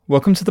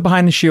Welcome to the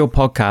Behind the Shield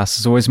podcast.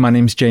 As always, my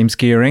name's James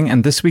Gearing,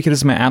 and this week it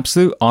is my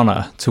absolute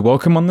honor to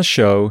welcome on the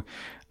show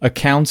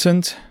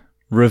accountant,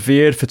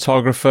 revered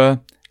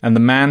photographer, and the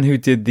man who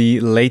did the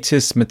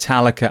latest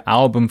Metallica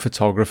album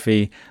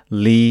photography,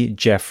 Lee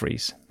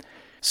Jeffries.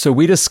 So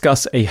we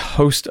discuss a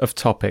host of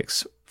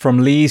topics, from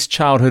Lee's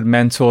childhood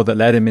mentor that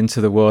led him into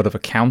the world of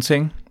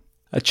accounting,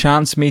 a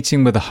chance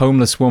meeting with a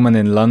homeless woman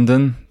in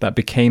London that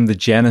became the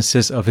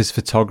genesis of his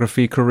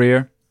photography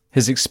career,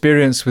 his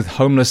experience with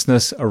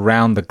homelessness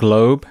around the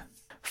globe,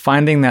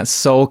 finding that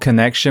soul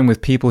connection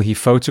with people he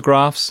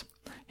photographs,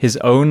 his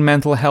own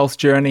mental health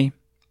journey,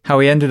 how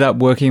he ended up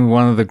working with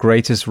one of the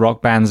greatest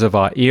rock bands of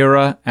our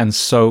era, and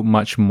so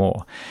much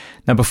more.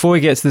 Now, before we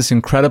get to this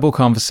incredible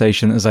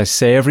conversation, as I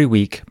say every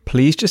week,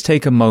 please just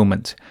take a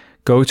moment,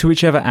 go to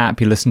whichever app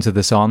you listen to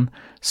this on,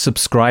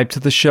 subscribe to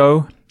the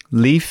show,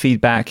 leave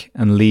feedback,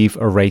 and leave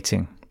a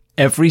rating.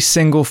 Every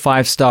single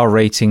 5-star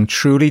rating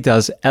truly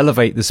does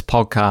elevate this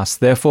podcast,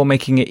 therefore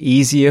making it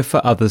easier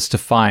for others to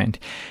find.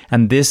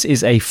 And this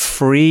is a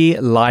free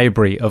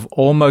library of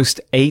almost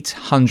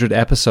 800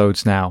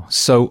 episodes now.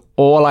 So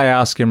all I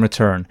ask in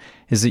return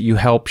is that you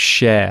help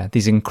share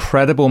these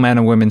incredible men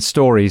and women's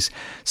stories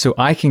so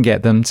I can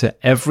get them to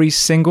every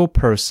single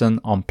person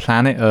on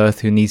planet Earth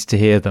who needs to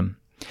hear them.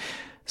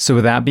 So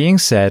with that being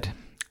said,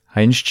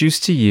 I introduce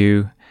to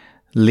you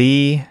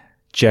Lee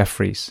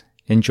Jeffries.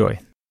 Enjoy.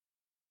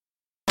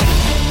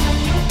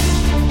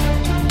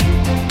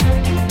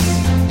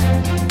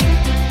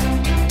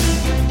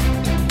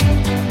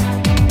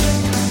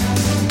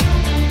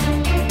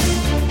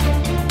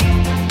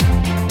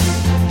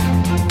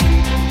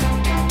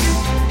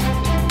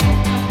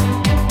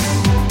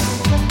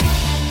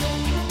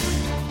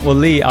 Well,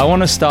 Lee, I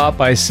want to start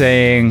by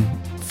saying,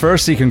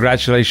 firstly,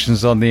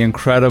 congratulations on the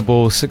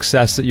incredible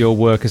success that your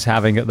work is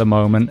having at the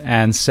moment.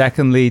 And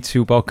secondly,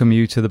 to welcome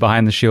you to the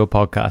Behind the Shield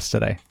podcast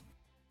today.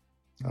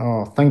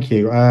 Oh, thank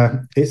you.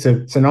 It's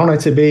an honor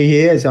to be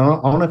here. It's an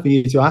honor for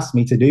you to ask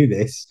me to do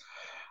this.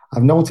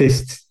 I've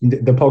noticed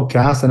the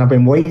podcast and I've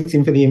been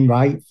waiting for the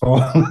invite for,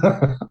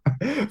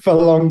 for a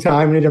long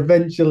time, and it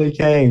eventually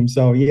came.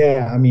 So,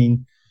 yeah, I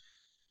mean,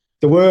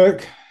 the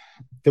work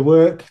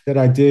that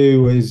I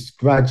do has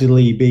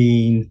gradually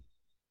been,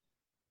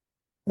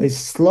 it's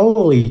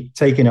slowly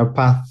taken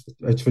a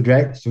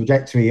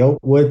trajectory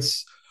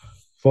upwards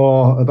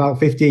for about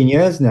 15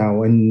 years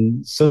now,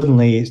 and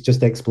suddenly it's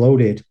just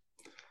exploded.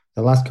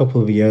 The last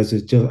couple of years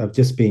have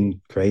just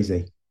been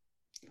crazy.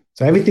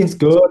 So everything's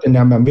good, and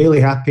I'm really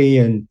happy,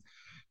 and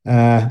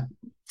I'm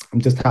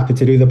just happy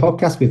to do the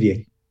podcast with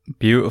you.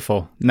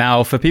 Beautiful.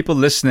 Now, for people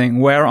listening,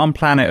 where on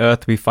planet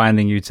Earth are we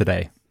finding you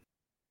today?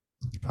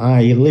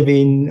 I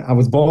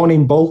was born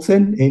in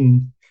Bolton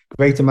in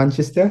Greater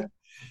Manchester,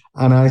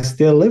 and I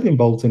still live in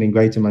Bolton in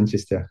Greater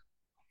Manchester.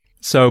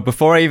 So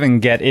before I even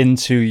get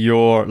into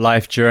your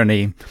life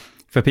journey,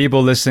 for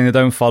people listening that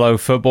don't follow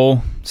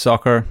football,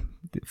 soccer,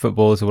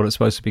 football is what it's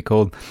supposed to be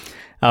called,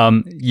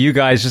 you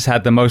guys just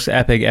had the most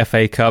epic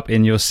FA Cup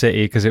in your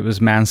city because it was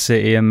Man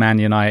City and Man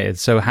United.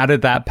 So how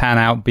did that pan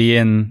out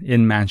being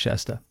in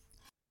Manchester?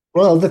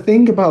 Well, the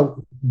thing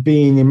about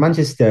being in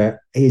Manchester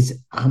is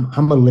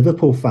I'm a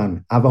Liverpool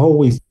fan. I've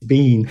always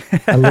been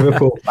a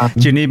Liverpool fan.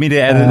 Do you need me to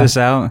edit this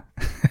out?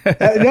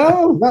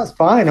 No, that's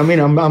fine. I mean,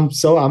 I'm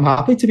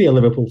happy to be a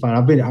Liverpool fan.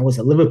 I was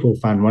a Liverpool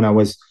fan when I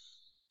was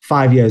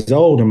 5 years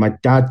old, and my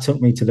dad took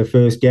me to the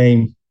first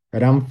game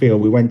at Anfield.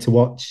 We went to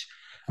watch.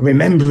 I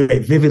remember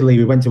it vividly.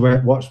 We went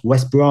to watch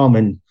West Brom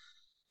and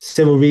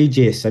Cyril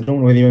Regis. I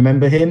don't know whether you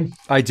remember him.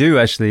 I do,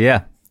 actually.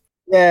 Yeah.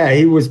 Yeah,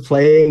 he was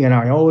playing, and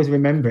I always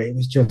remember it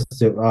was just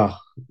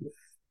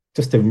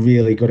a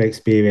really good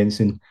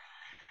experience. And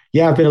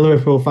yeah, I've been a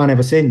Liverpool fan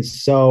ever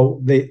since. So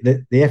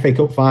the FA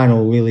Cup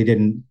final really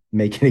didn't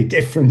make any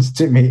difference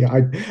to me.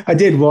 I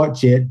did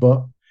watch it,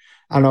 but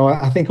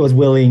I think I was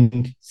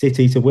willing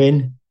City to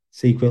win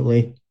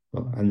secretly,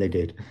 and they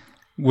did.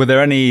 Were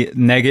there any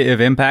negative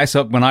impacts?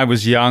 When I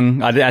was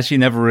young, I actually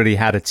never really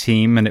had a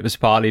team, and it was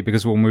partly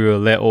because when we were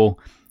little,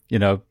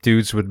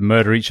 dudes would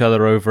murder each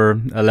other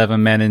over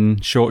 11 men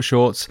in short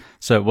shorts.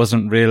 So it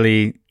wasn't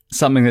really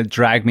something that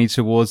dragged me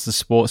towards the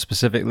sport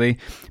specifically.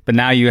 But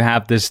now you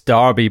have this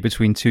derby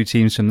between two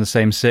teams from the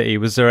same city.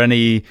 Was there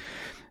any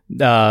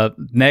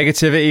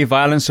negativity,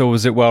 violence, or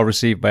was it well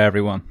received by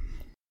everyone?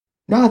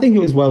 No, I think it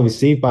was well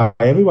received by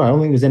everyone. I don't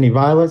think there was any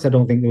violence. I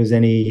don't think there was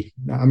any...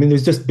 I mean,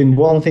 there's just been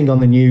one thing on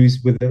the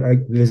news with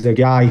there's a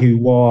guy who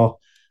wore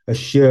a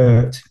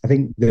shirt. I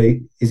think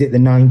the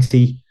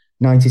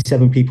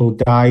 97 people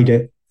died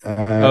at...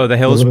 the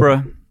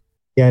Hillsborough?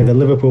 The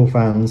Liverpool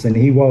fans. And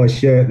he wore a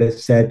shirt that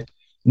said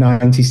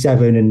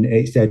 97 and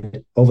it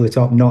said over the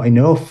top, not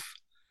enough.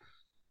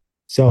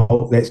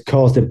 So that's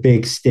caused a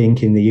big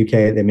stink in the UK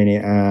at the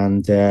minute.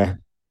 And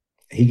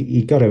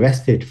he got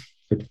arrested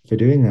for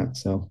doing that.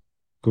 So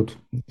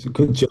it's a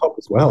good job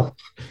as well.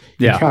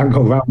 Yeah. You can't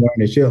go around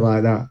wearing a shirt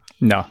like that.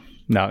 No,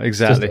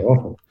 exactly.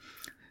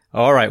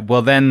 All right.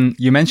 Well, then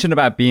you mentioned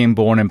about being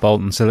born in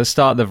Bolton. So let's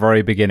start at the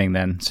very beginning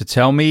then. So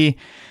tell me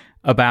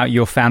about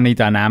your family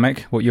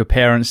dynamic, what your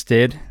parents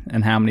did,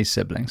 and how many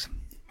siblings.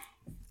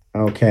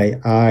 Okay,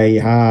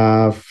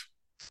 I'll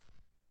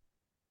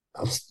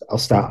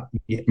start.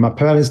 My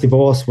parents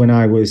divorced when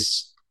I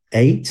was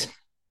 8,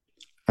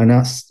 and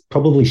that's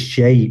probably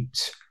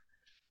shaped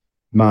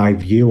my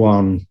view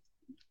on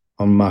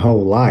my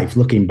whole life.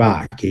 Looking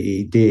back,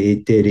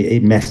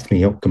 it messed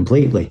me up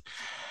completely.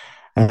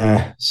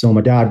 So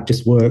my dad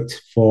just worked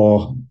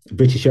for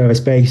British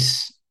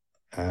Aerospace,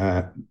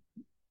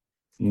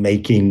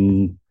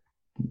 making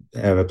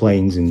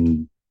aeroplanes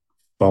and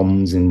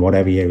bombs and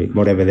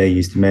whatever they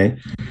used to make.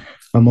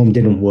 My mum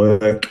didn't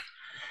work.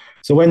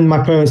 So when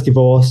my parents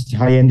divorced,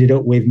 I ended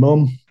up with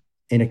mum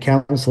in a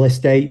council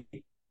estate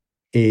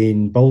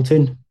in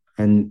Bolton.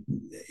 And,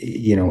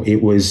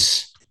 it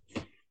was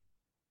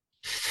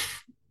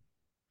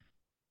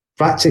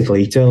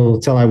practically till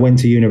I went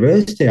to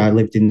university, I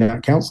lived in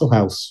that council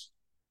house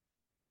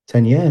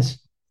 10 years.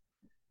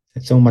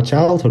 So my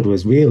childhood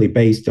was really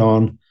based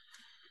on,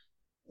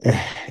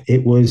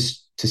 it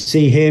was to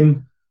see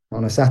him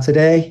on a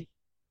Saturday,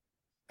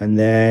 and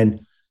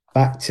then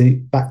back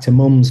to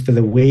mum's for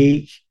the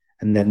week,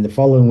 and then the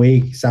following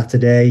week,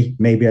 Saturday,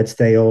 maybe I'd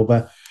stay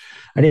over.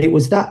 And it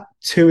was that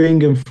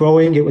toing and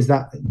froing, it was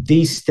that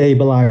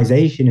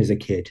destabilization as a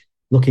kid.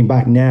 Looking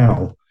back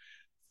now,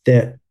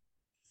 that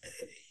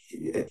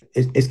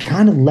it's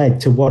kind of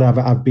led to what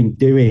I've been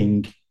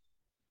doing.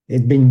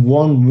 It's been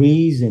one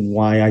reason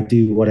why I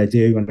do what I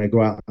do when I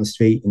go out on the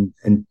street,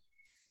 and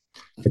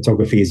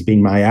photography has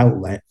been my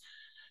outlet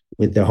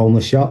with the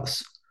homeless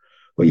shots.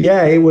 But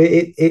yeah,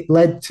 it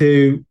led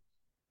to,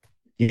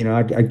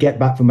 I'd get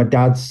back from my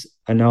dad's,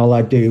 and all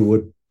I'd do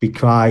would be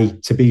cry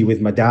to be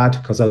with my dad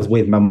because I was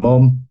with my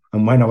mum.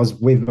 And when I was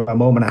with my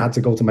mum and I had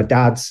to go to my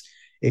dad's,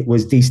 it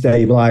was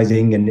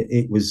destabilizing and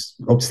it was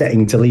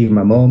upsetting to leave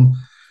my mum.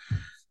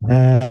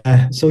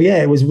 So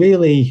yeah,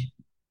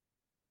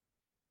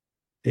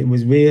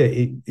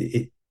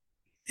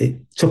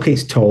 it took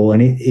its toll,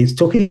 and it's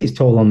took its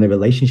toll on the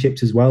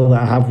relationships as well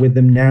that I have with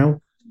them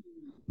now.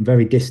 I'm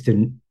very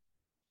distant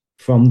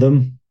from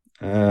them.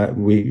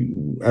 We,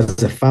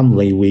 as a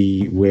family,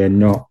 we're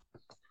not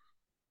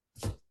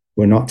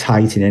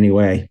tight in any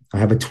way. I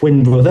have a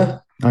twin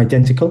brother,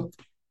 identical,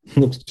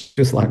 looks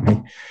just like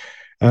me.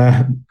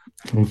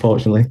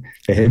 Unfortunately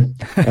for him,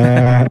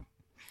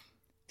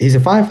 he's a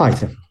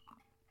firefighter.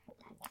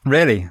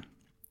 Really?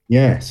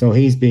 Yeah. So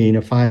he's been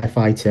a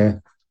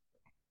firefighter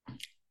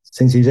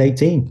since he was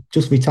 18,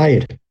 just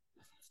retired.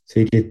 So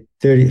he did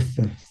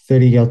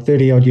 30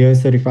 odd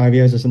years, 35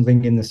 years or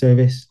something in the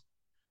service,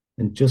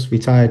 and just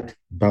retired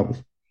about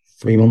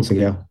 3 months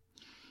ago.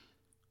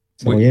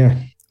 So yeah.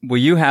 Well,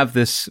 you have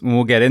this, and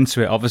we'll get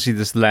into it, obviously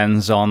this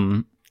lens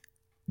on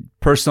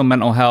personal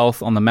mental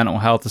health, on the mental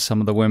health of some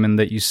of the women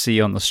that you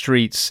see on the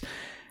streets.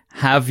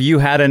 Have you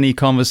had any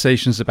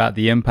conversations about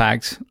the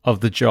impact of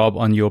the job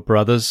on your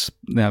brother's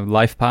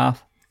life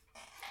path?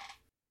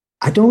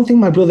 I don't think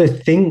my brother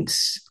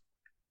thinks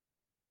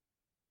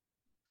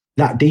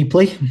that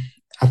deeply.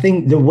 I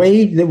think the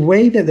way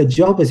that the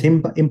job has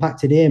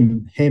impacted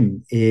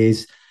him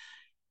is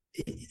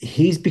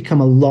he's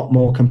become a lot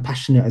more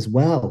compassionate as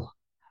well.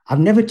 I've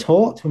never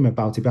talked to him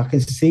about it, but I can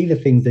see the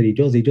things that he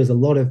does. He does a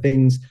lot of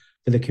things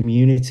for the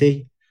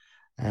community.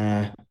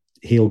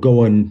 He'll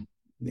go and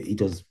he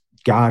does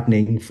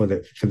gardening for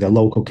the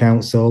local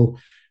council,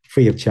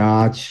 free of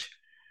charge.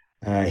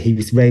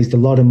 He's raised a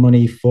lot of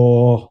money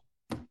for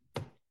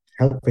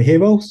Help for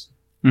Heroes,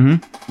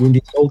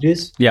 wounded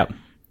soldiers. Yeah.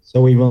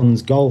 So he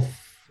runs golf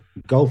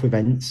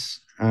events,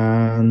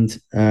 and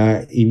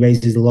he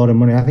raises a lot of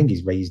money. I think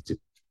he's raised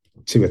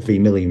 £2 or £3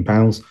 million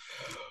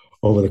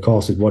over the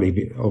course of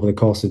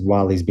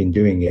while he's been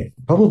doing it,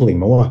 probably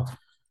more.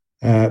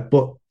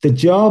 But the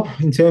job,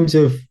 in terms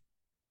of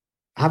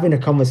having a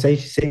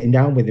conversation, sitting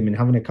down with him and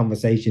having a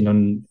conversation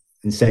and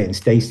saying,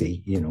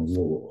 Stacey,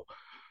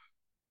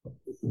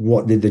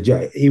 what did the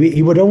job?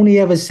 He would only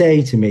ever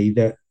say to me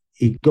that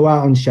he'd go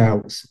out on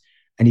shouts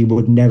and he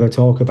would never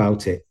talk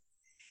about it.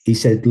 He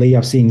said, Lee,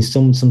 I've seen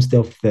some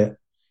stuff that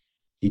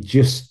you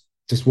just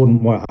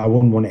wouldn't want. I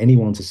wouldn't want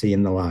anyone to see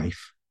in the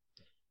life.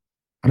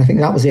 And I think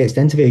that was the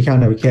extent of it. He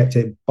kind of kept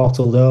it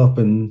bottled up,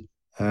 and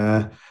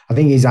I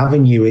think his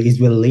avenue,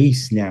 his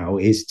release now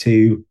is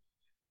to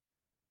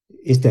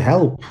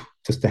help,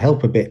 just to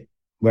help a bit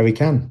where he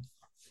can.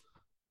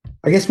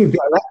 I guess we've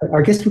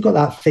got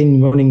that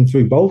thing running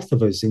through both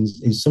of us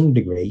in some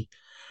degree,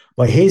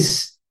 but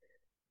his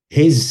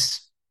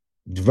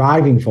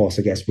driving force,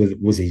 I guess,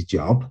 was his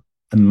job,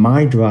 and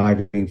my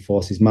driving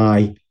force is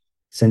my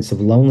sense of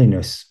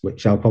loneliness,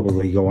 which I'll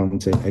probably go on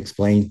to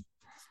explain.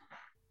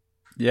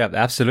 Yeah,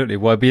 absolutely.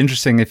 Well, it'd be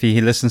interesting if he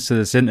listens to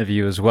this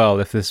interview as well,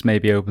 if this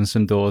maybe opens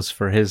some doors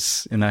for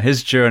his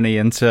journey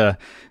into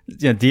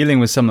dealing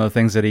with some of the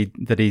things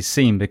that he's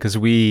seen, because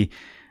we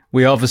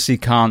obviously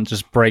can't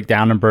just break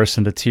down and burst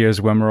into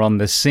tears when we're on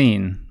this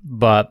scene,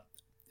 but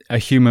a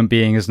human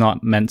being is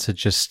not meant to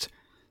just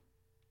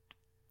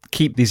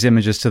keep these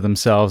images to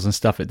themselves and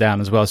stuff it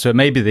down as well. So it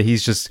may be that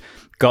he's just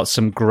got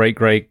some great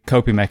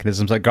coping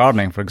mechanisms, like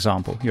gardening, for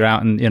example. You're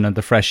out in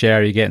the fresh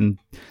air, you're getting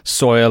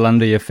soil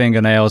under your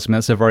fingernails. I mean,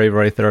 that's a very,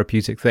 very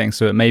therapeutic thing.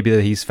 So it may be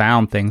that he's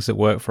found things that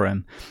work for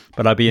him.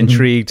 But I'd be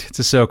intrigued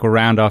to circle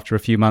around after a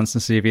few months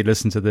and see if he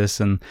listened to this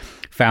and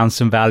found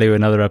some value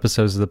in other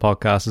episodes of the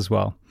podcast as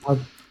well. I'll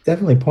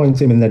definitely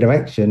point him in the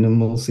direction,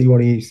 and we'll see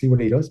what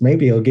he does.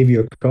 Maybe he'll give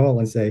you a call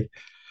and say,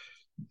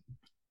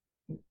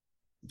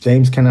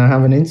 James, can I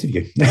have an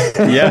interview?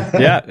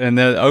 yeah. And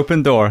the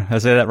open door. I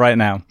say that right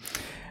now.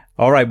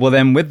 All right. Well,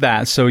 then with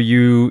that, so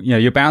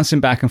you're bouncing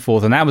back and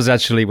forth. And that was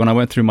actually when I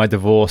went through my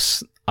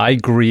divorce, I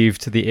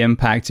grieved the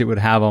impact it would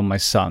have on my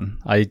son.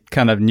 I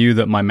kind of knew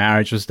that my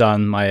marriage was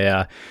done.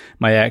 My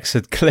ex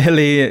had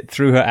clearly,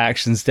 through her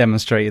actions,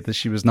 demonstrated that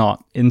she was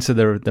not into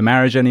the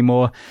marriage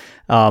anymore.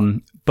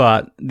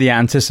 But the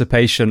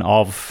anticipation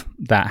of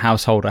that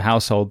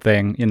household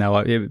thing,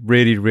 it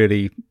really,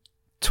 really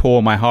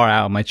tore my heart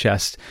out of my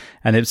chest.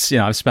 And it's,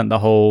 I've spent the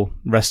whole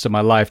rest of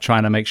my life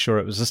trying to make sure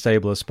it was as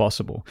stable as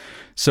possible.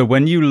 So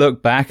when you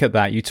look back at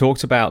that, you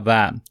talked about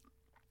that.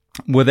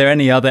 Were there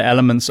any other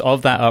elements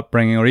of that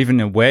upbringing, or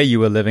even where you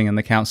were living in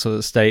the council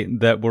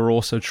estate, that were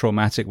also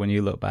traumatic when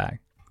you look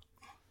back?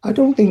 I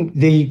don't think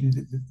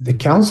the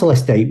council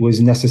estate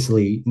was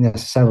necessarily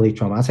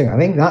traumatic.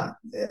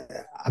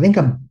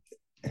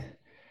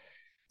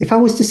 If I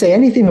was to say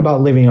anything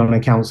about living on a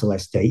council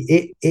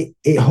estate,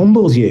 it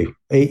humbles you.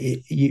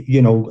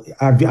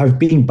 I've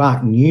been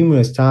back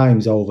numerous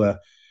times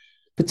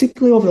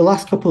particularly over the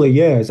last couple of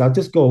years. I'll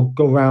just go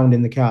around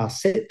in the car,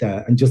 sit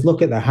there, and just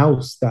look at the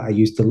house that I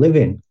used to live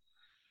in,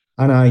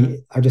 and I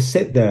just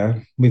sit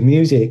there with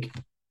music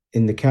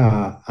in the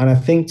car, and I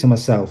think to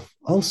myself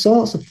all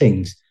sorts of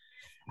things.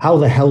 How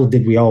the hell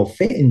did we all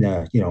fit in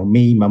there?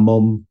 Me, my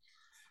mum,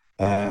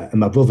 and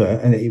my brother,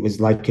 and it was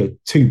like a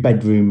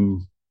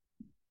 2-bedroom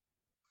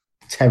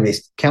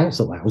terraced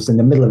council house in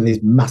the middle of this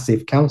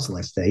massive council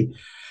estate.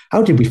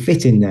 How did we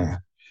fit in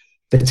there?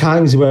 The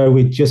times where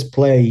we'd just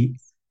play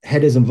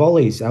headers and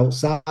volleys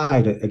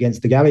outside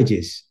against the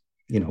garages,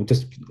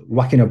 just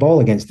whacking a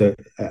ball against a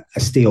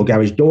steel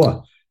garage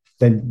door,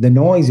 the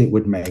noise it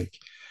would make.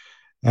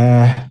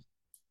 How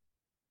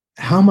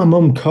my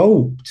mum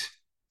coped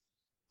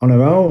on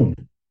her own.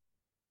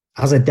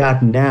 As a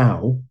dad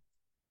now,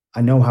 I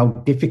know how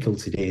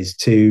difficult it is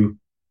to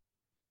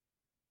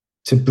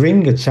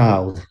bring a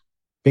child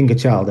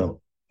up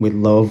with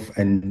love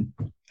and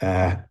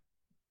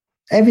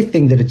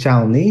everything that a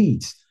child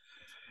needs.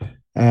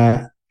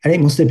 And it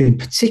must have been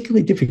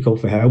particularly difficult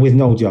for her with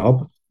no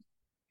job,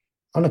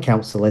 on a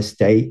council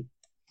estate,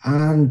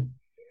 and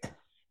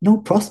no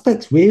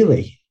prospects,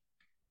 really.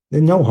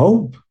 There's no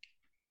hope.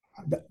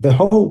 The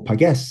hope, I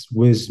guess,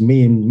 was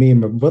me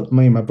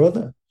and my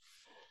brother.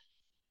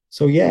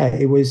 So yeah,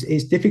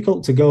 it's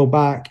difficult to go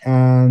back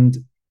and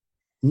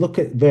look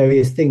at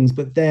various things,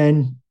 but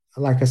then,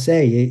 like I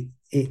say,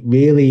 it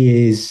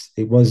really is.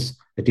 It was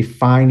a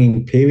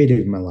defining period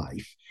of my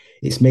life.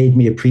 It's made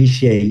me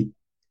appreciate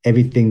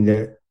everything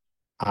that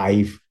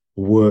I've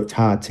worked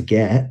hard to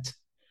get,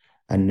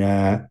 and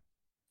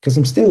because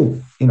I'm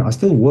still, I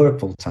still work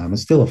full time. I'm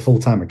still a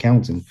full-time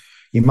accountant.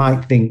 You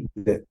might think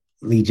that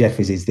Lee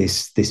Jeffries is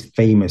this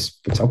famous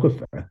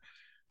photographer,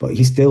 but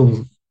he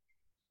still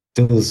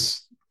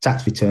does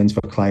tax returns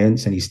for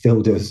clients, and he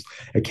still does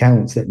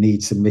accounts that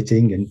need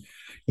submitting, and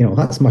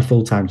that's my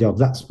full-time job.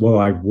 That's what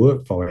I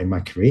work for in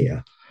my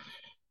career.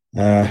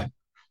 But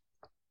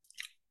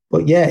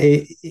yeah,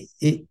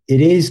 it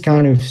is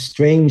kind of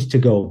strange to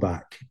go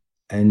back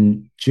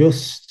and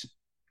just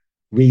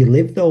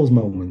relive those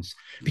moments,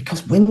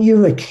 because when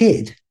you're a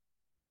kid,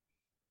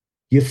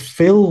 you're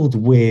filled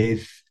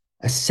with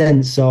a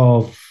sense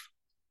of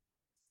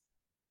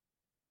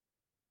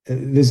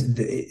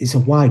it's a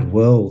wide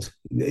world.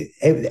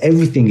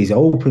 Everything is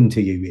open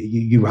to you.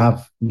 You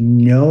have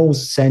no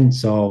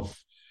sense of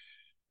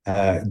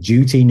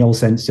duty, no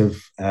sense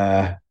of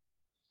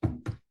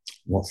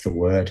what's the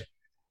word?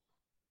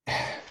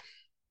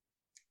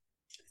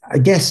 I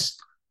guess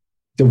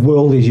the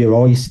world is your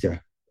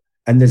oyster,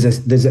 and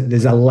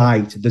there's a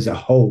light, there's a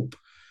hope.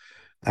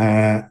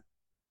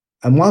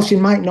 And whilst you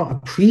might not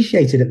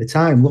appreciate it at the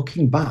time,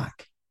 looking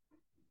back,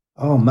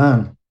 oh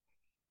man,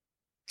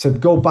 to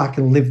go back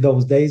and live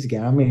those days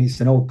again. I mean,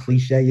 it's an old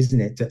cliche, isn't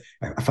it?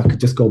 If I could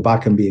just go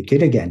back and be a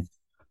kid again,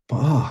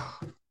 but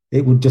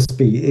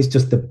it's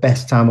just the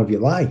best time of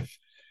your life.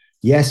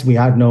 Yes, we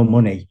had no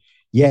money.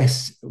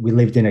 Yes, we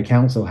lived in a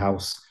council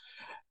house.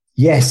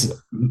 Yes,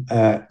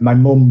 my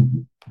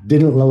mum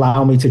didn't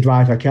allow me to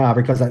drive her car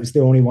because that was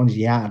the only one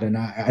she had, and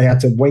I had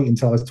to wait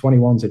until I was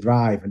 21 to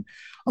drive, and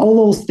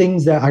all those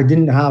things that I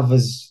didn't have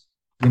as,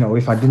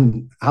 if I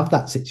didn't have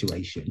that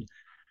situation.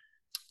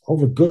 All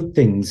the good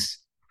things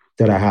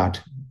that I had,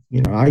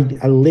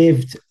 I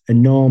lived a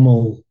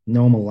normal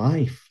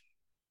life,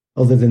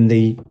 other than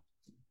the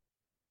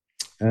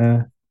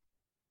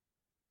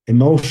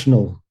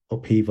emotional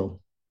upheaval.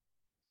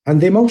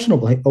 And the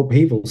emotional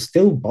upheaval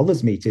still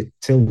bothers me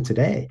till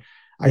today.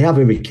 I have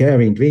a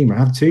recurring dream. I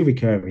have two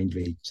recurring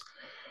dreams.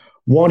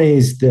 One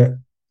is that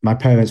my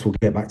parents will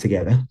get back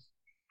together,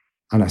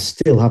 and I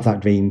still have that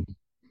dream,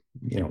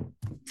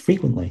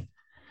 frequently.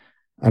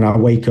 And I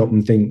wake up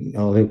and think,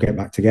 oh, they'll get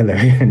back together,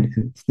 and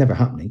it's never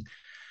happening.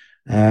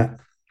 And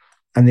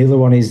the other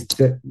one is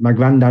that my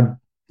granddad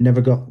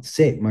never got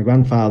sick. My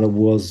grandfather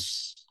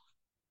was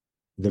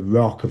the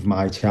rock of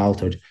my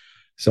childhood.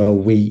 So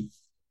we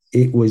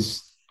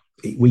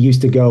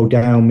used to go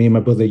down, me and my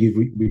brother,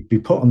 we'd be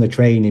put on the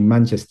train in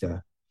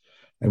Manchester,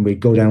 and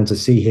we'd go down to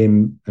see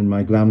him and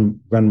my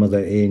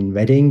grandmother in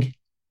Reading,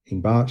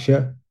 in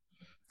Berkshire.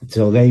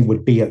 So they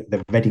would be at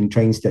the Reading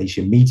train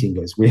station meeting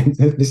us.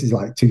 This is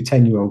like two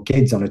 10-year-old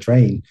kids on a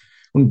train.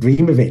 Wouldn't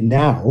dream of it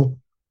now,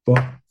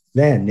 but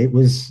then it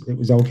was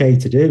okay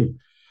to do.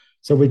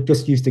 So we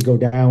just used to go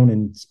down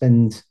and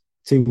spend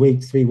 2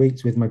 weeks, 3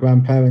 weeks with my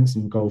grandparents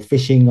and go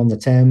fishing on the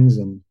Thames.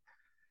 And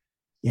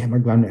yeah, my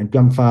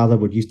grandfather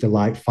would used to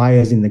light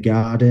fires in the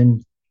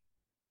garden.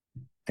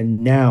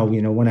 And now,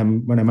 when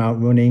I'm out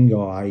running,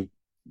 or I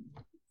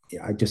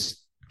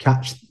just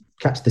catch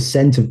the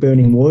scent of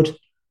burning wood,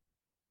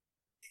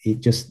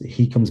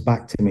 he comes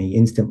back to me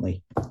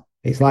instantly.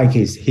 It's like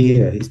he's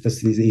here. It's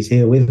just he's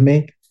here with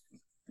me.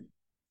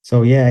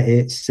 So yeah,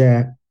 it's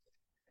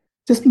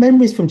just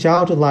memories from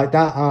childhood like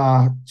that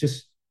are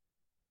just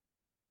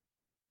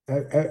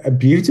a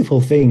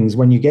beautiful things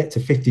when you get to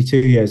 52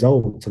 years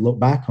old to look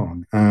back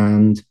on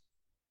and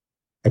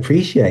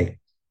appreciate,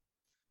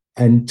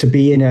 and to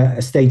be in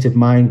a state of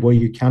mind where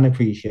you can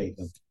appreciate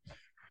them.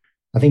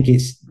 I think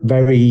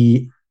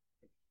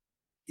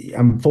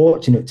I'm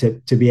fortunate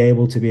to be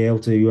able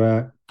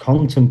to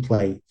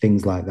contemplate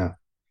things like that.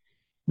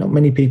 Not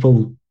many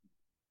people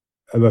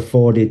are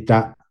afforded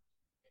that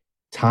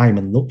time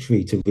and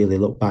luxury to really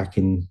look back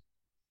and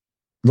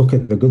look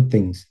at the good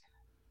things.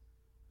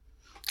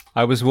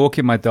 I was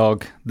walking my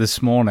dog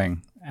this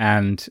morning,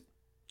 and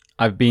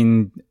I've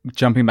been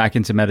jumping back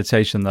into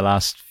meditation the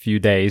last few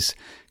days,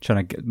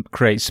 trying to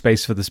create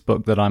space for this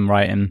book that I'm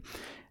writing.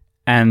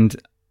 And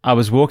I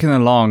was walking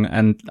along,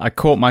 and I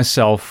caught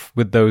myself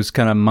with those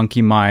kind of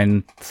monkey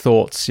mind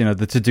thoughts,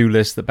 the to-do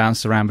list that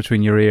bounced around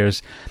between your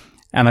ears.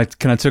 And I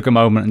kind of took a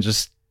moment and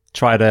just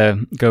try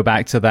to go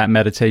back to that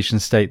meditation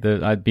state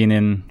that I'd been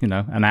in,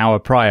 an hour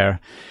prior.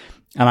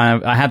 And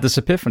I had this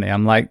epiphany.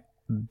 I'm like,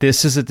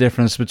 this is a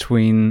difference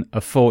between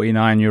a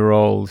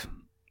 49-year-old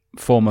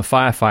former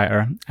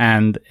firefighter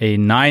and a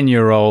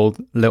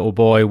 9-year-old little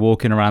boy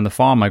walking around the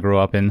farm I grew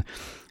up in,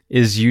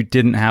 is you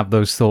didn't have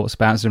those thoughts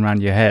bouncing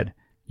around your head.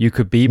 You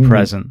could be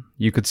present.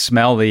 You could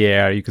smell the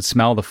air. You could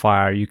smell the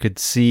fire. You could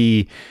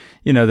see,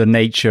 the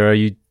nature.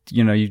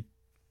 You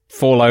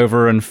fall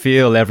over and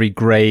feel every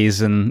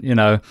graze, and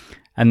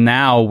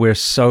now we're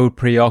so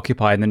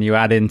preoccupied. And then you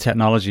add in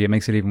technology, it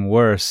makes it even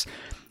worse.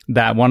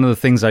 That one of the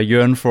things I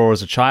yearned for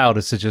as a child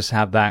is to just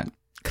have that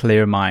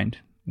clear mind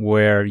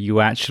where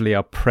you actually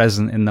are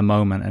present in the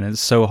moment. And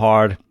it's so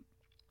hard,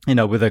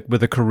 with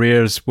a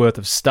career's worth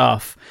of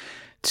stuff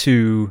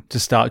to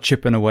start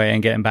chipping away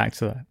and getting back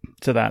to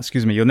that.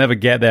 Excuse me. You'll never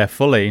get there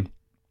fully,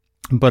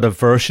 but a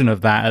version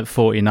of that at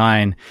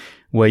 49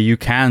 where you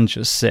can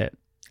just sit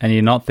and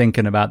you're not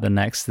thinking about the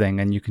next thing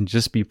and you can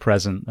just be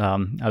present.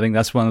 I think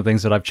that's one of the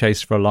things that I've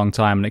chased for a long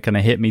time, and it kind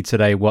of hit me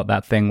today what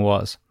that thing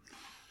was.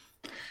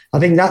 I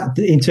think that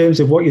in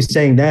terms of what you're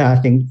saying there, I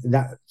think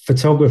that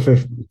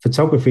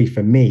photography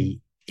for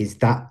me is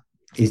that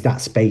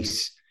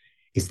space,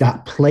 is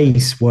that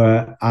place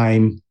where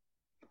I'm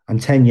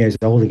 10 years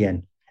old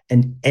again,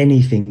 and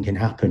anything can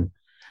happen.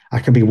 I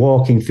can be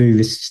walking through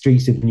the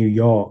streets of New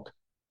York,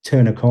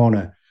 turn a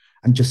corner,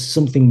 and just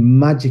something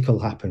magical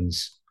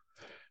happens.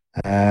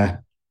 I'll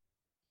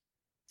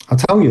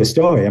tell you a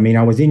story. I mean,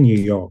 I was in New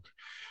York,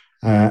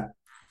 and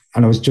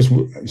I was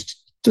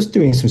just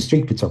doing some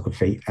street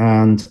photography,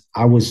 and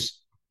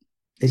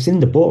it's in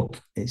the book,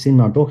 it's in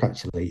my book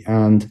actually,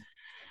 and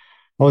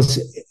I was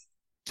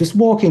just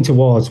walking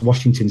towards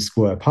Washington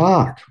Square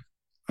Park,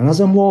 and as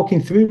I'm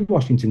walking through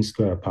Washington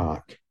Square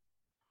Park,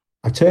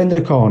 I turn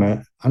the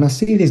corner and I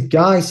see this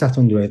guy sat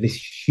under this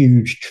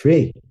huge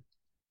tree,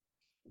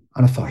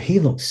 and I thought, he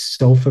looks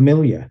so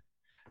familiar.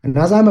 And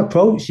as I'm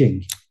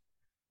approaching,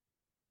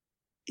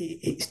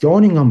 it's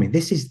dawning on me,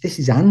 this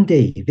is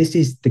Andy. This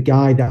is the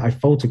guy that I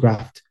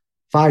photographed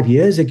 5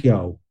 years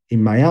ago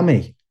in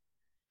Miami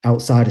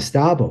outside of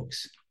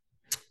Starbucks.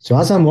 So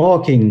as I'm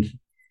walking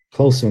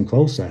closer and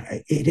closer,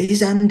 it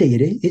is Andy.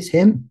 It's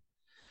him.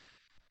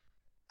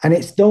 And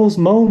it's those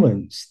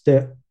moments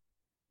that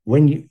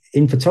when you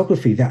in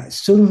photography, that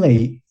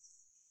suddenly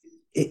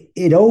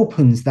it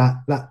opens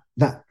that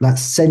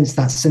sense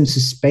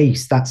of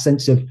space, that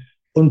sense of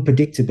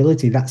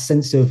unpredictability, that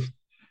sense of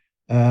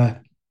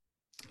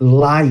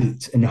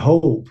light and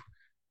hope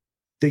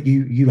that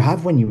you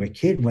have when you're a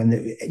kid,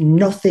 when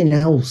nothing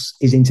else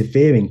is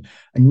interfering,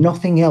 and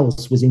nothing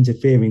else was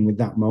interfering with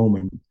that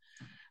moment.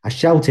 I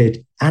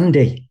shouted,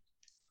 Andy,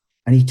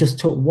 and he just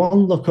took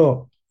one look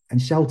up and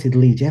shouted,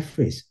 Lee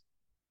Jeffries.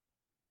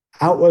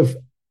 Out of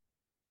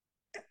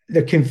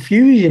the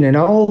confusion and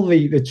all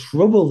the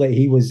trouble that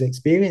he was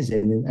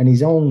experiencing and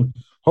his own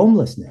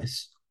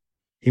homelessness,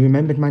 he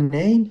remembered my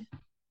name.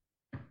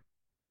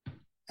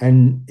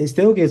 And it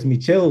still gives me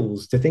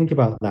chills to think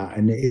about that.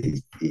 And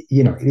it's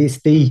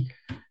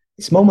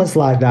moments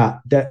like that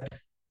that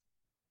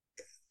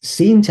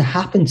seem to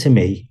happen to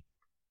me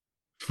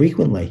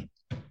frequently.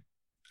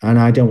 And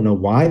I don't know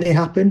why they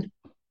happen.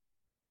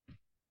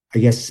 I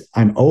guess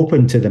I'm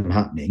open to them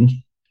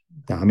happening.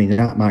 I mean,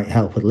 that might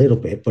help a little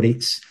bit, but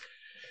it's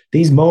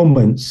these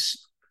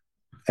moments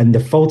and the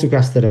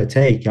photographs that I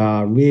take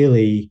are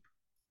really,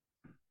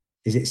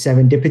 is it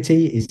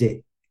serendipity?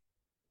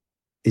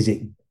 Is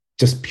it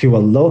just pure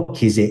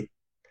luck? Is it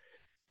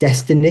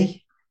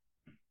destiny?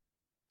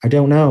 I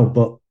don't know,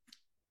 but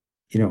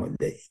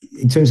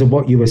in terms of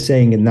what you were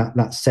saying and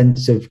that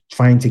sense of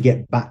trying to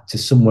get back to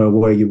somewhere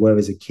where you were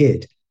as a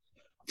kid,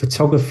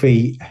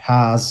 photography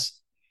has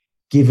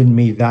given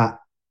me that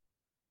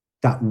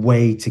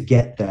way to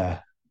get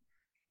there.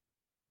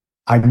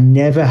 I'm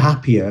never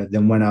happier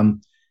than when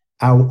I'm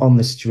out on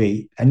the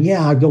street. And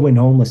yeah, I go in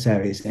homeless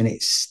areas and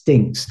it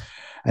stinks.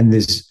 And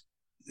there's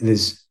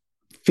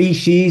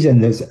feces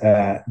and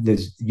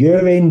there's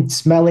urine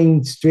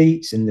smelling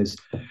streets and there's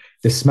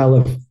the smell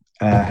of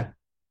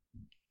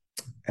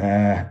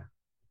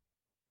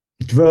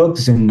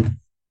drugs and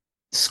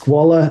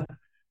squalor.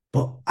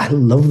 But I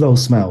love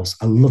those smells.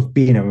 I love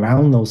being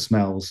around those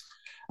smells.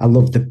 I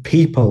love the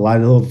people. I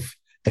love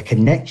the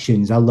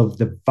connections. I love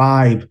the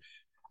vibe.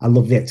 I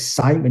love the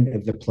excitement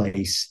of the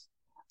place.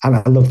 And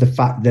I love the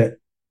fact that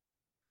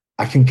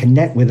I can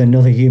connect with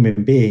another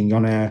human being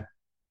on a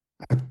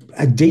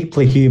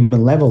deeply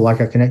human level, like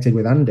I connected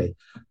with Andy.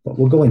 But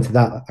we'll go into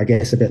that, I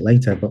guess, a bit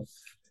later. But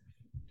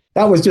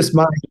that was just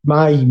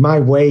my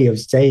way of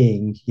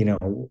saying,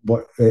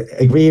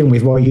 agreeing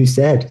with what you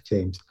said,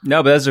 James.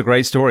 No, but that's a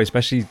great story,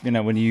 especially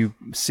when you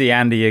see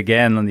Andy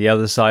again on the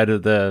other side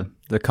of the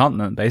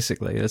continent.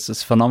 Basically, it's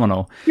just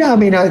phenomenal. Yeah, I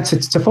mean,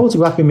 to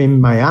photograph him in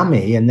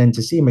Miami and then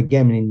to see him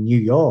again in New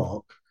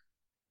York,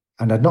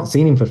 and I'd not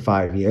seen him for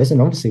 5 years,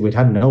 and obviously we'd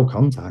had no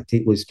contact.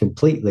 It was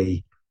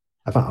completely,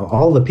 about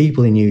all the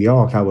people in New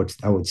York I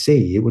would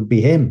see, it would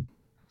be him.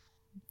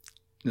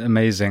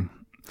 Amazing.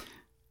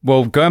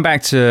 Well, going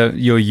back to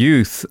your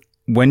youth,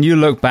 when you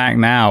look back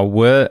now,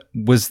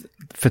 was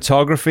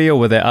photography or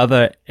were there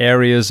other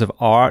areas of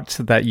art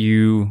that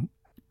you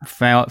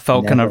felt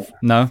kind of,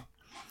 no?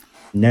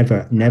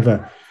 Never.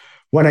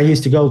 When I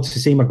used to go to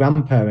see my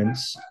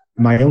grandparents,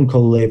 my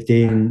uncle lived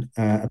in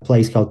a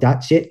place called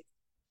Datchet,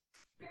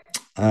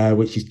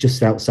 which is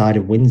just outside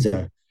of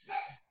Windsor.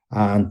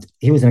 And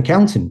he was an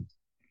accountant.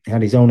 He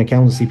had his own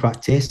accountancy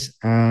practice.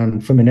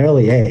 And from an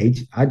early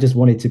age, I just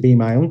wanted to be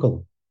my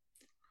uncle.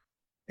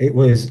 It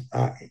was,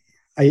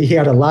 he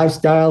had a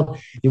lifestyle.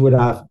 He would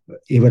have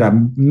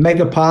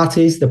mega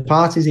parties, the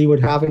parties he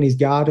would have in his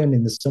garden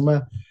in the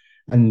summer.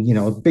 And,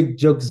 big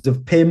jugs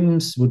of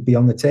Pimm's would be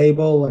on the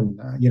table. And,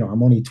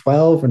 I'm only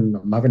 12 and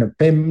I'm having a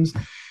Pimm's.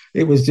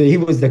 He was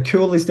the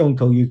coolest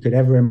uncle you could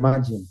ever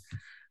imagine.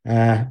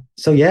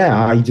 So,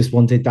 yeah, I just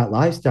wanted that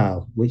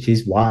lifestyle, which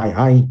is why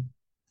I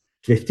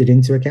drifted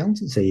into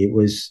accountancy. It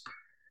was,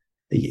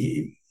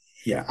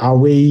 yeah, are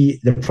we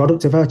the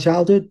product of our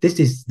childhood? This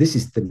is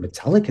the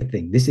Metallica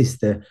thing. This is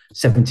the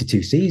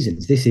 72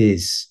 seasons. This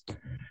is,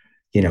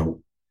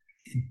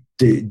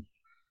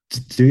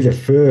 do the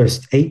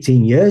first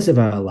 18 years of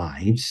our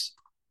lives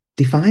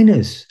define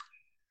us.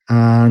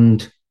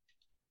 And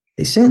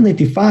it certainly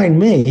defined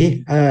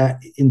me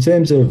in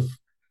terms of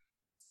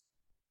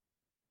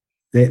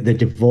the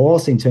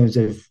divorce, in terms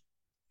of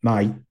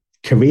my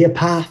career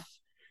path.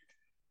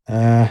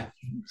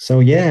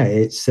 So yeah,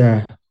 it's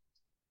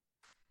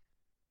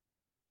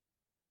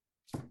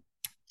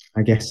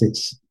I guess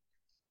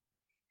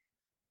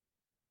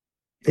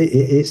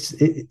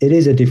it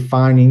is a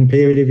defining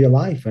period of your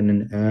life,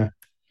 and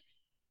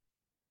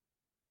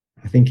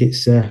I think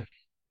it's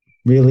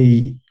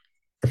really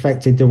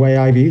affected the way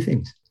I view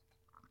things.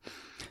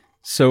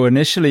 So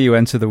initially you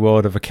entered the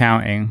world of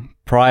accounting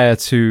prior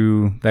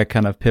to that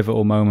kind of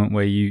pivotal moment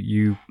where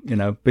you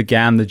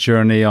began the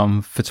journey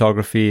on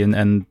photography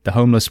and the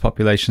homeless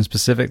population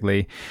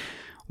specifically.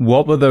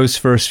 What were those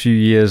first few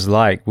years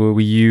like? Were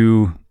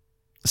you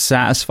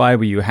satisfied?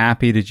 Were you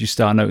happy? Did you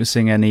start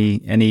noticing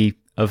any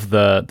of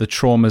the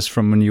traumas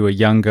from when you were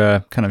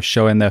younger kind of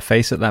showing their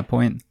face at that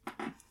point?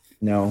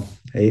 No,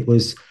 it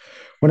was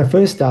when I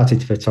first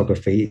started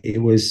photography,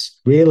 it was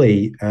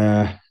really,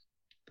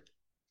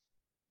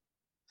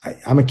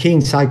 I'm a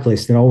keen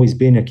cyclist and always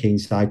been a keen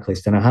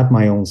cyclist. And I had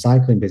my own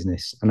cycling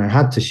business and I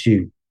had to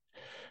shoot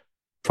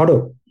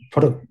product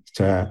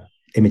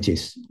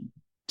images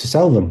to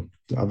sell them,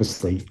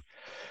 obviously.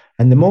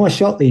 And the more I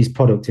shot these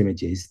product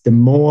images, the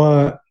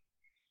more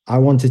I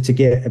wanted to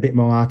get a bit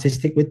more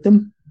artistic with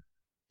them.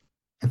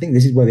 I think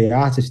this is where the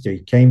artistry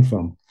came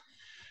from.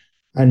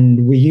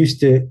 And we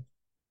used to,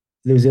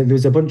 there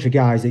was a bunch of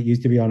guys that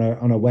used to be on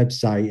a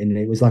website, and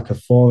it was like a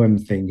forum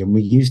thing. And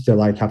we used to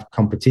like have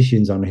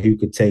competitions on who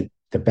could take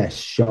the best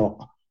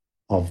shot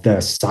of their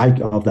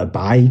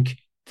bike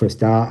for a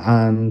start,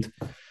 and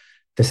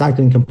the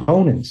cycling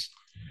components.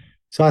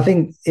 So I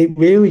think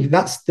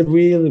that's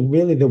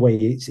really the way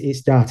it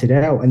started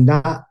out, and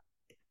that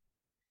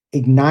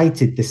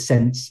ignited the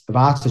sense of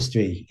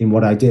artistry in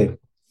what I do.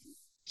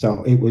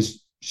 So it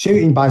was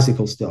shooting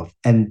bicycle stuff,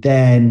 and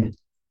then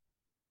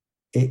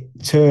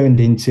it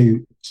turned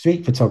into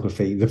street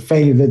photography.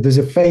 There's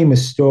a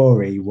famous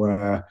story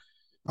where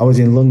I was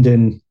in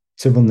London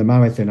to run the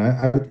marathon.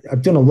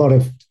 I've done a lot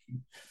of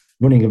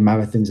running of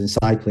marathons and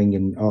cycling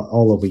and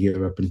all over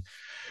Europe, and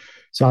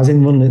so I was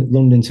in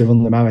London to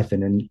run the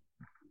marathon, and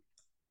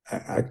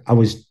I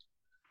was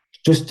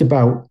just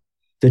about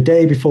the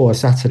day before the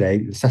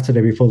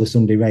Saturday before the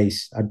Sunday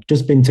race. I'd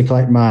just been to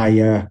collect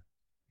my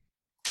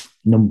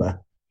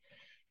number,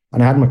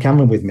 and I had my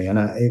camera with me, and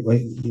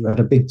it had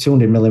a big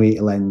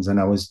 200mm lens, and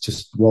I was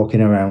just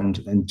walking around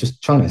and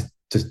just trying to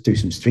just do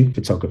some street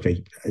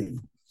photography.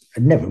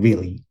 I'd never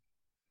really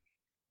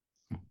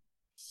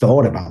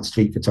thought about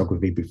street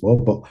photography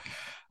before, but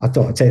I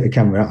thought I'd take the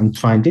camera out and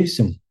try and do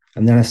some.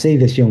 And then I see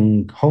this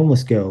young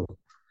homeless girl.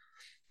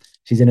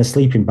 She's in a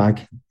sleeping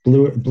bag,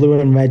 blue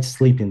and red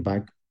sleeping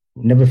bag.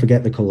 Never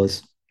forget the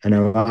colours. And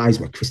her eyes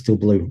were crystal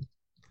blue.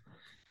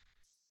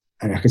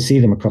 And I could see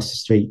them across the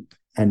street.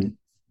 And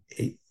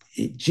it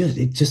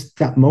just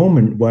that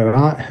moment where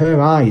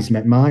her eyes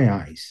met my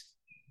eyes.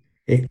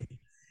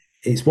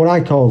 It's what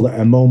I call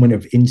a moment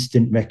of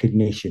instant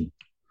recognition.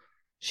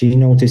 She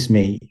noticed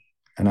me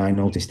and I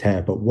noticed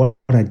her. But what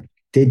I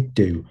did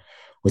do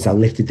was I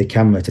lifted the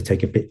camera to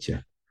take a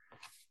picture.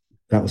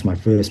 That was my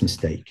first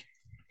mistake.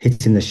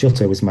 Hitting the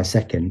shutter was my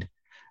second.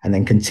 And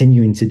then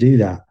continuing to do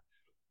that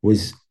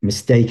was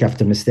mistake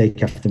after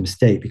mistake after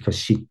mistake, because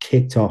she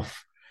kicked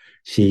off.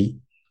 She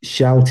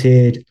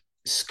shouted,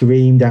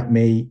 screamed at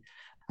me.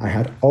 I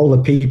had all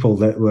the people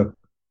that were,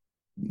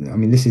 I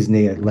mean, this is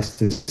near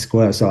Leicester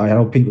Square. So I had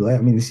all people, I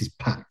mean, this is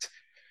packed.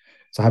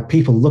 So I had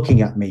people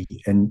looking at me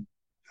and,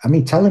 I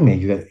mean, telling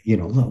me that, you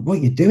know, look, what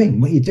are you doing?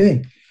 What are you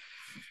doing?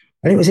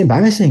 And it was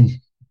embarrassing.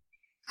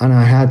 And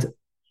I had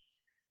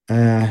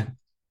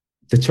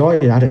the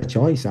choice. I had a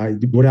choice.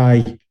 Would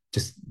I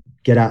just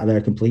get out of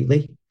there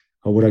completely,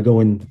 or would I go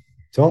and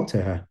talk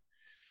to her?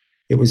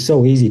 It was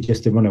so easy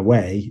just to run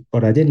away,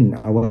 but I didn't.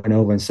 I went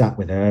over and sat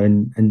with her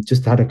and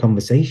just had a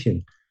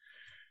conversation.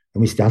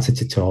 And we started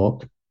to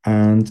talk.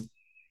 And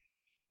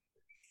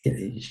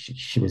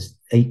she was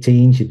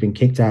 18. She'd been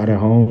kicked out of her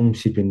home.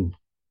 She'd been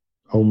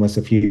homeless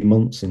a few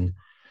months. And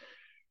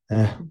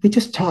we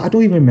just talked. I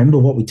don't even remember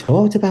what we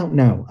talked about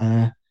now.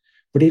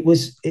 But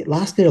it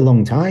lasted a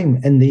long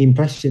time. And the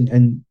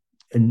impression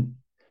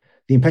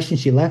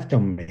she left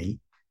on me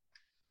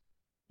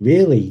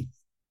really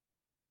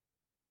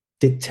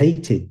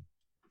dictated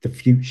the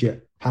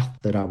future path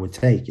that I would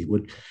take. It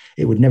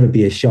would never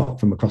be a shot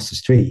from across the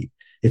street.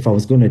 If I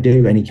was going to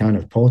do any kind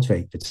of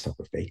portrait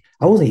photography,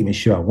 I wasn't even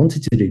sure I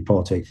wanted to do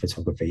portrait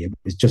photography. It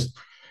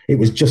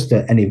was just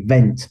an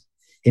event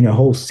in a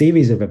whole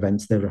series of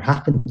events that have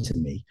happened to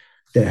me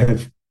that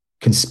have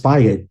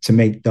conspired to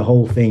make the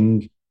whole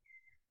thing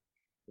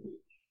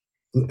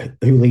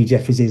who Lee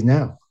Jeffries is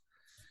now.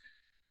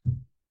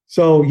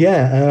 So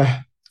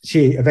yeah,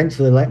 she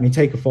eventually let me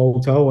take a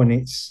photo, and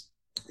it's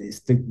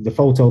the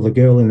photo of the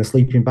girl in the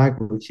sleeping bag,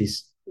 which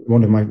is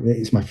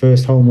it's my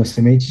first homeless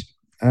image.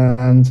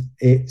 And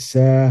it's,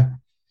 I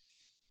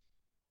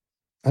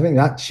think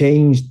that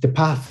changed the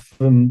path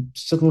from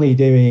suddenly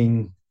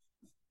doing,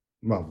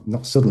 well,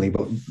 not suddenly,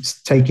 but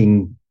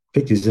taking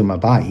pictures of my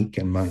bike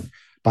and my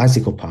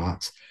bicycle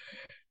parts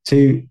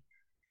to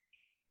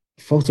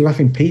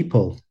photographing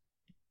people.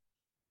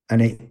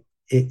 And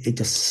it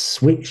just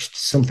switched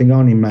something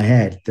on in my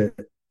head that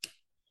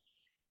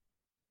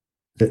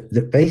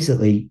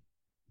basically,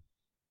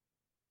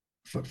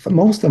 for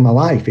most of my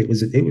life, it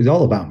was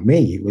all about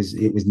me. It was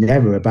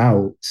never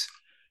about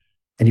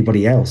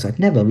anybody else. I'd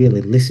never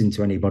really listened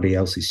to anybody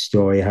else's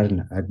story. I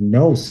had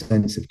no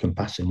sense of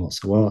compassion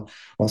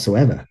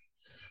whatsoever.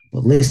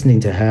 But listening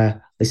to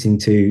her, listening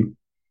to,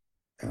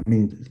 I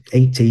mean,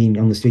 18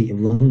 on the street of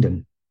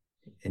London,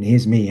 and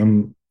here's me.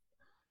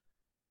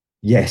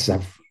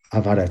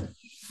 I've had a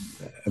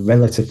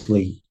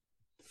relatively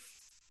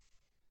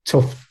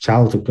tough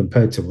childhood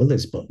compared to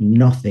others, but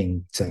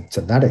nothing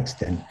to that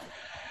extent.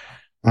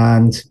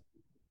 And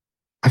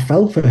I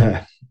fell for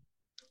her,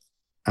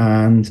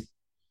 and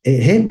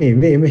it hit me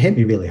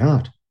really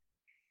hard.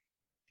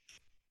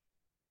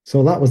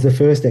 So that was the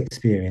first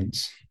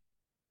experience.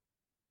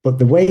 But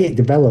the way it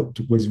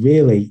developed was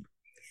really,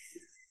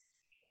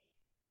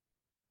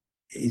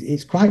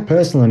 it's quite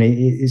personal, and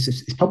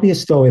it's probably a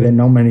story that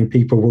not many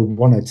people would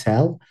want to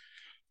tell.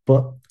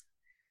 But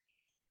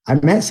I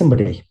met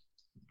somebody.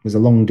 It was a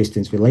long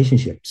distance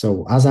relationship.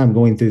 So as I'm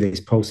going through this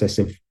process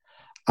of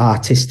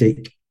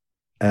artistic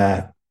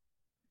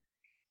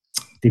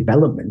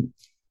development,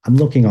 I'm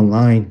looking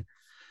online.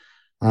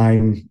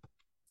 I'm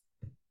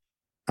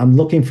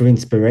looking for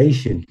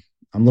inspiration.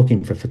 I'm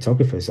looking for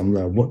photographers. I'm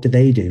like, what do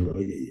they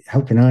do?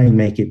 How can I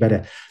make it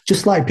better?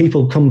 Just like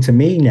people come to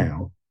me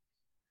now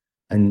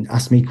and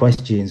asked me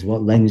questions.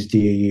 What lens do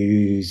you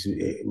use?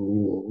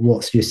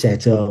 What's your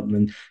setup?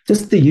 And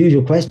just the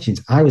usual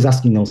questions. I was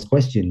asking those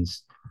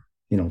questions,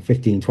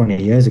 15,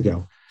 20 years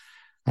ago.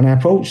 And I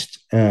approached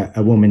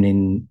a woman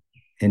in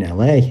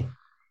LA,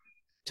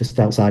 just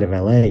outside of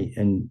LA,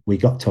 and we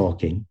got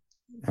talking,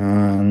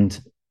 and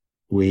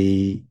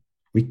we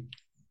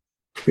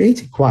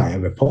created quite a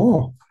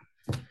rapport.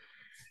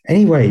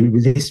 Anyway,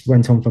 this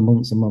went on for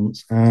months and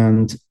months,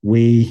 and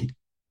we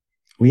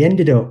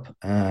ended up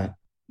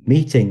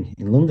meeting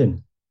in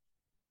London.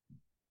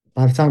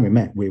 By the time we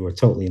met, we were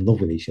totally in love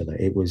with each other.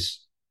 It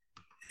was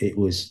a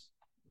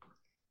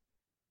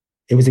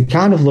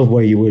kind of love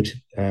where you would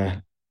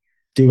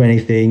do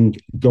anything,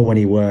 go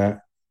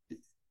anywhere,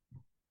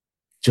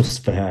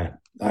 just for her.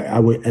 I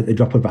would, at the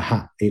drop of a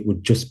hat, it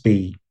would just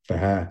be for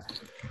her.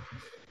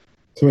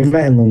 So we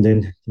met in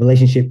London. The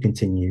relationship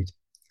continued,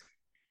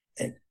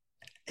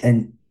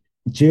 and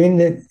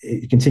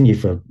it continued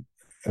for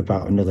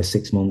about another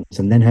 6 months,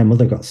 and then her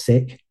mother got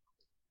sick,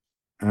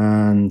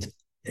 and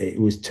it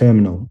was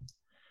terminal.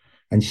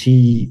 And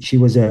she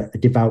was a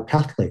devout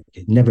Catholic,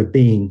 never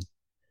been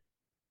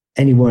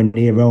anywhere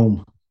near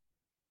Rome,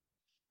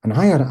 and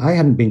I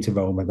hadn't been to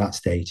Rome at that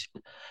stage,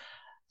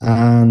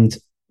 and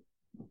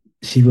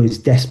she was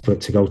desperate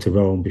to go to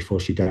Rome before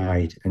she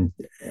died, and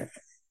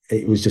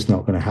it was just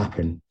not going to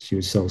happen. She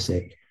was so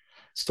sick.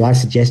 So I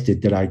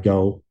suggested that I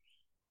go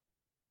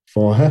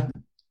for her,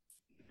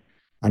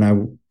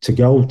 and to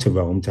go to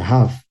Rome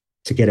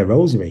to get a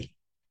rosary,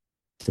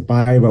 to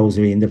buy a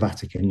rosary in the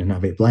Vatican and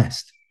have it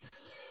blessed,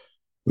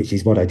 which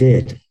is what I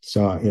did.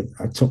 So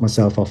I took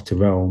myself off to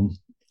Rome.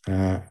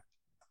 I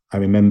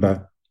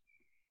remember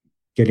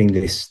getting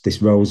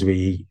this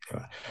rosary.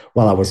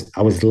 Well,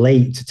 I was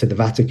late to the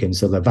Vatican,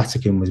 so the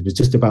Vatican was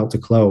just about to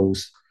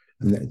close.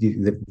 And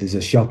there's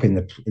a shop in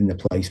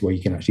the place where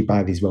you can actually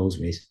buy these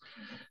rosaries.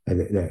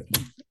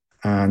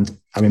 And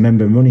I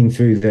remember running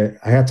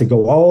I had to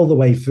go all the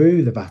way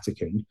through the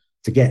Vatican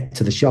to get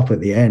to the shop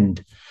at the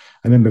end.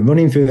 I remember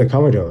running through the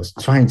corridors,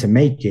 trying to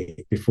make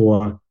it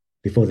before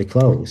they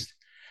closed.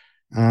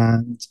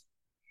 And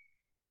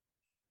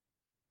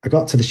I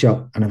got to the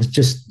shop, and I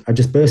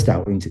just burst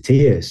out into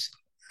tears.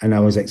 And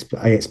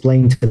I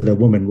explained to the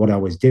woman what I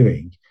was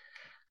doing,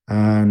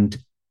 and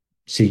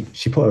she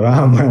put her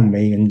arm around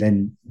me, and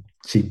then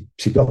she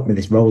got me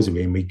this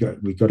rosary, and we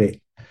got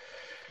it.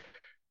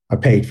 I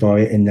paid for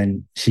it, and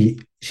then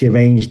she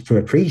arranged for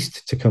a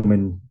priest to come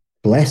and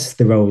bless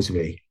the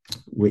rosary,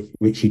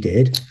 which he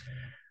did,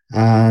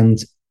 and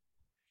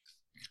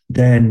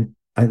then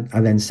I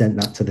then sent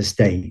that to the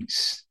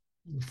States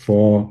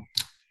for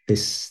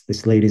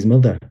this lady's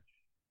mother,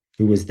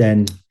 who was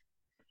then,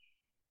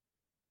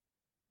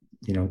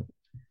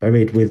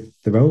 buried with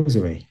the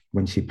rosary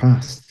when she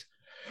passed.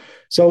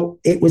 So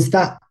it was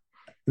that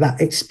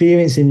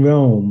experience in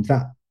Rome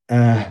that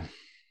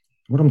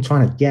what I'm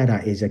trying to get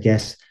at is, I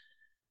guess,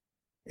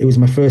 it was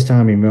my first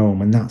time in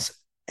Rome, and that's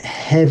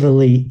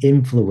heavily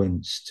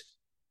influenced.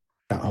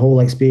 That whole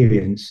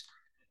experience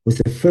was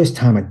the first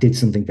time I did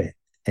something for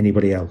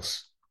anybody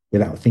else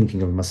without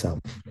thinking of myself.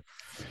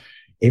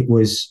 It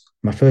was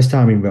my first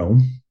time in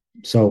Rome.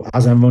 So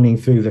as I'm running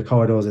through the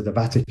corridors of the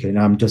Vatican,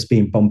 I'm just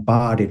being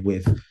bombarded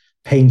with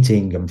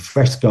painting and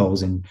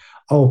frescoes and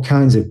all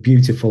kinds of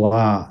beautiful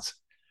art,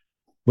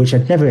 which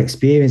I'd never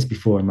experienced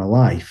before in my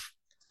life.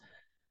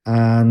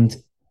 And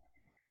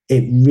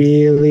it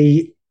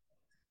really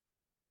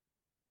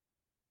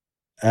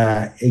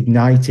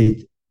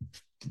ignited,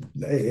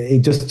 it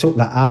just took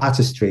that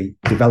artistry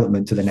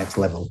development to the next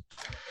level.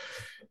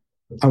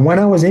 And when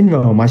I was in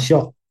Rome, I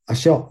shot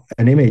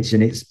an image,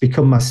 and it's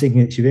become my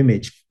signature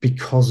image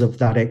because of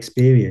that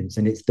experience.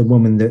 And it's the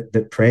woman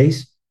that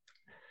prays,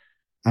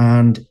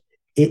 and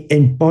it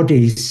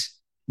embodies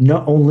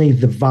not only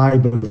the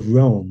vibe of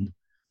Rome,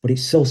 but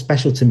it's so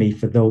special to me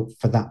for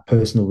that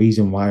personal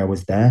reason why I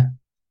was there.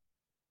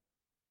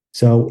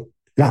 So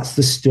that's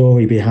the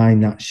story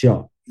behind that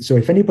shot. So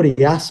if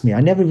anybody asks me,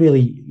 I never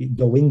really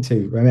go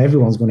into, I mean,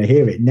 everyone's going to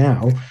hear it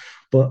now,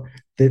 but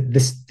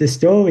the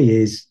story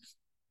is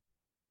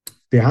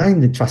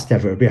behind the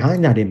Trastevere,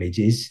 behind that image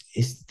is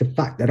the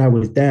fact that I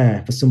was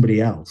there for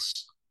somebody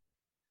else.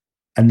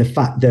 And the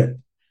fact that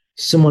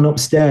someone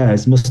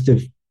upstairs must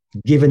have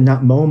given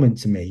that moment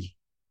to me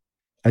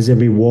as a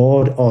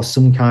reward or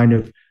some kind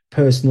of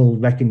personal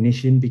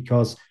recognition,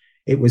 because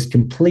it was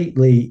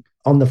completely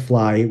on the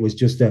fly. It was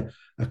just a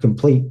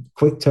complete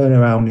quick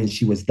turnaround, and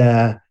she was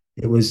there.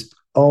 It was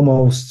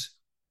almost,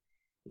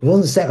 it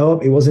wasn't set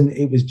up. It was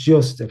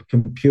just a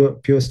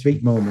pure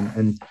street moment.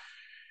 And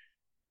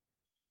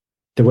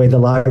the way the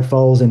light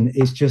falls, and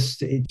it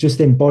just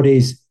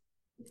embodies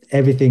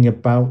everything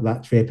about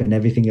that trip and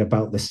everything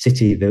about the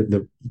city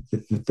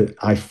that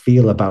I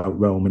feel about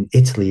Rome and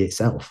Italy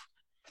itself.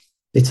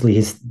 Italy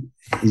is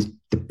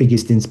the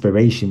biggest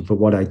inspiration for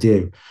what I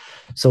do.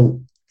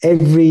 So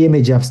every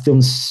image I've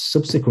done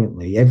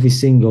subsequently, every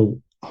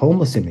single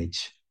homeless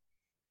image,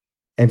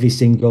 every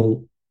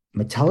single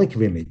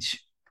Metallica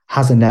image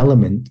has an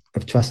element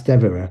of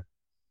Trastevere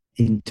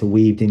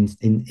interweaved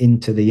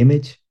into the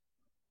image.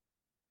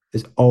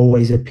 there's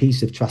always a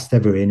piece of trust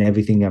ever in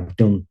everything I've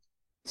done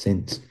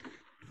since.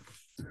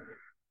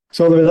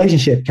 So the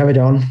relationship carried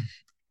on,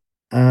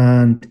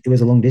 and it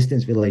was a long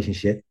distance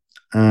relationship,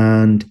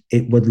 and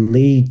it would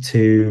lead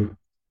to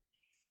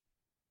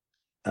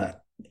uh,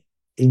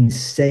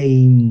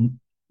 insane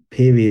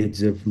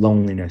periods of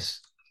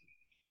loneliness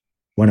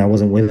when I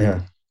wasn't with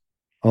her.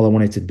 All I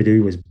wanted to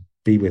do was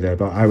be with her,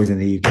 but I was in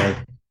the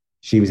UK,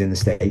 she was in the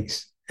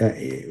States.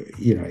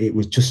 It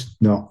was just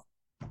not.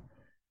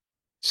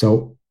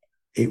 So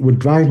it would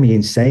drive me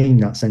insane,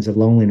 that sense of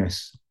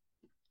loneliness.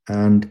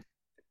 And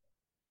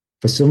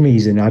for some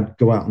reason, I'd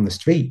go out on the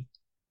street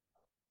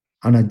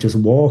and I'd just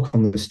walk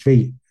on the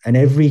street. And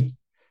every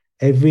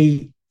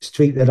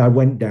street that I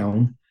went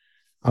down,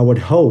 I would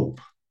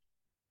hope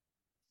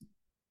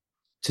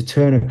to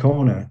turn a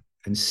corner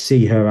and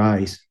see her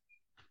eyes.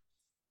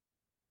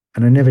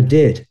 And I never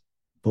did.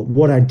 But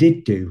what I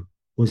did do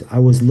was I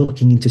was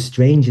looking into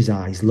strangers'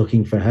 eyes,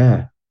 looking for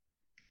her.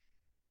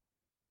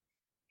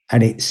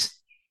 And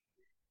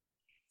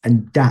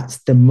that's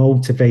the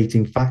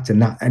motivating factor.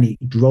 And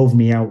it drove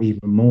me out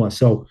even more.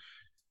 So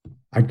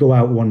I'd go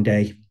out one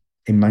day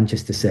in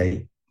Manchester,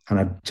 say, and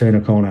I'd turn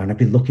a corner and I'd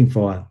be looking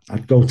for her.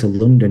 I'd go to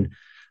London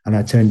and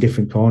I'd turn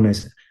different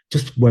corners,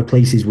 just where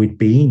places we'd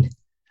been.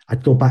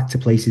 I'd go back to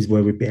places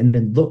where we'd been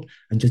and look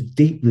and just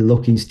deeply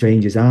look in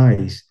strangers'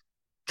 eyes,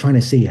 trying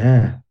to see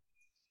her.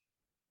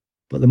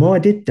 But the more I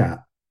did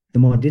that, the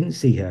more I didn't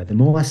see her, the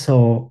more I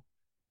saw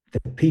the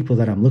people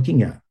that I'm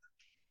looking at.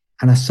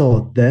 And I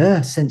saw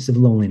their sense of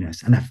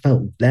loneliness and I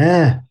felt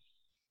their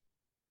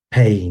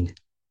pain.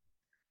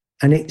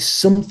 And it's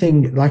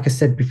something, like I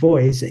said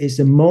before, it's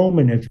a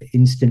moment of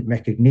instant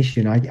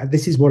recognition.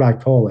 This is what I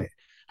call it.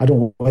 I don't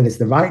know whether it's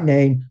the right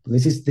name, but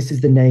this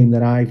is the name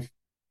that I've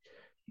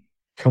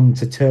come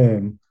to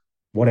term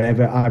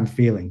whatever I'm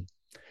feeling.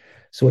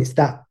 So it's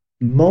that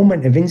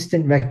moment of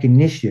instant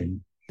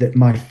recognition that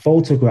my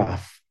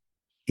photograph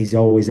is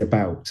always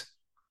about.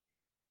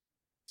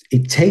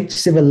 It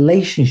takes a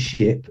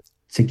relationship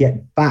to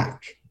get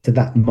back to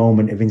that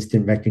moment of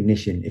instant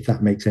recognition, if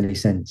that makes any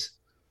sense.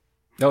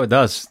 Oh, it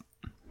does.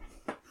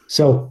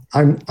 So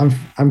I'm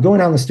going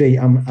down the street.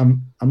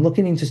 I'm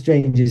looking into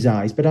strangers'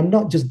 eyes, but I'm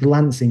not just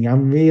glancing.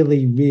 I'm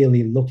really,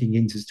 really looking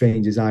into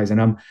strangers' eyes,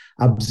 and I'm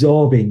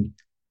absorbing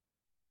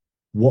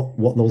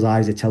what those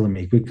eyes are telling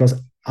me, because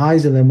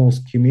eyes are the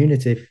most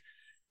communicative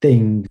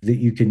thing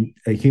that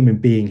a human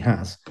being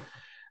has.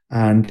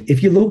 And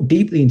if you look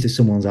deeply into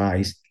someone's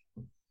eyes,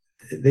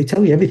 they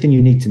tell you everything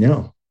you need to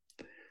know.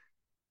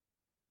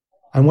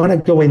 And when I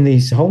go in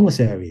these homeless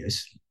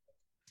areas,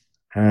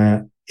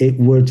 I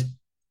would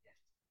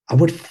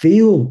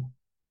feel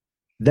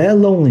their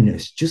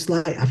loneliness just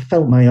like I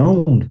felt my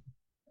own.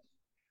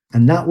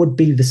 And that would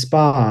be the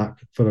spark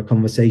for a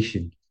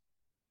conversation.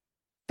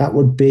 That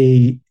would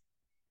be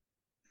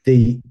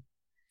the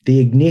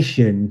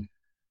ignition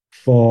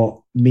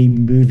for me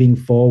moving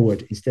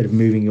forward instead of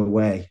moving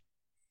away.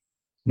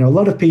 Now, a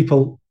lot of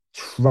people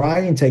try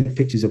and take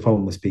pictures of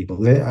homeless people.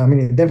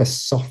 They're a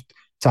soft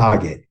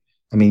target.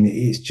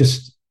 It's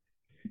just,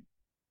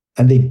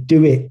 and they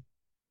do it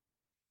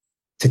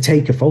to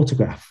take a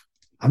photograph.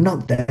 I'm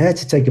not there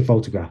to take a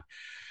photograph.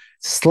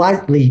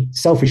 Slightly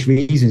selfish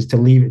reasons to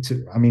leave it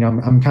to,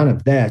 I'm kind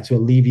of there to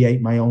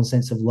alleviate my own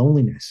sense of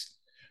loneliness.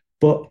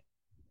 But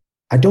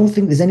I don't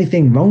think there's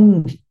anything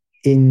wrong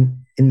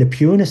in the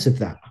pureness of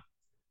that.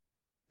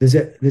 There's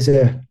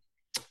a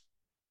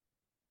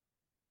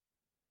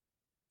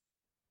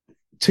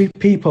two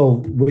people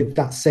with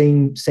that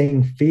same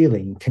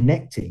feeling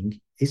connecting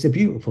is a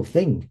beautiful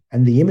thing.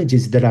 And the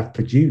images that I've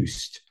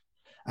produced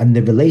and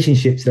the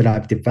relationships that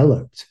I've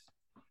developed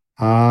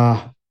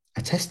are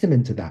a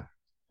testament to that.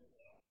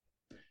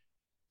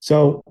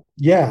 So,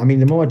 yeah,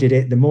 the more I did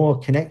it, the more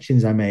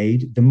connections I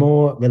made, the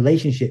more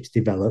relationships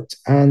developed.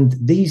 And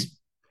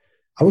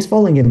I was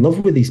falling in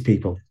love with these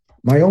people.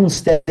 My own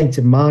state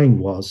of mind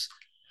was,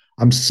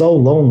 I'm so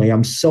lonely,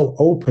 I'm so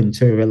open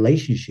to a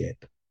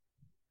relationship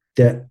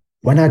that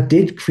when I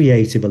did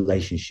create a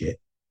relationship,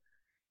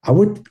 I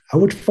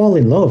would fall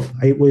in love.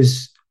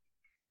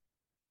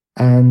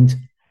 And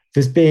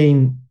there's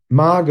been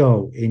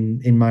Margot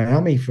in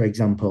Miami, for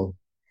example.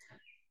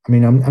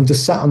 I'm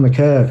just sat on the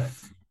curb.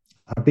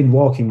 I've been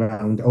walking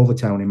around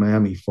Overtown in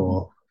Miami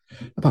for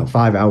about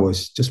 5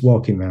 hours, just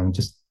walking around.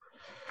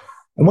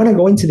 And when I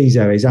go into these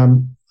areas,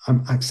 I'm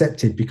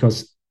accepted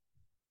because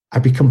I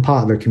become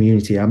part of the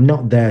community. I'm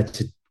not there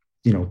to,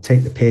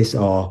 take the piss,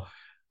 or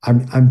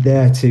I'm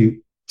there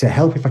to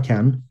help if I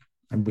can,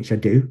 and which I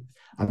do.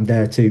 I'm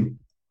there to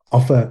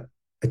offer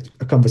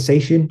a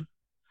conversation.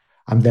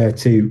 I'm there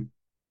to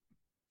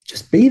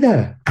just be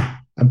there.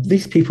 And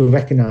these people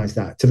recognize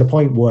that, to the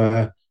point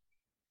where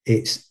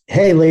it's,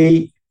 hey,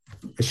 Lee,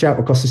 a shout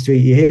across the street,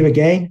 you here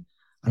again?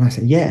 And I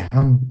said, yeah,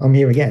 I'm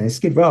here again. It's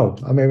Skid Row.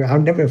 I'll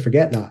never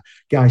forget that.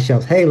 Guy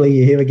shouts, hey, Lee,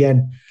 you here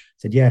again? I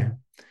said, yeah.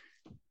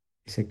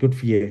 He said, good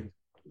for you.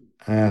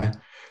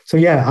 So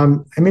yeah,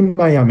 I'm in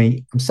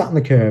Miami. I'm sat on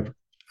the curb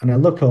and I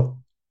look up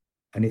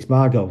and it's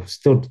Margot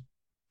stood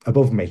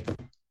above me.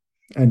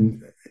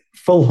 And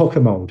full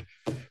hooker mode.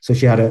 So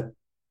she had a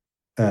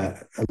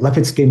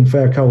leopard skin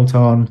fur coat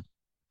on,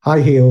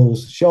 high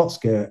heels, short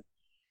skirt,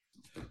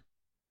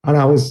 and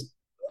I was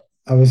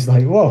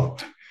like, whoa,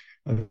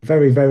 I'm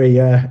very, very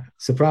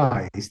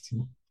surprised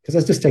because I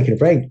was just taking a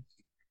break.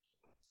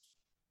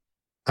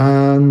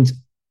 And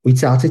we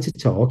started to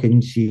talk,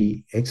 and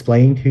she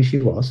explained who she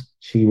was.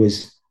 She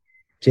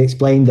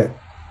explained that,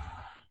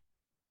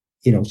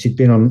 she'd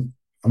been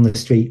on the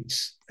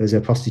streets as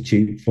a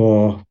prostitute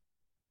for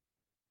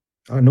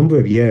a number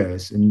of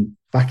years. And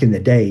back in the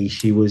day,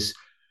 she was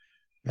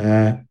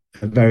a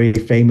very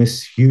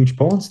famous, huge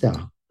porn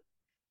star.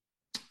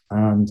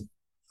 And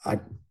I,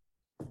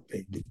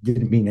 it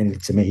didn't mean anything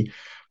to me,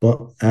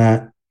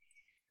 but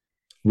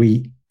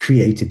we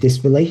created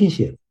this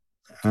relationship.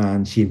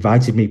 And she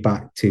invited me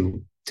back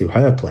to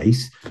her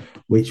place,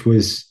 which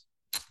was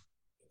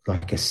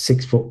like a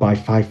 6 foot by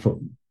 5 foot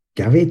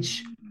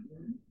garage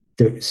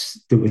that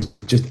was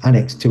just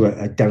annexed to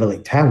a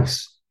derelict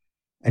house.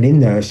 And in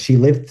there, she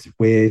lived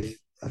with,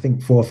 I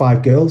think, 4 or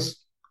 5 girls,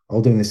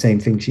 all doing the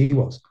same thing she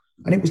was.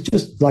 And it was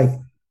just like,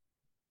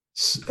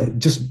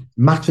 just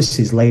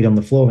mattresses laid on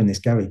the floor in this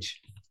garage.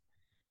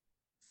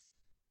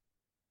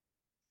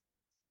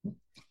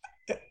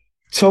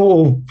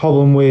 Total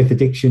problem with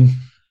addiction.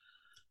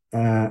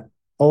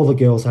 All the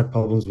girls had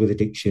problems with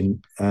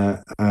addiction,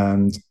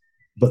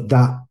 but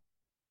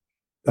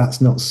that's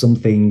not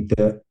something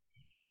that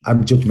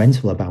I'm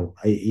judgmental about.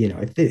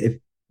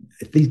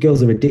 If these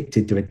girls are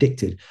addicted, they're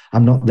addicted.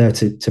 I'm not there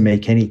to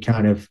make any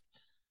kind of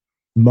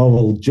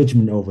moral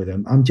judgment over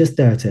them. I'm just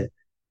there to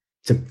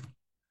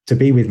to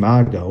be with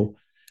Margot,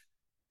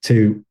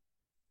 to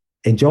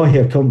enjoy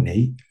her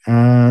company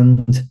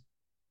and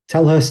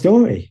tell her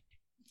story.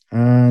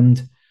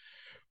 And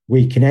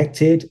we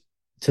connected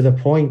to the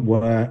point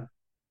where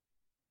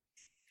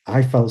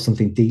I felt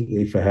something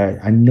deeply for her.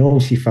 I know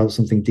she felt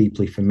something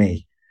deeply for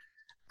me.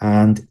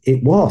 And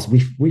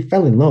we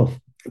fell in love.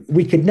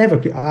 We could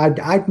never,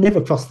 I'd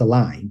never crossed the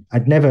line.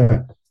 I'd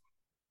never,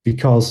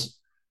 because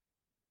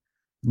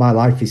my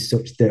life is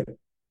such that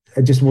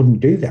I just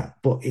wouldn't do that.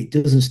 But it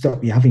doesn't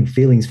stop you having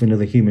feelings for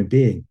another human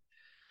being.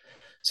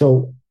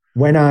 So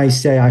when I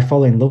say I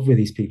fall in love with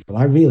these people,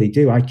 I really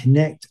do. I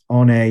connect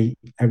on a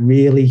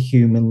really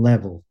human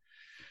level.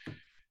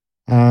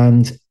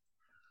 And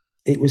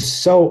it was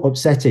so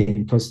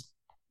upsetting because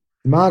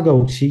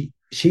Margot,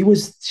 she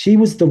was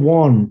the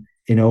one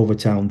in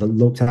Overtown that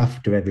looked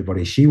after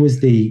everybody. She was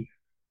the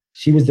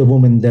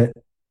woman that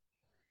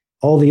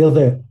all the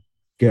other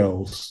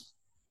girls,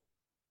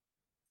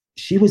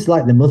 she was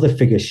like the mother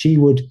figure. She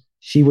would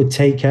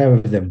take care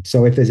of them.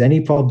 So if there's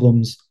any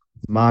problems,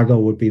 Margot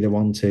would be the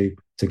one to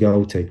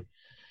go to.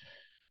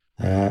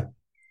 And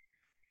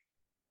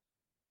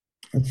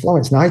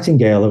Florence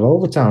Nightingale of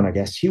Overtown, I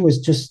guess, she was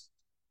just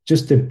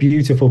a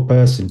beautiful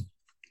person.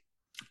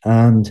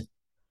 And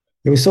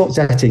it was so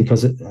upsetting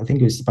because I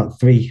think it was about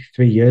three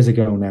years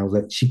ago now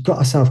that she got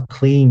herself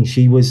clean.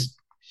 She was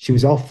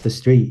off the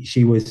street.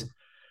 She was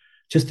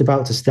just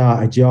about to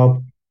start a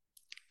job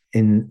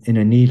in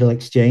a needle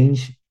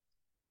exchange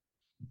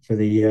for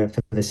the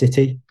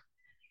city.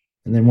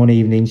 And then one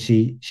evening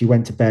she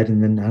went to bed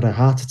and then had a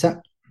heart attack.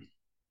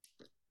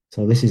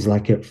 So this is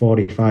like at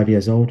 45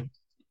 years old.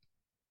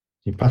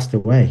 She passed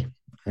away.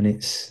 And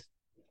it's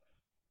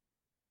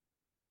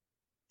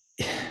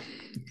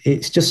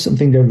just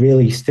something that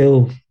really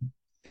still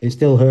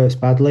hurts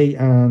badly.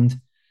 And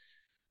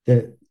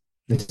the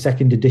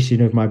second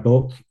edition of my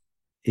book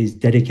is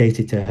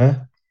dedicated to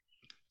her.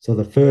 So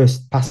the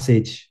first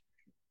page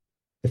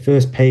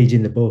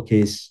in the book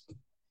is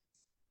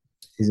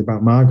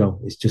about Margot.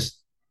 It's just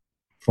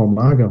from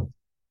Margot.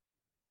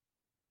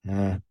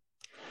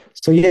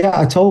 So yeah,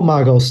 I told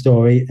Margot's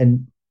story,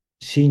 and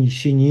she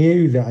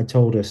knew that I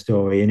told her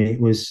story, and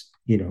it was,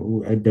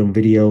 I'd done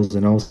videos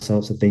and all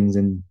sorts of things,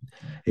 and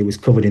it was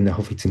covered in the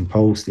Huffington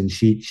Post, and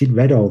she'd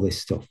read all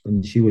this stuff,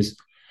 and she was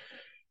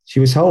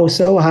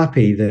so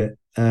happy that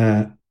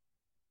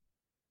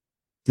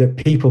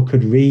people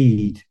could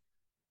read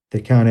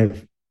the kind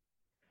of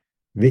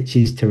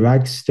riches to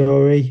rags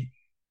story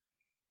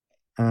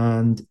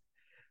and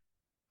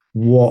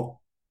what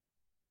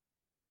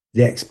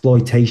the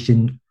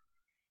exploitation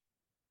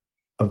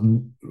of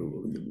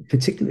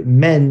particularly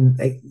men,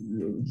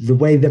 the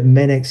way that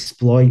men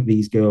exploit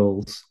these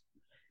girls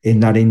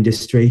in that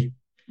industry.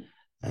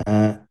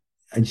 And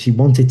she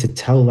wanted to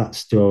tell that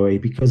story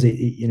because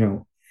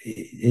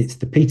it's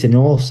the Peter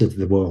Norths of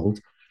the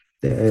world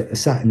that are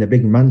sat in the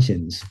big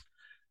mansions,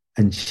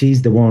 and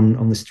she's the one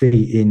on the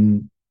street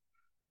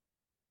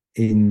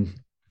in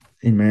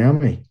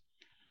Miami.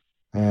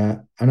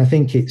 And I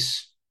think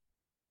it's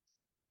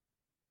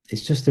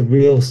just a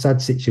real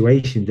sad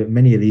situation that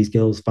many of these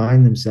girls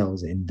find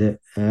themselves in, that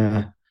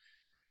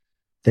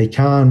they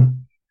can't,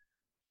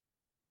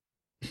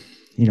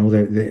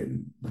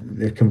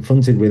 they're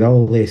confronted with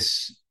all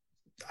this,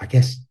 I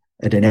guess,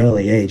 at an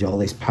early age, all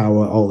this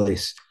power, all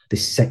this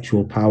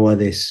sexual power,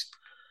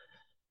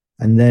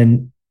 and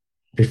then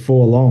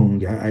before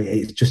long,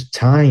 it's just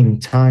time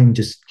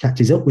just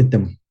catches up with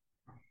them.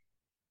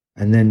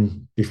 And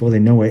then before they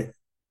know it,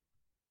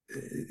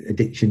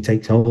 addiction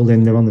takes hold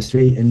and they're on the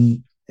street,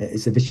 and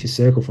it's a vicious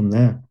circle from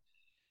there.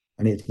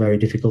 And it's very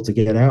difficult to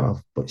get out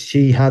of. But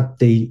she had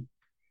the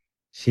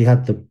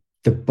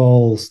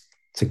balls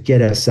to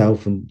get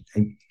herself and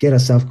get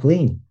herself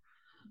clean.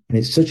 And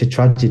it's such a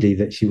tragedy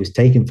that she was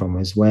taken from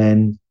us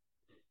when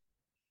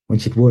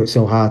she'd worked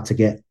so hard to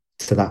get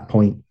to that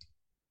point.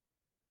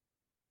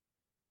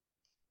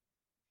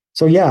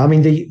 So yeah, I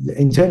mean,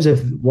 in terms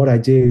of what I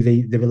do,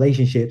 the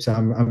relationships,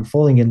 I'm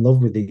falling in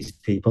love with these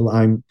people.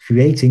 I'm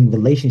creating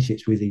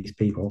relationships with these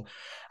people,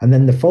 and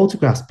then the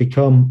photographs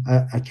become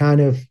a kind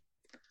of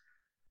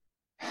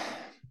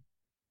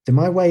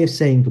my way of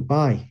saying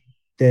goodbye.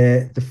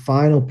 The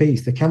final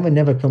piece. The camera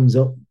never comes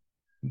up.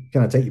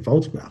 Can I take your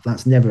photograph?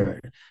 That's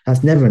never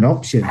an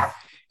option.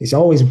 It's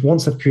always,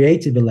 once I've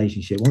created a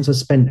relationship, once I've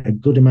spent a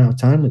good amount of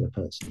time with a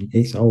person,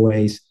 it's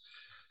always,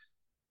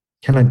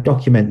 can I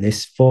document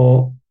this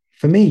for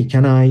me?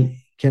 Can I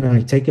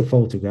take a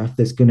photograph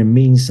that's going to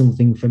mean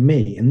something for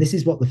me? And this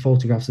is what the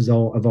photographs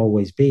have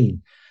always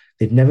been.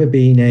 They've never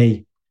been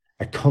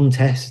a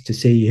contest to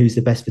see who's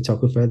the best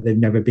photographer. They've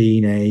never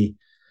been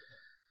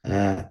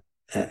uh,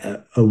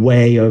 a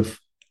way of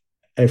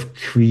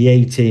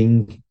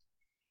creating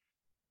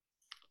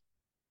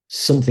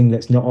something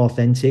that's not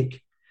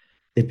authentic.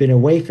 They've been a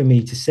way for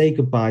me to say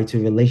goodbye to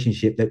a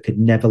relationship that could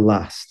never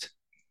last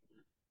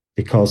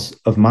because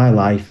of my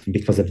life and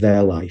because of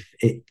their life.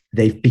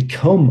 They've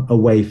become a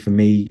way for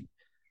me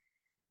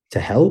to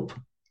help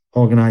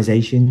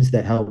organizations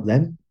that help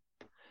them,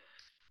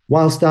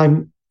 whilst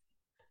I'm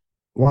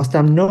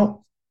not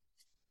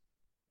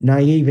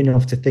naive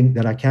enough to think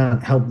that I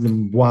can't help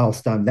them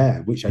whilst I'm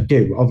there, which I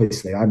do.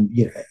 Obviously,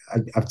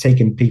 I've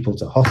taken people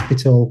to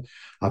hospital,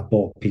 I've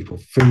bought people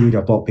food,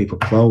 I've bought people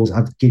clothes,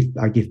 I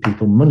give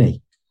people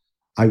money.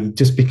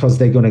 Just because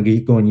they're going to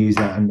go and use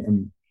that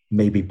and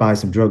maybe buy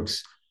some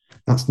drugs,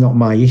 that's not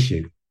my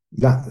issue.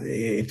 That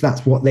if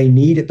that's what they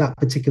need at that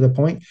particular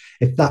point,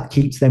 if that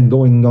keeps them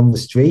going on the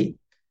street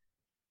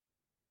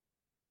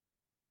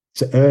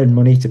to earn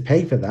money to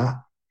pay for that,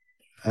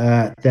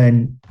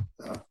 then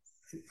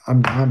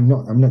I'm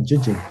not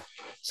judging.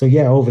 So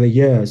yeah, over the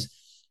years,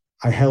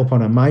 I help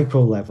on a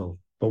micro level.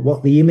 But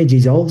what the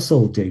images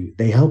also do,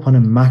 they help on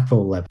a macro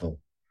level.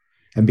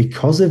 And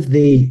because of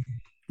the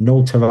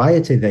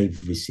notoriety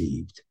they've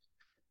received,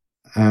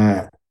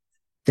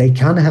 they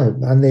can help,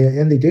 and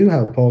they do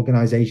help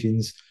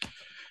organizations.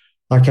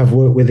 Like, I've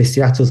worked with the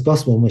Seattle's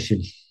Gospel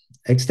Mission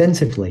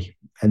extensively,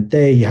 and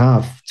they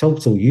have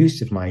total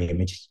use of my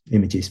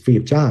images free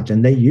of charge,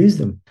 and they use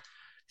them.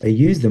 They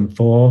use them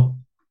for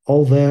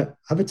all their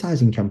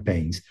advertising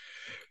campaigns.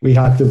 We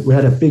had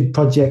a big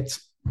project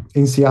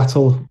in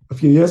Seattle a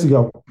few years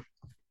ago,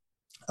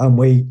 and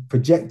we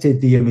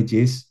projected the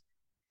images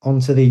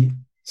onto the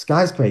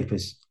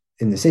skyscrapers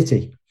in the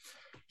city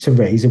to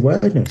raise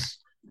awareness.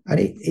 And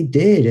it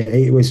did.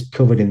 It was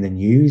covered in the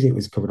news. It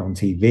was covered on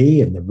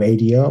TV and the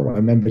radio. I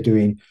remember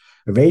doing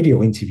a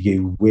radio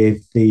interview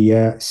with the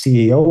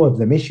CEO of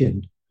the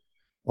mission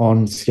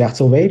on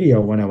Seattle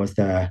radio when I was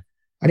there.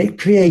 And it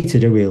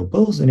created a real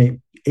buzz, and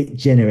it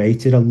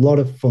generated a lot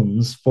of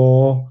funds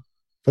for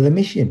the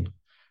mission.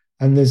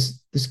 And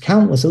there's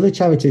countless other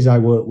charities I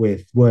work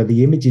with where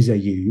the images are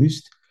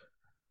used.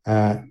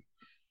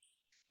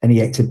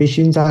 Any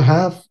exhibitions I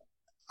have,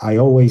 I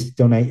always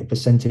donate a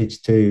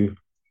percentage to,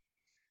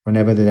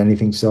 whenever there's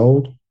anything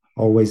sold,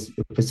 always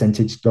a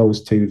percentage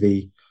goes to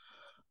the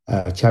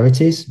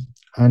charities.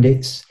 And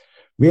it's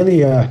really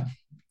the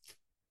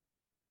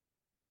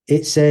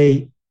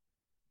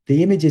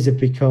images have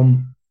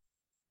become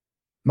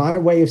my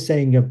way of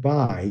saying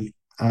goodbye,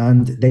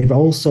 and they've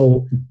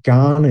also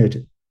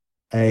garnered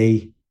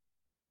a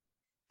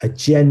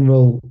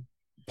general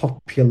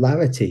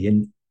popularity,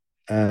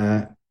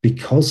 and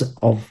because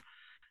of,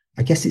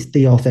 I guess it's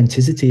the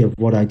authenticity of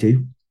what I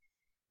do.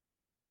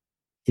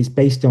 It's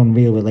based on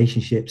real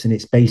relationships, and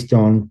it's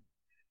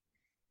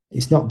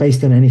not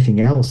based on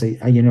anything else.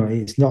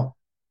 It's not,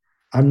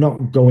 I'm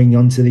not going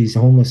onto these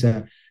homeless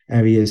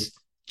areas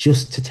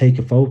just to take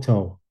a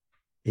photo.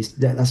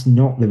 That's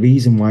not the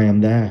reason why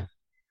I'm there.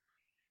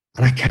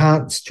 And I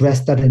can't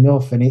stress that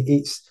enough. And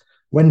it's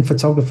when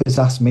photographers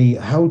ask me,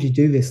 how do you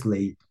do this,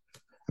 Lee?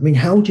 I mean,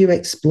 how do you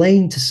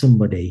explain to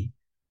somebody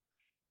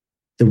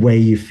the way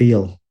you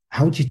feel?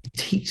 How do you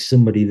teach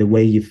somebody the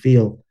way you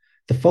feel?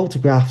 The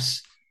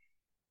photographs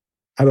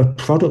are a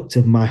product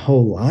of my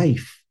whole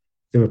life.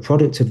 They're a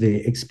product of the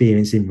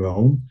experience in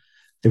Rome.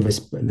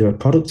 They're a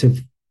product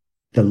of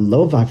the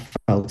love I've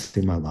felt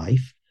in my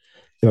life.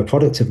 They're a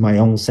product of my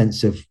own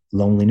sense of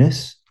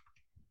loneliness.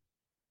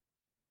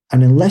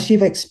 And unless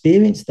you've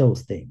experienced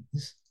those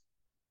things,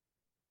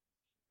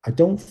 I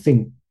don't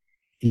think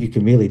you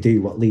can really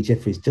do what Lee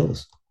Jeffries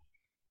does.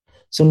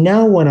 So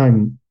now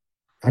when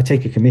I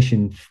take a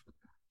commission,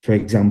 for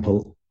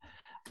example,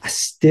 I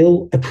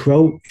still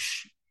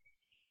approach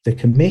the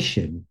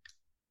commission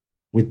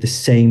with the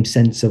same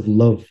sense of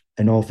love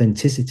and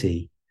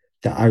authenticity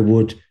that I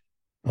would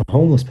a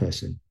homeless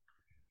person.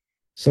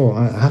 So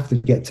I have to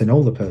get to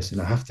know the person.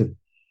 I have to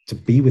to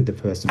be with the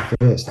person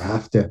first. I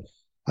have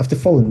to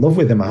fall in love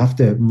with them. I have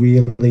to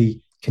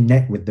really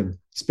connect with them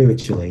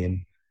spiritually,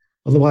 and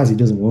otherwise it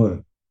doesn't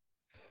work.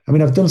 I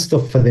mean, I've done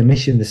stuff for the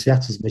mission, the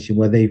Seattle's mission,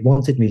 where they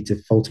wanted me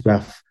to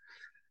photograph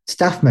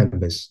staff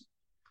members,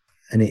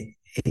 and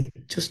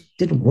it just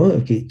didn't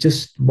work. It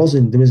just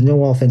wasn't. There was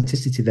no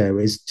authenticity there.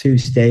 It was too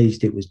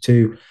staged. It was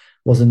too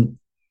wasn't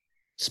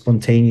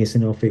spontaneous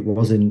enough. It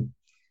wasn't.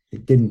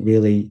 It didn't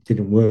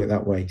work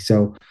that way.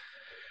 So,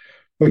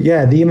 but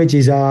yeah, the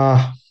images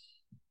are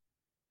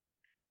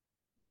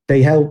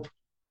they help.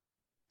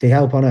 They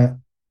help on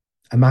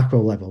a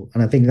macro level,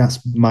 and I think that's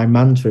my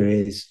mantra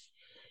is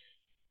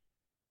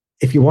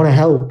if you want to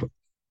help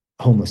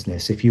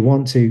homelessness, if you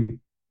want to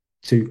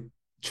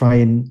try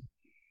and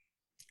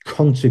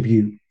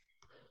contribute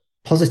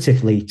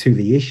positively to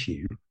the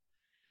issue,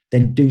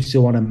 then do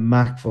so on a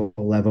macro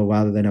level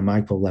rather than a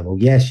micro level.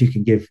 Yes, you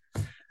can give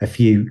a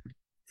few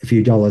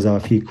dollars or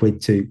a few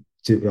quid to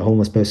a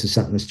homeless person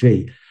sat on the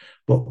street,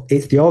 but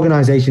it's the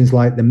organizations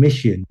like the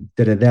Mission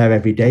that are there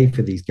every day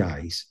for these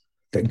guys,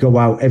 that go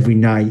out every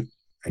night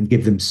and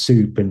give them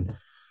soup and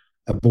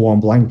a warm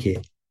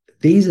blanket.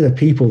 These are the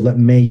people that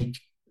make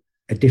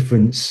a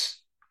difference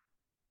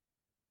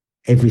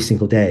every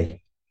single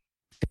day.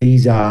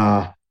 This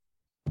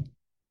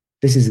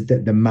is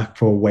the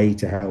macro way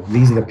to help.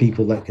 These are the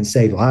people that can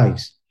save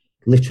lives,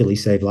 literally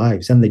save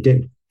lives, and they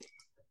do.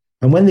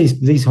 And when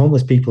these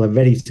homeless people are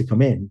ready to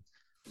come in,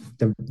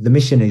 the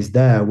Mission is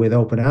there with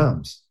open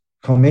arms.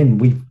 Come in,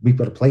 we've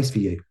got a place for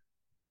you.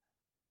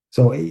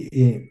 So,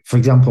 for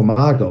example,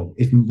 Margot,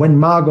 when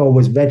Margot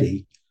was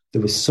ready,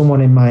 there was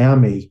someone in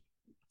Miami,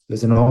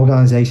 there's an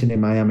organization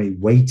in Miami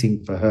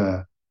waiting for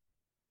her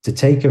to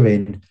take her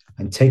in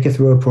and take her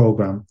through a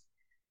program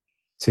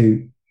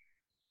to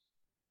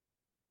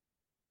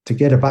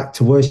get her back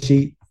to where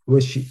she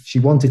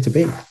wanted to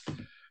be.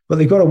 But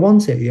they've got to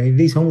want it. You know,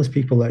 these homeless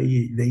people,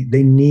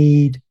 they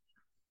need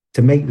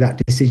to make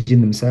that decision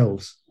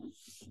themselves.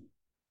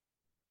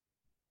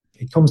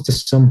 It comes to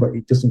some, but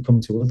it doesn't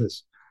come to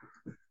others.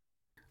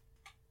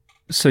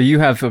 So you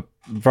have a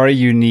very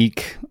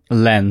unique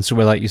lens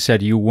where, like you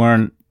said, you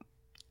weren't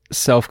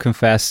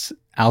self-confessed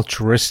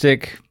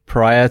altruistic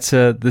prior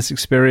to this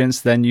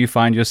experience. Then you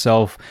find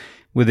yourself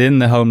within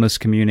the homeless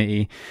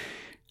community.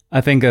 I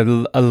think a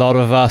lot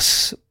of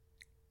us,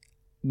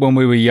 when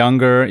we were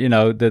younger, you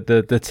know,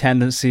 the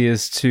tendency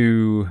is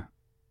to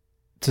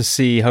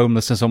see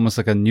homelessness almost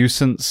like a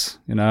nuisance,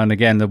 you know, and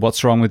again, the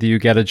what's wrong with you,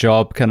 get a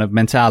job kind of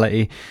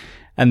mentality.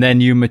 And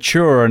then you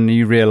mature and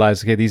you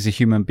realize, okay, these are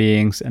human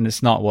beings and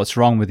it's not what's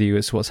wrong with you,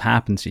 it's what's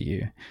happened to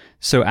you.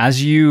 So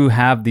as you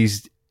have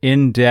these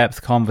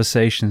in-depth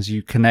conversations,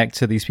 you connect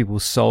to these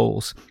people's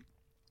souls.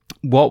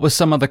 What were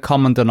some of the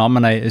common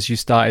denominators you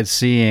started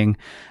seeing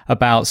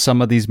about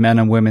some of these men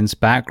and women's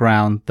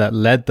background that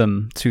led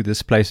them to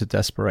this place of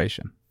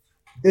desperation?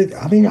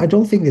 I mean, I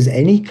don't think there's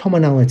any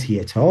commonality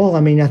at all. I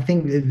mean, I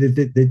think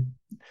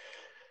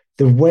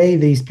the way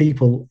these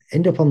people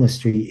end up on the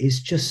street is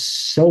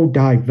just so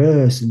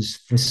diverse and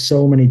for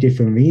so many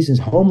different reasons.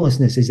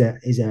 Homelessness is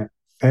a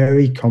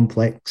very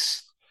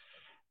complex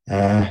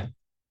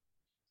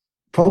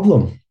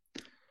problem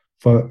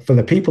for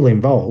the people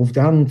involved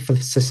and for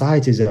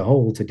society as a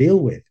whole to deal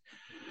with.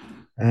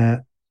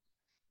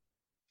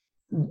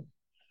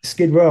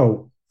 Skid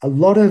Row, a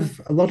lot of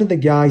the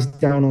guys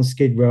down on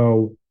Skid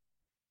Row,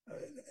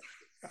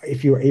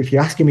 if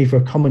you're asking me for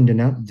a common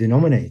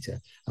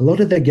denominator, a lot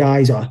of the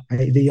guys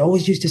they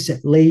always used to say,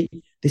 "Lee,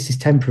 this is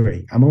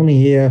temporary. I'm only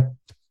here.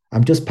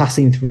 I'm just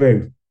passing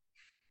through."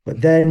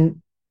 But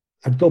then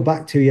I'd go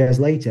back 2 years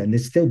later and they'd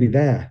still be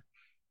there.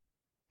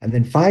 And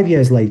then 5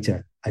 years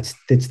later,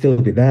 they'd still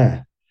be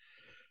there.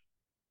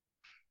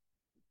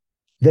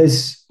 There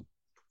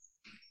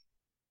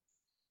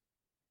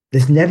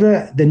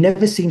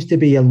never seems to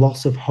be a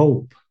loss of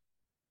hope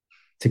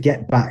to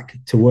get back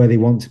to where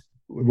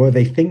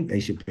they think they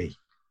should be.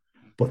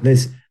 But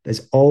there's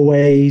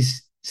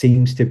always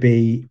seems to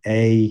be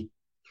a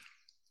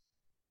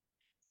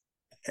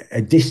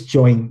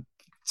disjoint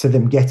to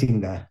them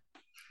getting there.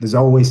 There's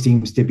always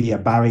seems to be a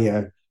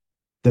barrier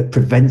that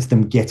prevents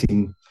them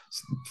getting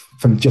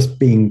from just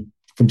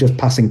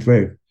passing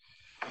through.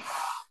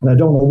 And I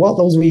don't know what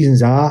those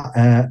reasons are.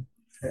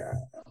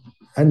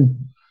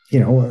 And, you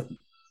know,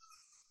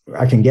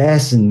 I can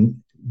guess,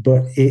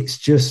 but it's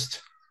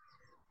just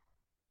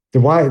the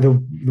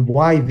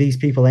why these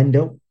people end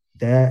up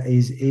there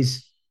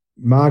is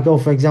Margot,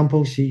 for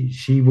example.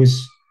 She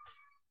was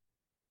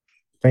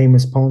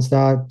famous porn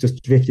star,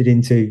 just drifted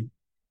into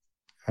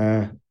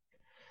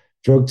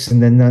drugs,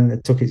 and then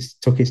it took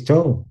its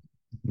toll.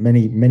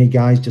 Many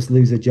guys just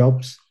lose their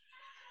jobs,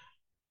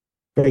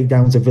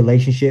 breakdowns of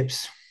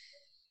relationships,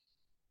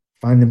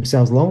 find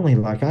themselves lonely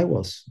like I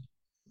was,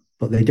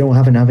 but they don't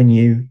have an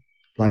avenue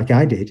like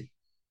I did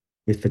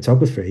with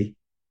photography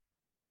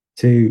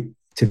to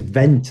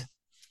vent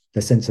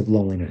the sense of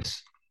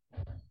loneliness.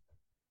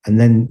 And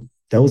then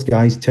those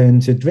guys turn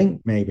to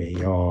drink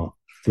maybe, or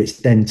which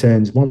then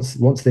turns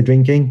once they're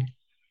drinking,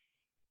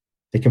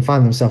 they can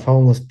find themselves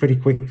homeless pretty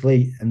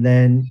quickly, and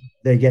then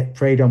they get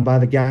preyed on by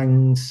the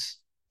gangs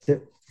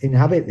that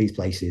inhabit these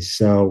places.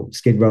 So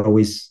Skid Row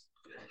it's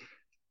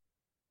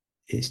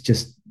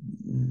just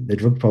the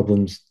drug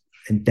problem's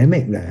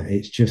endemic there.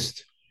 It's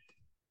just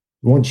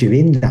once you're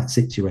in that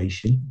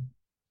situation,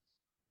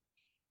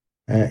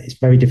 it's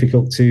very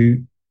difficult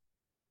to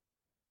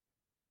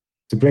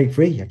break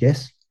free, I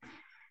guess.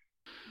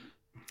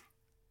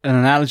 An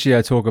analogy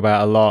I talk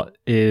about a lot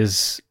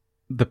is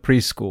the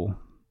preschool.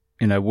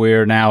 You know,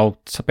 we're now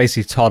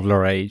basically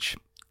toddler age.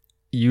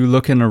 You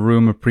look in a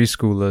room of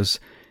preschoolers,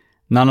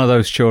 none of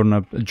those children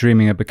are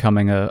dreaming of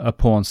becoming a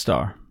porn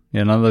star. You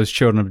know, none of those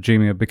children are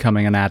dreaming of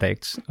becoming an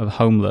addict, a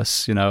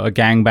homeless, you know, a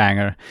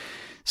gangbanger.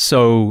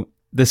 So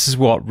this is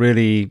what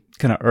really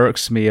kind of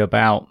irks me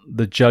about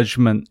the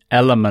judgment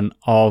element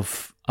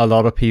of a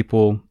lot of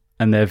people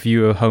and their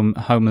view of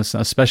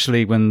homelessness,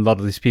 especially when a lot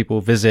of these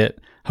people visit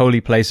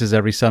holy places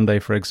every Sunday,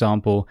 for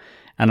example,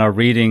 and are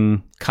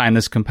reading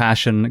kindness,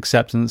 compassion,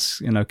 acceptance,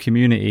 you know,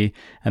 community,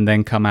 and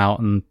then come out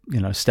and, you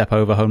know, step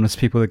over homeless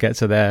people to get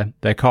to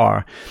their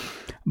car.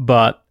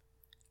 But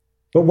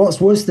what's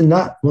worse than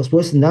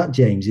that,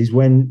 James, is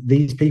when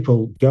these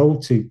people go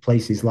to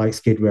places like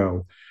Skid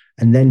Row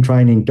and then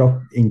try and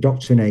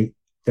indoctrinate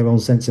their own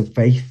sense of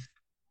faith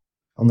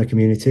on the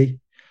community.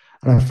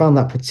 And I found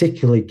that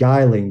particularly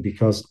guiling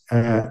because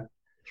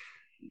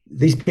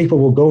these people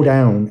will go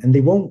down and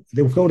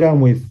they'll go down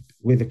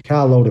with a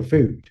carload of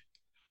food,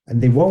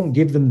 and they won't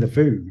give them the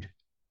food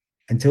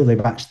until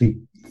they've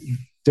actually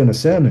done a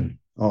sermon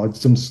or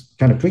some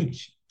kind of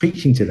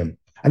preaching to them.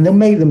 And they'll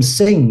make them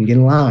sing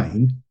in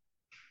line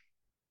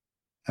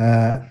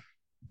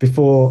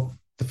before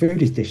the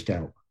food is dished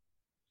out.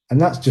 And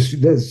that's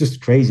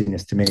just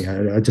craziness to me.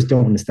 I just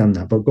don't understand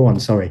that. But go on,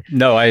 sorry.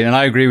 No,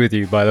 I agree with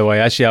you. By the way,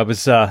 actually, I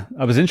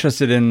was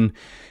interested in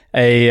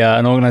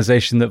an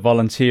organization that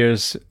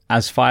volunteers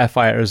as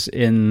firefighters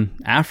in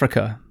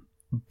Africa,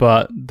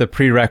 but the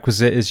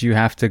prerequisite is you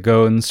have to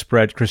go and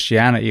spread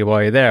Christianity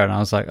while you're there. And I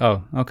was like,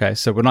 oh, okay,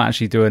 so we're not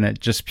actually doing it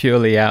just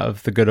purely out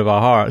of the good of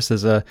our hearts.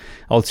 There's a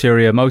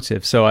ulterior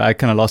motive. So I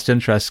kind of lost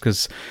interest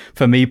because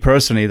for me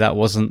personally, that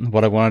wasn't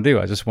what I want to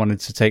do. I just wanted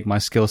to take my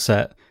skill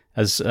set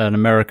as an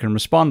American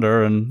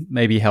responder and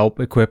maybe help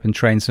equip and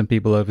train some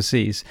people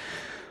overseas.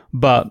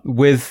 But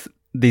with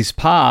these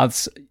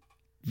paths,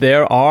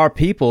 there are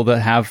people that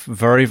have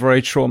very,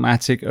 very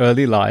traumatic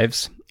early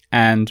lives.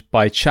 And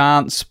by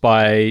chance,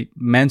 by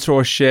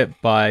mentorship,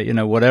 by, you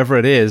know, whatever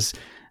it is,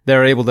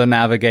 they're able to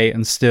navigate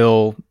and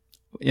still,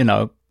 you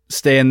know,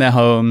 stay in their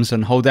homes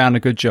and hold down a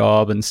good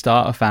job and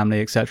start a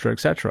family, et cetera, et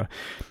cetera.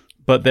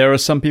 But there are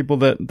some people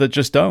that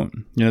just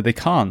don't, you know, they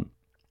can't.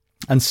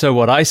 And so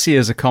what I see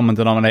as a common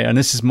denominator, and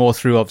this is more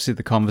through obviously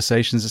the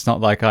conversations, it's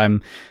not like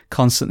I'm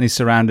constantly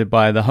surrounded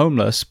by the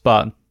homeless,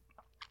 but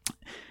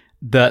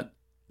that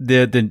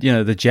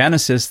the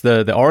genesis,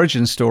 the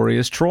origin story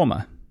is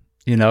trauma,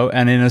 you know,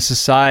 and in a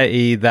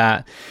society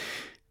that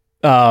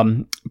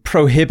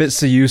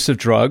prohibits the use of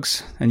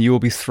drugs, and you will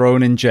be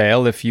thrown in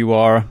jail if you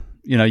are,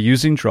 you know,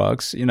 using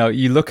drugs. You know,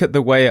 you look at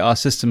the way our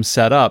system's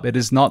set up, it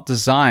is not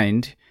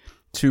designed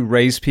to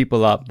raise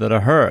people up that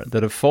are hurt,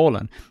 that have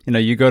fallen. You know,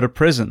 you go to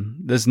prison.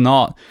 There's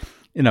not,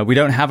 you know, we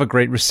don't have a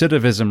great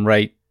recidivism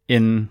rate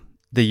in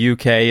the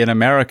UK and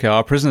America.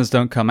 Our prisoners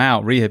don't come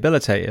out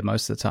rehabilitated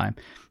most of the time.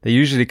 They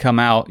usually come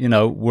out, you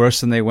know,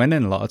 worse than they went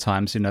in a lot of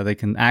times. You know, they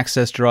can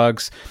access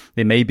drugs.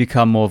 They may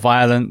become more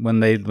violent when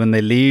they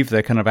leave.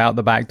 They're kind of out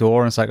the back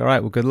door, and it's like, all right,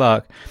 well, good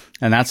luck.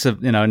 And that's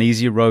an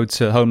easy road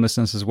to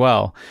homelessness as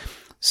well.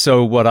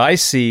 So what I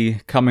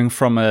see coming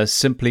from a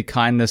simply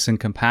kindness and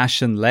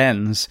compassion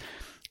lens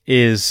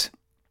is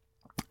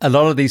a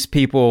lot of these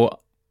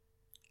people,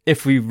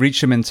 if we reach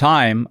them in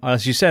time,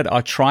 as you said,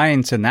 are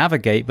trying to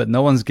navigate, but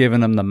no one's given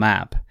them the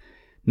map.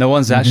 No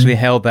one's actually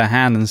held their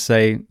hand and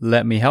say,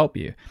 let me help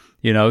you.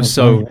 You know,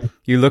 so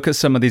you look at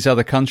some of these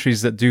other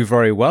countries that do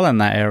very well in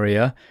that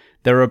area.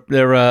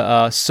 There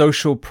are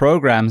social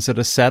programs that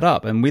are set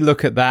up, and we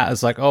look at that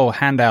as like, oh,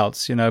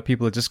 handouts, you know,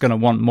 people are just going to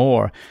want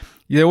more.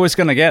 You're always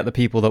going to get the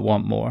people that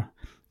want more.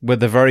 With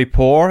the very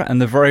poor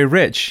and the very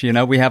rich, you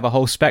know, we have a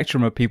whole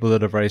spectrum of people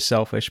that are very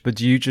selfish. But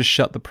do you just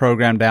shut the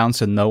program down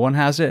so no one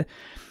has it?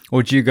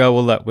 Or do you go,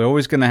 well, look, we're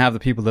always going to have the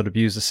people that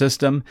abuse the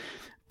system,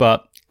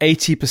 but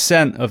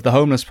 80% of the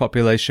homeless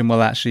population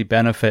will actually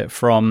benefit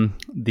from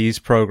these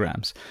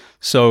programs.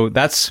 So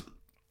that's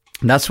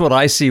what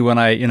I see when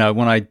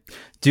I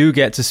do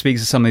get to speak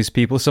to some of these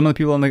people. Some of the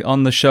people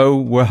on the show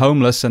were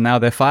homeless and now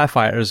they're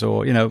firefighters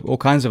or, you know, all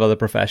kinds of other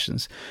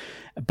professions.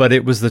 But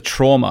it was the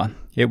trauma.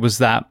 It was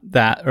that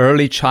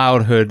early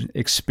childhood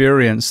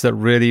experience that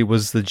really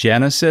was the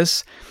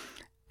genesis.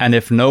 And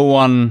if no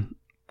one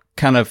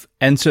kind of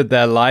entered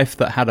their life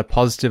that had a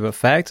positive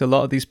effect, a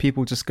lot of these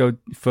people just go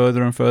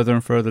further and further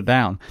and further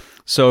down.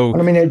 So,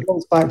 I mean, it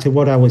goes back to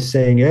what I was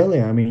saying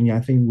earlier. I mean,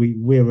 I think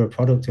we're a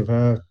product of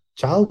our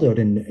childhood,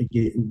 and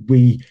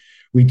we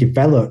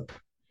develop,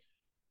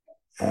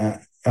 our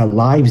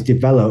lives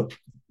develop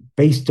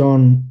based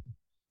on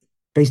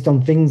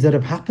things that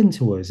have happened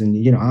to us. And,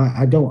 you know,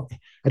 I don't,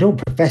 I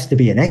don't profess to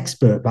be an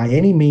expert by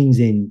any means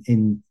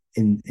in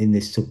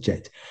this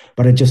subject,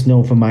 but I just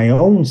know from my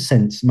own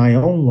sense, my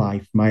own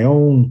life, my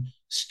own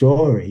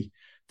story,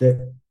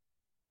 that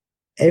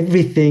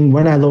everything,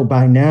 when I look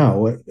back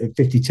now at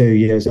 52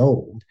 years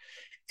old,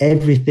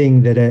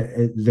 everything that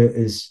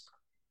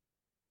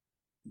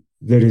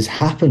has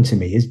happened to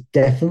me has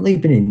definitely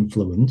been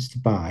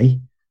influenced by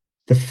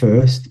the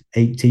first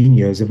 18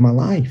 years of my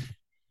life.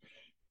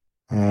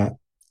 The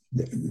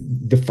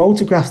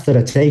photographs that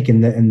I take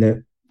and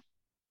the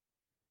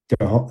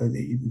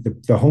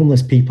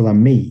homeless people I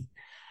meet,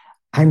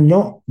 I'm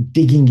not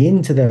digging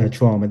into their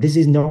trauma. This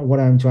is not what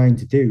I'm trying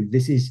to do.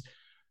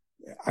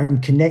 I'm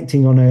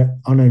connecting on a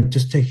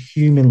just a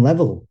human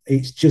level.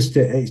 It's just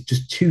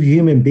two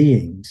human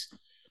beings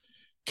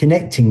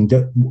connecting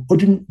that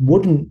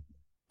wouldn't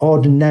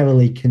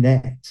ordinarily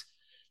connect.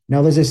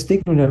 Now, there's a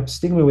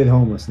stigma with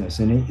homelessness,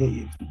 and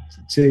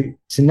to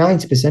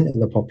 90% of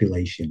the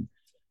population,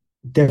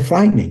 they're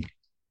frightening,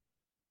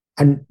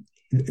 and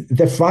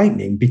they're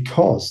frightening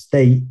because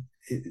a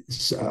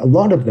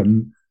lot of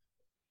them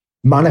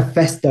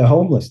manifest their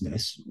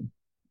homelessness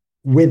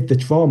with the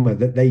trauma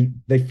that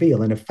they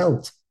feel and have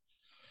felt.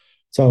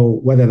 So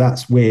whether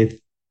that's with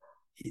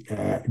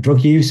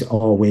drug use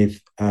or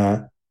with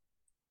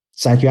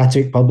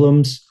psychiatric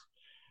problems,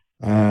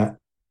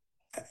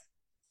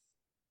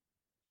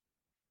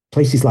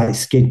 places like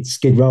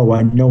Skid Row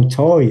are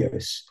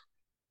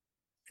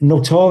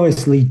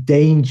notoriously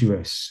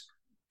dangerous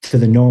to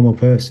the normal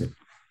person.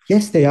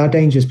 Yes, they are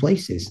dangerous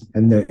places,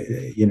 and there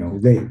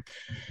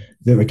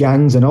are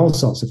gangs and all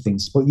sorts of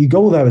things. But you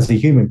go there as a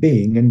human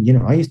being, and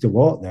I used to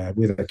walk there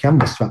with a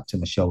camera strapped to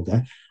my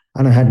shoulder,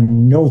 and I had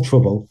no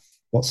trouble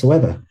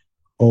whatsoever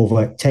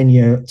over 10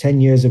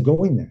 years of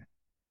going there.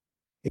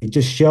 It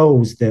just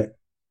shows that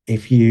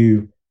if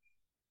you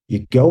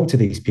go to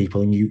these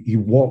people and you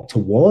walk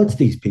towards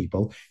these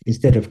people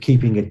instead of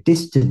keeping a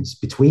distance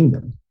between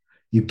them,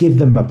 you give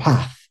them a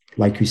path,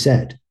 like you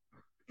said,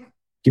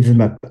 give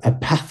them a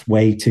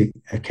pathway to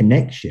a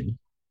connection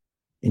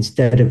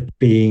instead of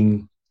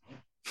being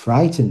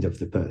frightened of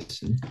the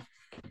person,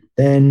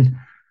 then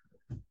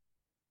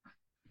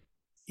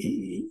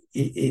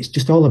it's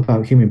just all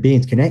about human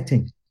beings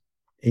connecting.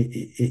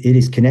 It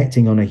is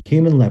connecting on a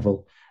human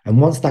level.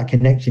 And once that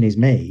connection is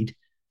made,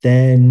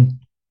 then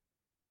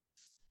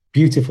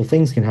beautiful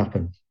things can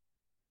happen.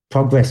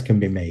 Progress can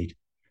be made.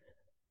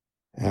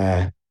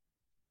 And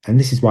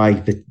this is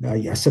why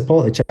I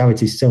support the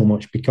charities so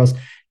much, because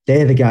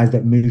they're the guys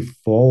that move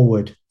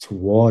forward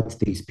towards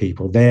these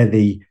people. They're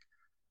the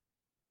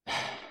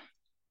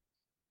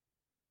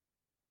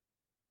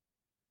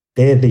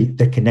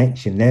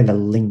connection. They're the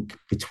link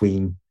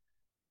between.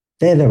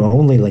 They're their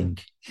only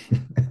link.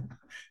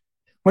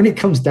 When it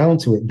comes down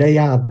to it, they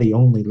are the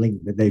only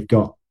link that they've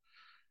got.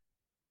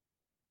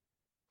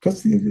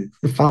 Because the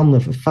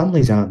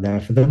families aren't there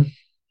for them.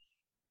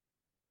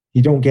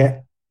 You don't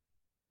get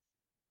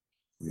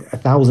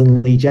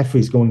 1,000 Lee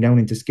Jeffries going down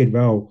into Skid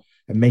Row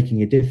and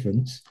making a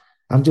difference.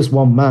 I'm just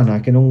one man. I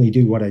can only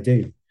do what I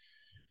do.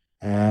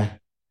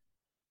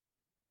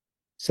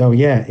 So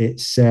yeah,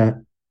 it's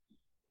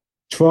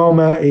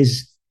trauma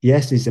is,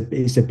 yes,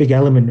 it's a big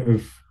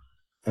element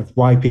of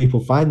why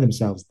people find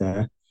themselves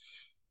there.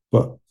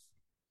 But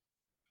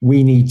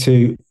we need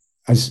to,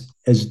 as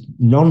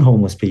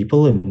non-homeless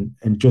people and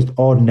just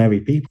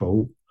ordinary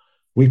people,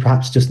 we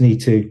perhaps just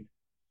need to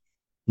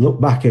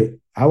look back at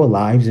our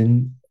lives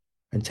and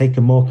take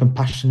a more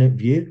compassionate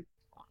view.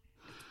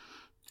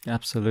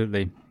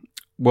 Absolutely.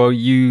 Well,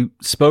 you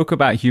spoke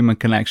about human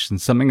connection,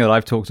 something that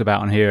I've talked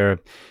about on here.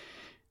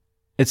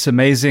 It's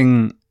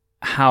amazing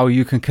how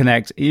you can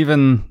connect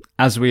even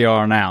as we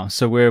are now.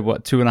 So we're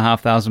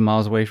 2,500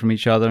 miles away from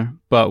each other,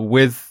 but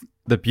with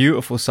the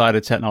beautiful side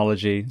of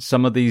technology,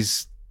 some of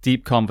these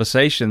deep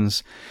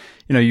conversations,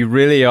 you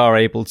really are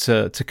able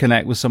to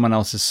connect with someone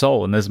else's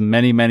soul. And there's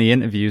many, many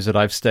interviews that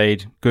I've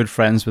stayed good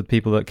friends with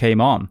people that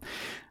came on.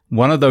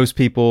 One of those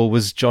people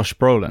was Josh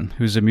Brolin,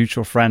 who's a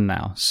mutual friend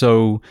now.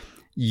 So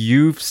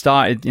you've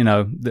started,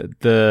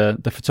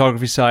 the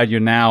photography side, you're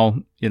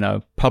now,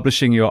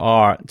 publishing your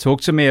art.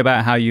 Talk to me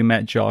about how you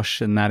met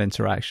Josh and that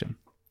interaction.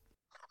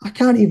 I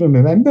can't even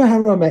remember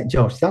how I met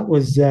Josh. That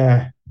was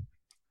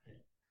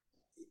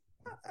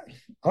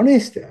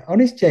honest,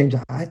 James.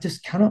 I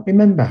just cannot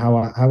remember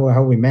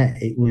how we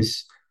met. It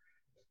was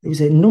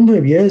a number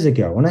of years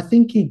ago, and I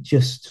think he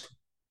just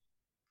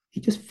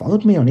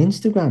followed me on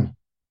Instagram,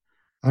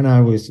 and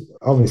I was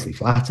obviously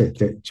flattered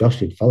that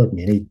Josh had followed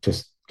me, and he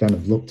just kind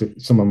of looked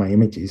at some of my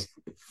images.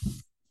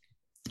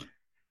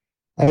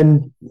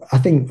 And I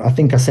think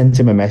I sent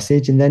him a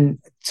message, and then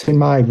to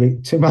my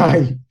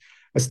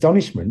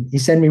astonishment, he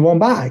sent me one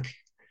back,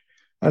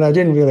 and I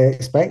didn't really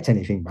expect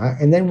anything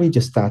back. And then we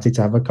just started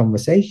to have a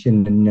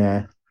conversation,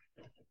 and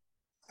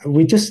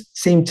we just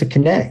seemed to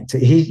connect.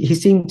 He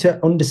seemed to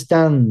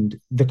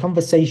understand the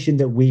conversation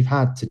that we've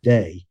had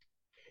today.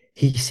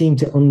 He seemed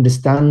to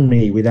understand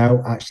me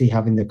without actually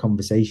having the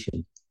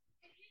conversation.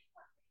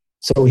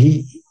 So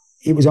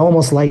it was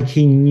almost like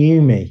he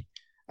knew me.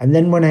 And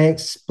then when I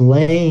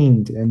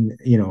explained, and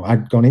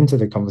I'd gone into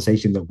the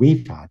conversation that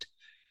we've had,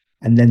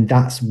 and then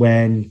that's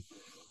when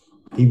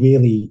he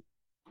really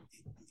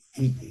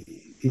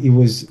he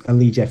was a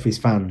Lee Jeffries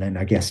fan. Then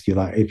I guess you're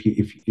like, if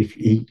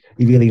he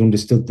really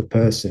understood the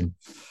person,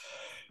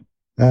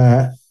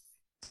 and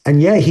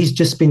yeah, he's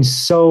just been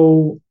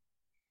so.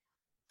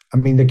 I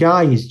mean, the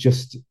guy is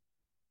just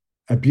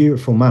a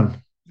beautiful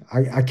man.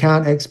 I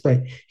can't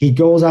expect. He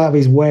goes out of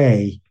his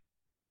way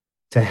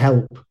to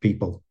help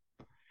people.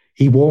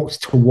 He walks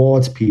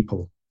towards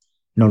people,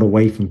 not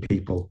away from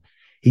people.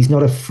 He's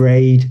not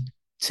afraid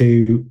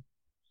to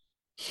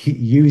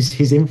use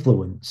his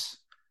influence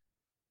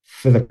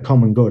for the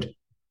common good,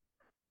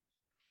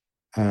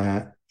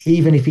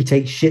 even if he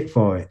takes shit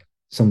for it.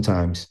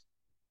 Sometimes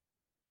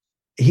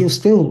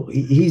he's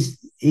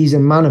a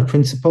man of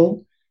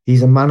principle.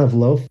 He's a man of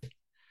love,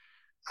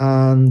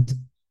 and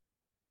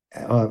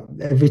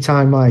every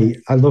time I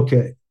look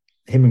at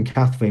him and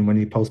Catherine when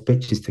he posts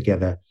pictures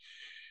together,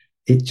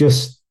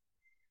 it's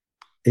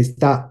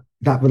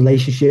that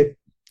relationship,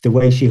 the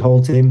way she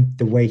holds him,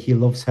 the way he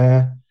loves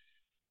her.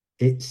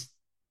 It's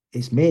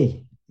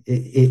me.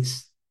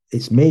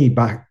 It's me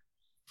back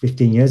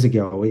 15 years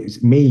ago.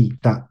 It's me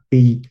that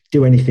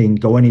do anything,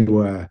 go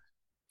anywhere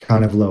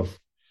kind of love.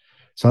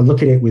 So I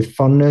look at it with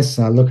fondness.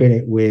 I look at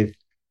it with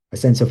a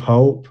sense of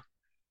hope.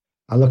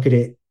 I look at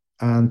it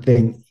and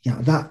think,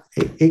 that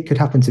it could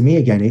happen to me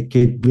again. It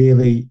could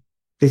really,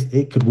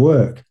 it could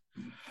work.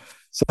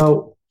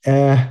 So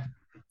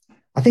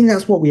I think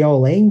that's what we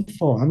all aim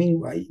for. I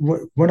mean,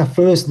 when I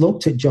first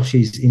looked at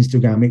Josh's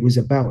Instagram, it was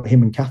about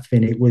him and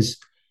Catherine. It was,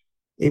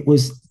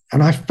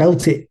 and I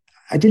felt it.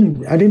 I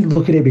didn't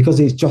look at it because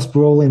it's Josh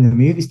Brolin, the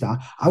movie star.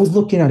 I was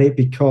looking at it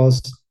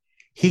because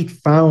he'd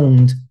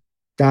found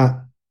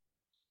that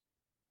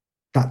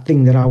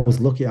thing that I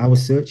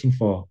was searching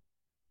for,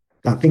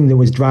 that thing that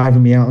was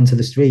driving me out onto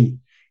the street.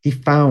 He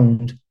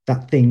found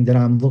that thing that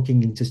I'm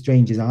looking into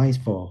strangers' eyes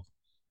for.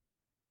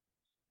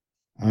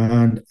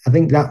 And I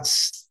think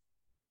that's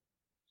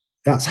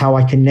how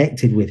I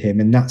connected with him.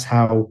 And that's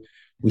how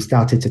we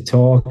started to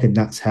talk. And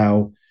that's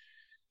how,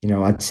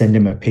 I'd send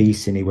him a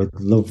piece and he would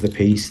love the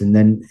piece. And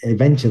then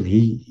eventually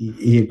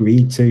he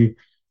agreed to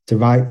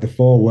write the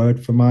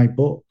foreword for my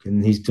book.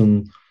 And he's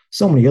done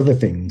so many other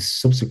things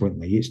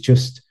subsequently.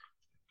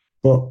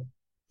 But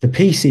the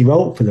piece he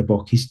wrote for the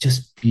book is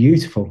just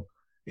beautiful.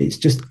 It's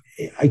just,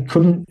 I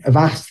couldn't have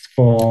asked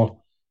for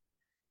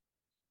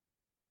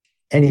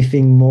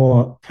anything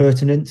more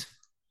pertinent.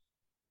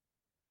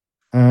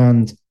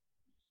 And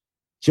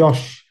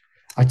Josh,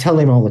 I tell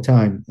him all the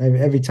time,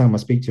 every time I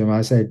speak to him,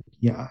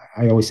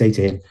 I always say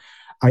to him,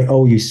 I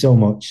owe you so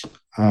much.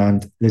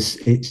 And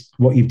it's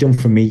what you've done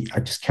for me,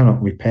 I just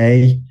cannot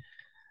repay.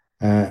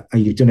 And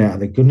you've done it out of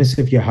the goodness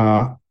of your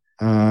heart.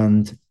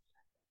 And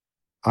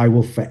I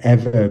will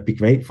forever be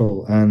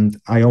grateful. And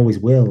I always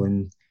will.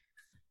 And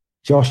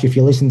Josh, if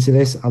you listen to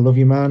this, I love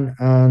you, man.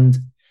 And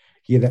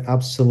you're the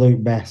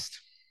absolute best.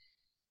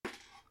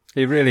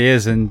 It really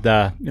is. And,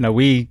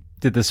 we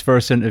did this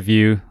first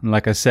interview, and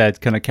like I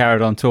said, kind of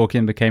carried on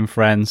talking, became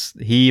friends.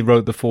 He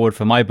wrote the foreword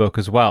for my book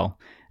as well.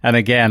 And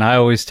again, I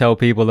always tell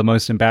people the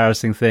most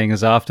embarrassing thing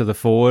is after the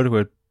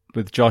foreword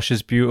with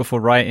Josh's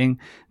beautiful writing,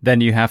 then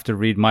you have to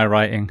read my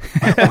writing.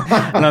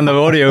 And on the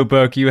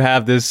audiobook, you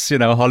have this,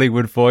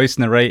 Hollywood voice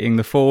narrating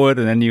the foreword,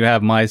 and then you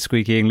have my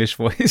squeaky English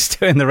voice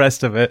doing the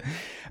rest of it.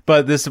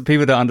 But there's some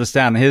people to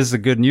understand. Here's the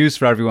good news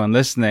for everyone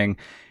listening.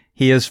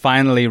 He has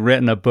finally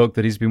written a book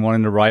that he's been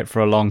wanting to write for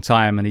a long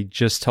time, and he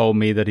just told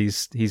me that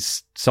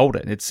he's sold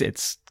it.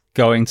 It's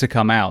going to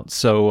come out.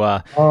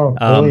 So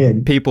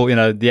people,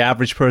 the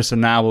average person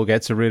now will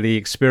get to really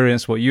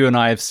experience what you and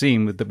I have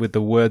seen with the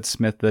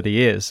wordsmith that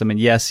he is. I mean,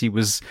 yes, he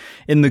was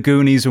in the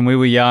Goonies when we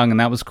were young, and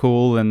that was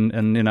cool.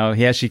 And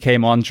he actually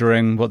came on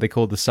during what they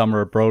called the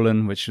Summer of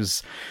Brolin, which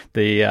was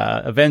the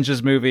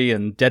Avengers movie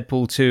and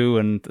Deadpool 2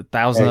 and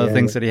 1,000 other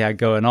things that he had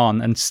going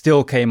on, and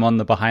still came on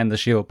the Behind the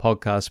Shield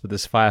podcast with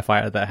this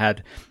firefighter that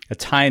had a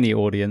tiny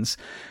audience.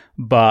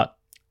 But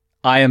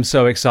I am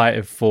so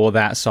excited for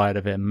that side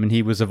of him. And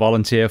he was a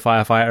volunteer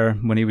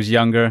firefighter when he was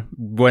younger,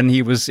 when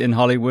he was in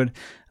Hollywood.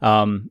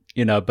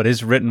 But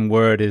his written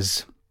word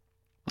it's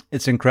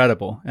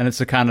incredible. And it's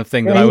the kind of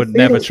thing that I would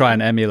never try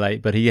and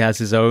emulate, but he has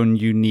his own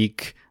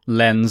unique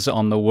lens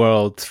on the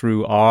world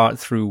through art,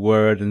 through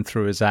word, and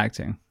through his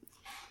acting.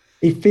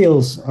 He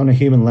feels on a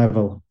human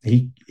level.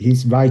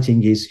 His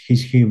writing is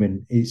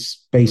human.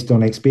 It's based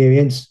on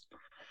experience.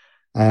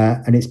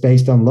 And it's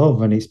based on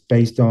love, and it's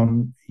based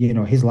on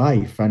his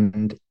life.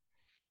 And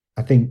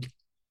I think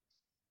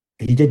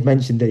he did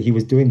mention that he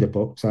was doing the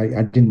book, so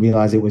I didn't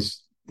realize it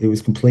was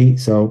complete.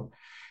 So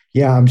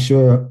yeah, I'm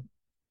sure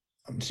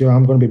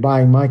I'm going to be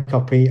buying my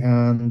copy,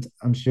 and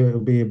I'm sure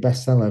it'll be a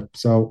bestseller.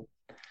 So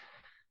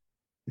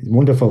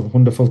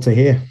wonderful to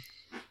hear.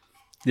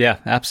 Yeah,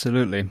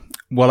 absolutely.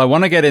 Well, I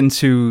want to get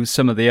into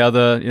some of the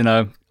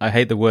other, I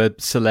hate the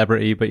word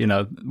celebrity, but,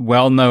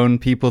 well-known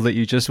people that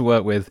you just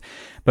work with.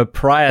 But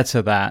prior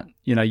to that,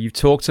 You know, you've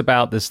talked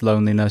about this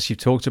loneliness. You've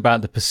talked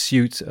about the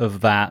pursuit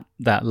of that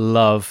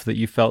love that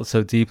you felt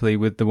so deeply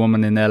with the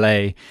woman in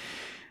LA.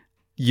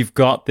 You've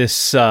got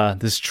this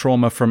this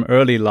trauma from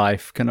early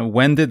life. Kind of,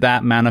 when did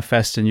that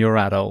manifest in your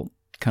adult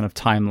kind of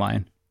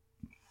timeline?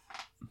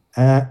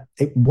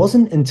 It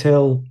wasn't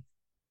until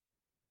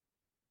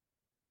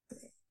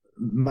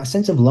my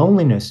sense of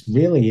loneliness,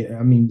 really,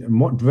 I mean, and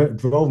what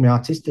drove me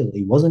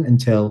artistically wasn't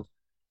until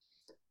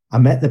I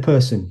met the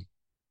person.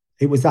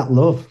 It was that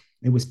love.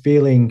 It was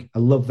feeling a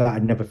love that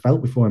I'd never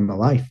felt before in my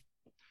life.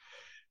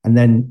 And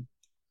then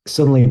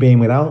suddenly being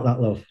without that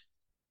love.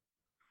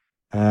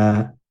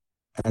 Uh,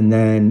 and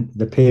then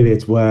the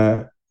periods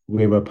where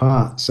we were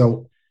apart.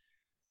 So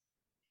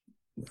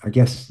I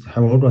guess,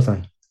 how old was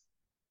I?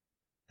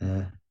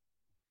 Uh,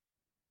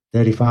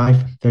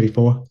 35,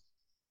 34.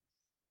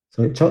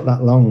 So it took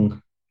that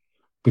long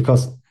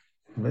because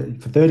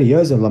for 30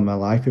 years of my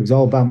life, it was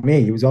all about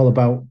me. It was all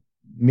about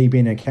me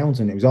being an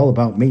accountant. It was all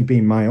about me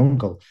being my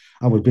uncle.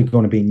 I was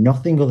going to be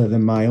nothing other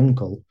than my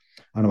uncle.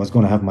 And I was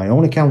going to have my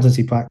own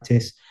accountancy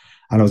practice.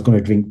 And I was going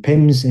to drink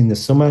Pimm's in the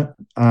summer.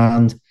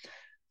 And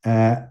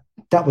that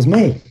was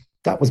me.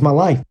 That was my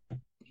life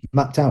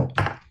mapped out.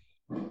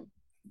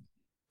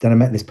 Then I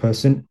met this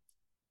person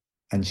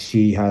and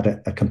she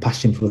had a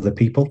compassion for other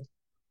people.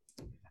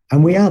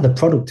 And we are the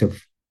product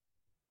of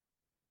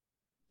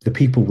the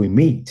people we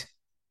meet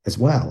as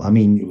well. I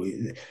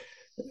mean,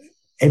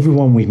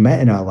 everyone we've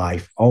met in our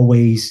life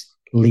always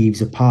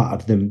leaves a part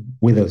of them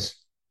with us.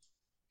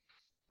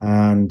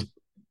 And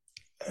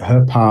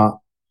her part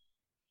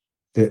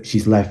that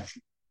she's left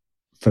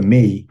for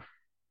me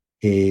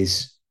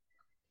is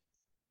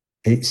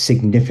it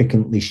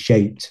significantly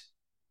shaped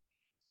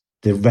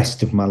the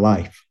rest of my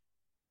life.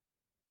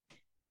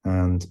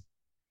 And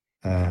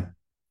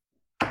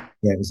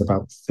yeah, it was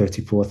about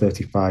 34,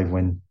 35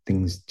 when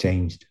things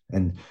changed.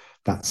 And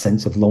that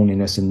sense of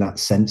loneliness and that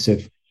sense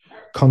of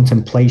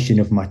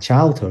contemplation of my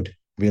childhood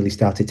really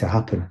started to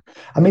happen.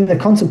 I mean, the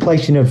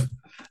contemplation of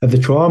the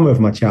trauma of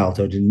my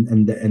childhood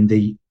and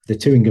the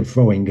toing and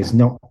froing is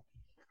not,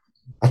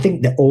 I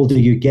think the older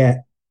you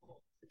get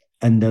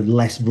and the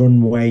less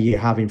runway you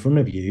have in front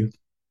of you,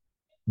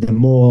 the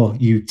more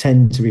you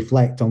tend to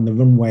reflect on the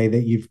runway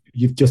that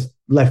you've just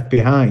left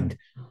behind.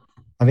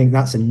 I think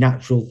that's a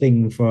natural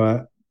thing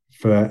for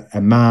a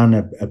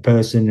man, a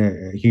person,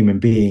 a human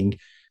being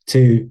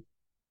to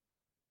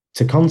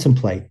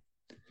contemplate.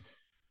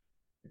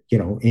 You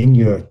know, in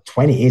your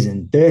 20s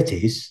and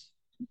 30s,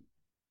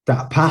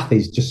 that path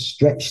is just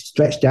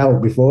stretched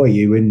out before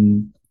you,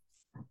 and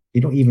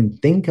you don't even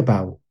think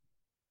about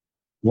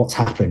what's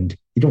happened.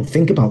 You don't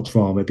think about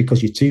trauma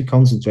because you're too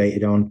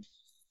concentrated on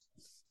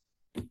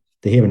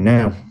the here and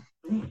now.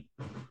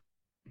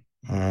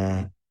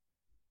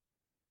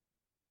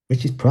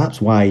 Which is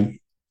perhaps why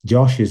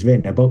Josh has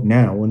written a book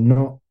now and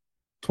not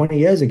 20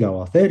 years ago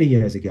or 30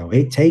 years ago.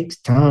 It takes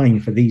time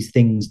for these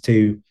things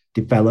to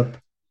develop,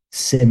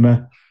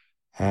 simmer,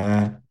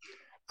 and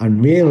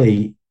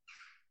really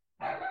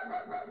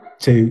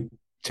to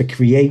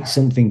create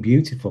something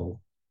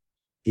beautiful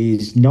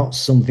is not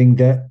something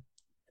that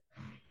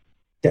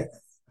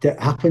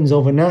happens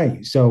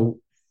overnight. So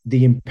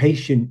the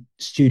impatient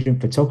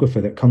student photographer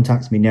that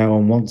contacts me now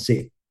and wants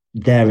it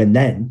there and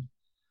then,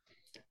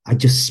 I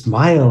just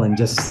smile and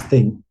just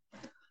think,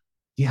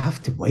 you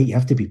have to wait, you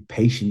have to be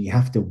patient, you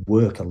have to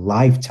work a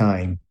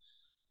lifetime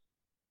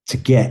to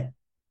get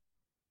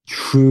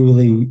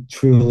truly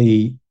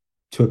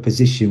to a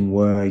position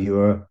where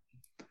you're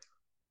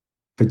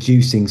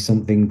producing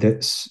something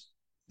that's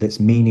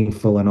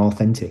meaningful and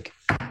authentic.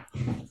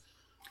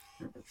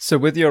 So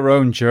with your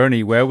own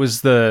journey, where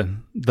was the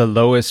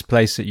lowest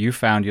place that you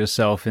found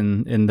yourself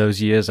in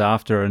those years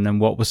after? And then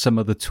what were some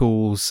of the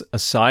tools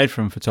aside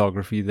from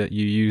photography that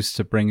you used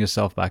to bring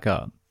yourself back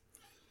up?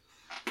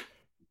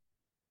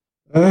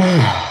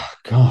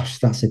 Gosh,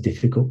 that's a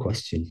difficult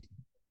question.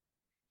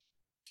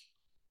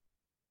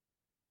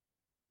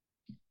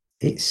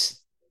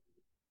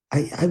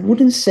 I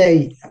wouldn't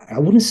say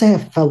I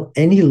felt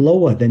any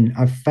lower than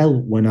I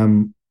felt when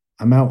I'm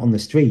out on the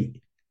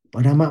street,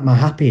 but I'm at my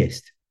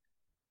happiest.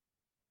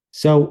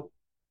 So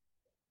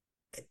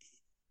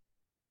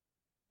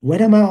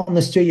when I'm out on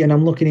the street and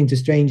I'm looking into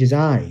strangers'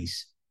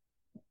 eyes,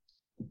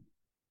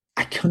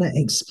 I cannot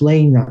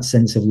explain that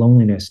sense of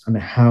loneliness and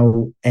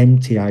how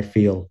empty I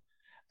feel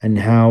and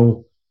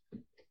how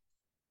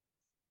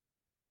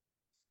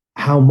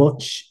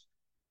much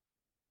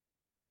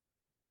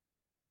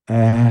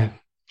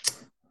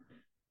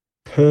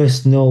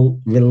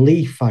personal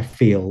relief I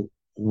feel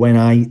when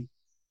I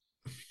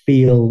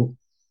feel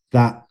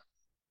that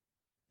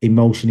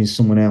emotion in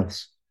someone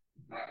else.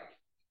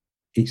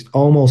 It's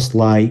almost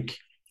like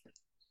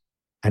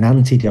an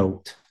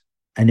antidote,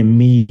 an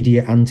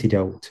immediate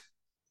antidote.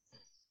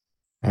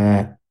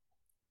 So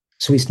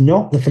it's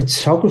not the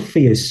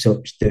photography as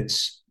such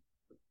that's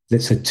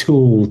a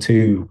tool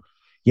to,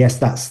 yes,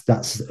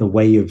 that's a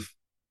way of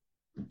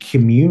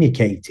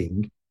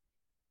communicating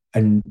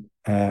and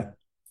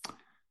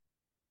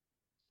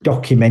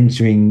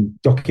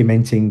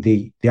documenting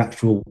the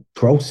actual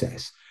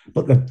process.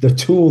 But the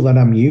tool that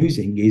I'm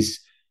using is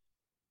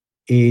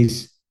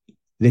this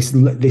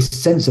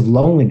sense of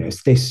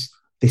loneliness,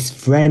 this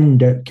friend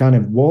that kind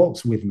of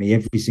walks with me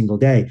every single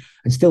day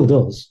and still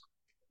does.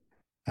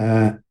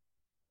 Uh,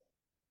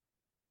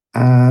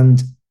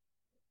 and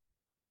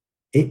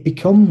it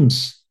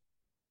becomes,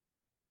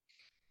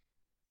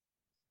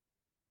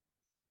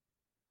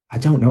 I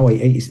don't know,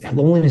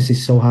 loneliness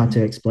is so hard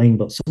to explain,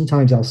 but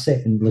sometimes I'll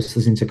sit and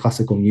listen to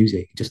classical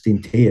music just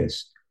in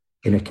tears,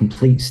 in a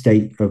complete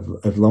state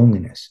of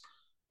loneliness,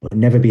 but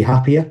never be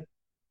happier.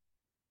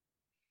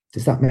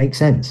 Does that make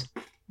sense?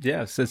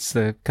 Yes, it's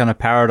the kind of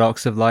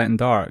paradox of light and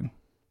dark.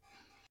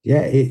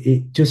 Yeah,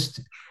 it just,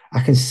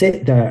 I can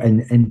sit there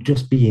and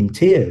just be in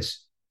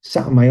tears,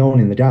 sat on my own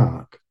in the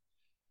dark,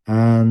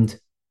 and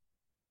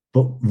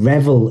but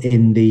revel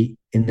in the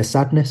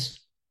sadness.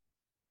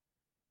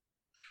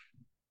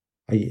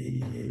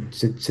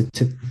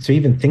 To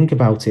even think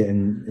about it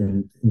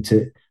and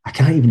to, I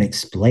can't even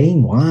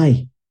explain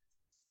why.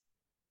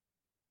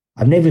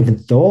 I've never even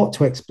thought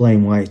to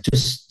explain why.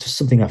 It's just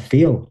something I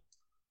feel.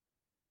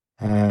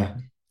 Uh,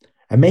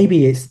 and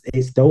maybe it's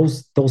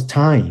those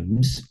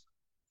times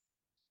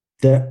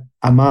that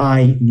are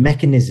my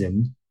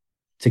mechanism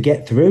to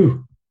get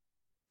through,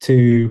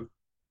 to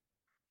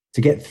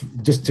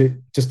just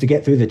to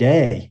get through the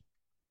day,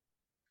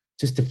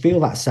 just to feel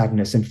that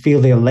sadness and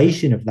feel the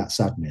elation of that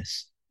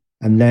sadness,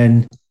 and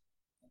then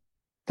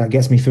that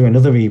gets me through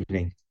another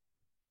evening.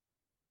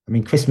 I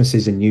mean,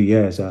 Christmases and New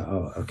Year's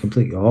are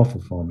completely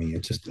awful for me.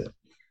 It's just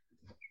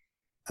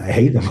I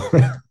hate them,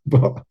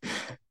 but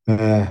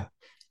uh,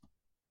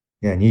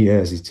 yeah, New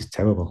Year's is just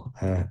terrible.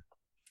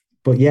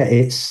 But yeah,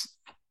 it's,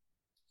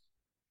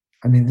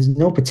 I mean, there's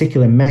no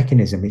particular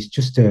mechanism. It's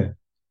just a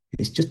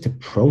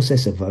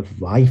process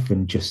of life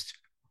and just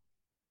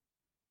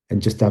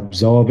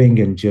absorbing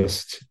and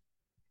just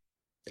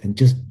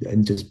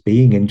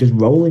being and just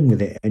rolling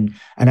with it and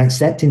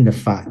accepting the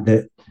fact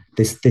that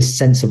this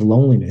sense of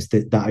loneliness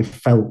that I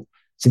felt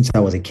since I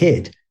was a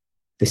kid,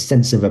 this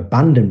sense of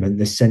abandonment,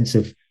 this sense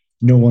of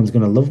no one's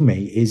going to love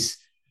me is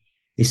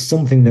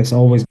something that's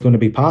always going to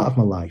be part of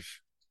my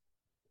life.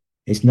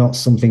 It's not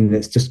something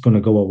that's just going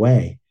to go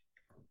away.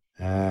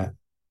 Uh,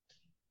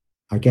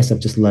 I guess I've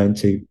just learned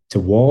to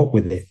walk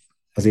with it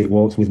as it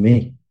walks with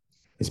me.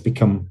 It's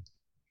become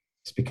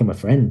it's become a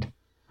friend.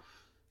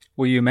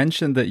 Well, you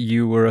mentioned that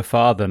you were a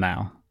father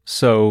now.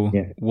 So,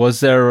 Yeah. was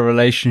there a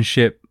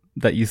relationship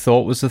that you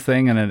thought was the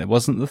thing and then it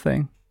wasn't the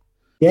thing?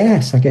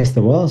 Yes, I guess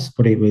there was,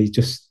 but it was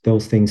just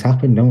those things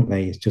happen, don't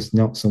they? It's just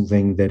not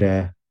something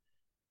that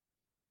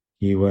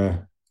you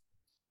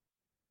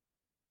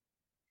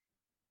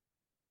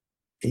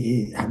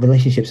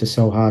relationships are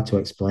so hard to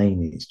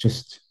explain. It's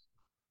just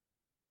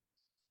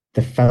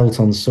they're felt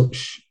on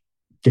such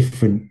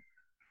different.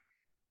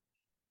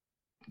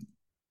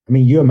 I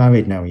mean, you're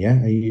married now,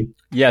 yeah? Are you?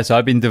 Yeah, so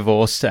I've been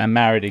divorced and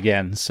married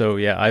again. So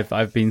yeah,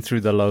 I've been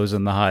through the lows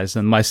and the highs.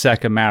 And my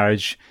second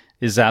marriage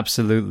is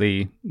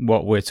absolutely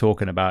what we're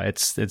talking about.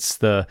 It's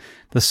the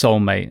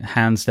soulmate,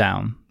 hands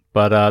down.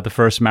 But the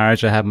first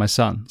marriage, I had my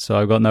son, so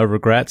I've got no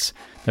regrets.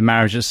 The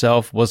marriage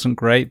itself wasn't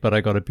great, but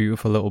I got a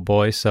beautiful little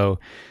boy. So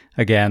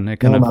again, it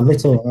kind No,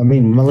 of I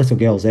mean, my little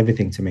girl's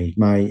everything to me.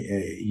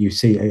 You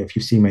see, if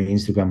you see my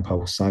Instagram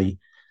posts, I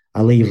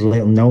leave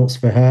little notes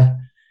for her,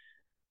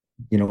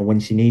 when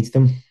she needs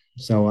them.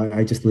 So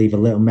I just leave a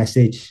little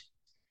message.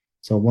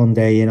 So one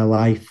day in her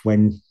life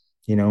when,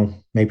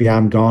 maybe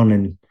I'm gone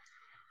and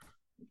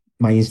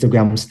my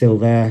Instagram's still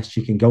there,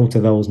 she can go to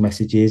those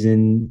messages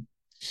and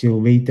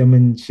she'll read them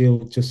and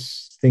she'll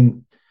just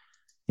think,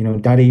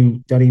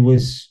 daddy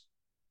was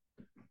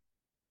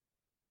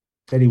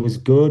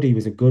good. He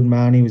was a good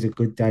man. He was a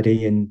good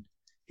daddy, and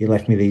he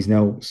left me these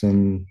notes.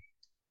 And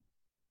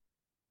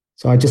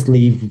so I just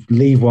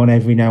leave one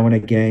every now and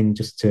again,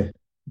 just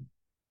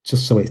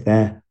so it's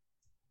there.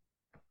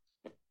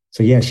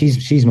 So yeah,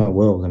 she's my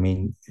world. I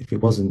mean, if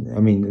it wasn't, I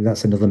mean,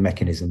 that's another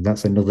mechanism.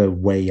 That's another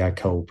way I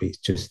cope. It's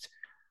just,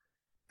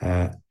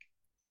 uh,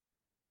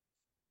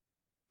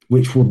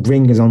 which will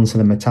bring us on to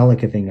the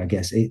Metallica thing. I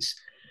guess it's,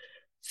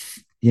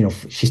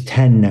 she's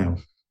 10 now.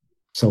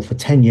 So for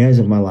 10 years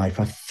of my life,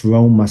 I've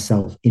thrown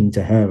myself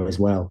into her as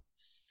well.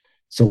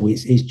 So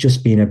it's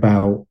just been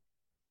about,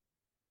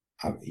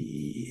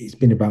 it's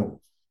been about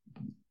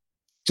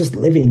just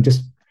living,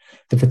 just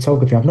the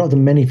photography. I've not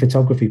done many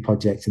photography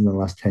projects in the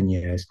last 10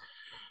 years,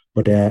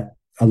 but a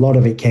lot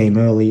of it came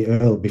early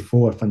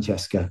before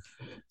Francesca.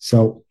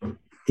 So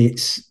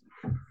it's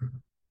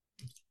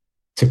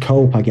to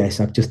cope, I guess.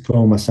 I've just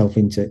thrown myself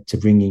into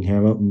bringing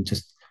her up and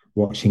just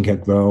watching her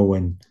grow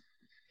and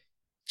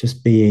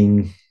just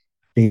being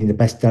the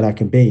best dad I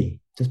can be.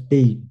 Just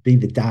be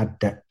the dad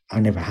that I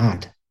never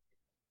had.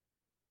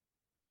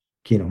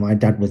 My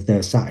dad was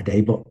there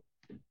Saturday, but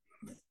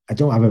I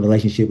don't have a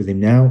relationship with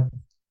him now.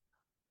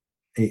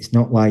 It's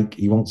not like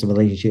he wants a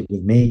relationship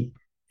with me.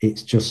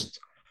 It's just,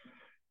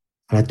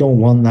 and I don't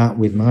want that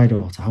with my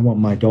daughter. I want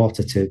my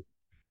daughter to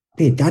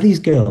be a daddy's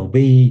girl,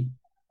 be,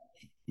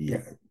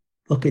 yeah,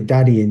 look at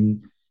Daddy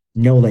and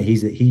know that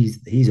he's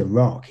a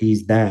rock.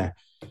 He's there,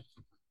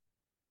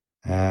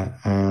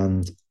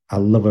 and I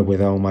love her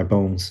with all my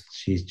bones.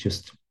 She's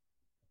just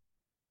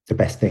the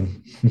best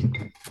thing.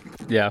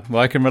 Yeah,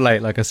 well, I can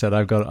relate. Like I said,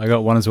 I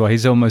got one as well.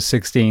 He's almost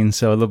 16,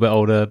 so a little bit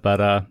older.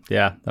 But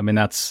yeah, I mean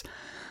that's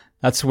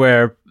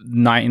where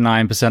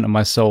 99% of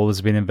my soul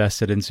has been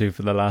invested into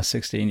for the last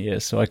 16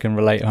 years. So I can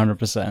relate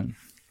 100%.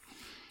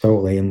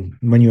 Totally. And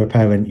when you're a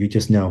parent, you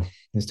just know.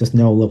 There's just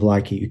no love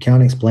like it. You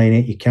can't explain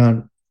it. You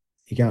can't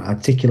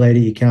articulate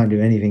it. You can't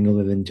do anything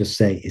other than just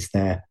say it's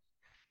there.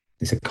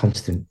 It's a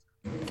constant.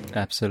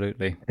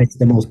 Absolutely. It's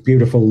the most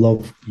beautiful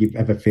love you've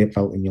ever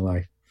felt in your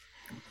life.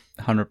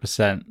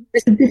 100%.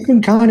 It's a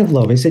different kind of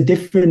love. It's a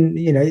different,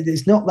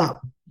 it's not that.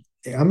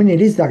 I mean,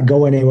 it is that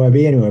go anywhere,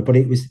 be anywhere. But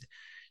it was,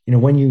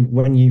 when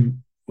you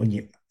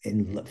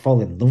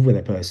fall in love with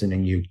a person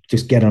and you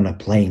just get on a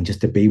plane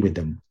just to be with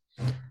them.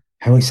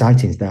 How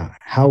exciting is that?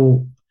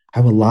 How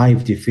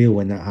alive do you feel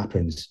when that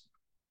happens?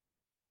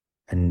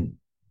 And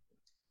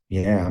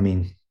yeah, I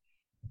mean,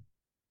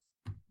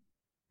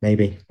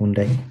 maybe one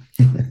day.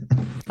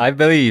 I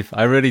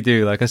really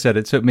do. Like I said,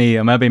 it took me,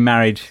 I've been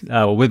married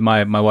with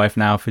my wife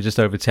now for just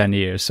over 10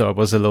 years. So I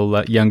was a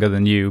little younger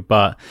than you.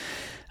 But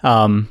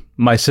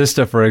my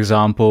sister, for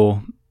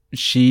example,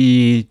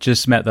 she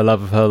just met the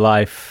love of her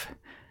life.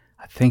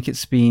 I think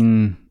it's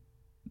been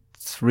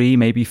 3,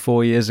 maybe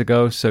 4 years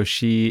ago. So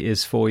she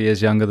is 4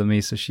 years younger than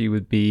me. So she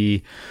would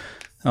be,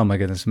 oh my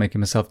goodness,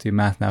 making myself do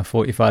math now,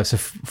 45. So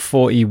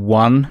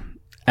 41.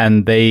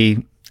 And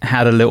they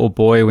had a little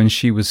boy when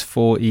she was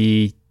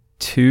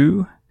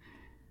 42.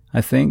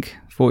 I think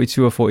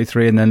 42 or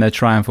 43, and then they're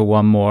trying for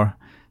one more.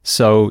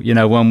 So,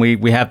 when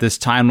we have this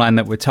timeline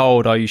that we're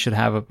told, oh, you should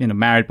have,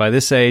 married by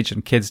this age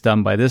and kids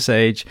done by this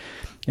age.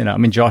 I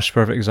mean, Josh,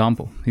 perfect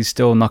example. He's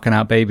still knocking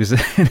out babies in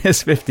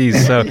his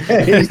 50s. So,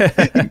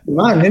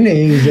 man, isn't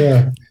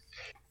he?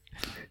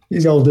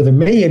 He's older than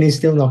me and he's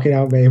still knocking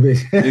out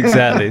babies.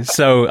 Exactly.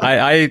 So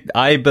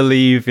I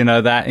believe,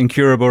 that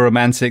incurable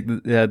romantic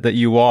that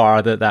you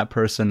are, that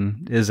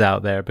person is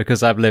out there,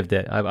 because I've lived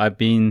it. I've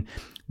been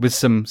with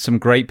some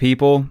great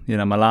people.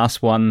 My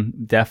last one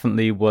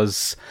definitely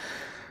was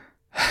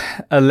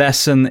a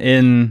lesson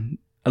in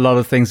a lot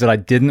of things that I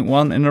didn't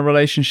want in a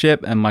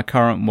relationship, and my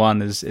current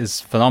one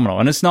is phenomenal.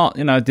 And it's not,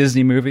 a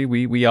Disney movie.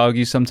 We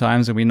argue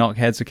sometimes and we knock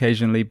heads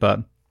occasionally,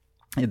 but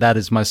that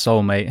is my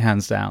soulmate,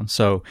 hands down.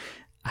 So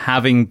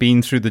having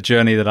been through the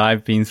journey that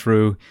I've been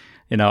through,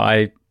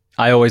 I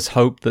always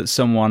hope that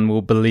someone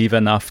will believe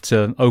enough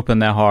to open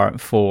their heart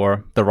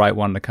for the right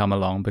one to come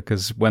along,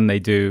 because when they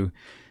do,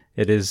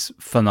 it is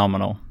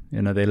phenomenal.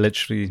 They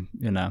literally,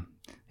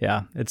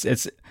 yeah,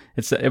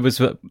 it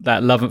was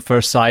that love at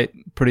first sight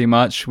pretty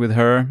much with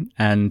her.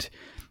 And,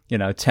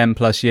 10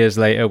 plus years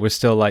later, we're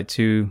still like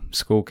two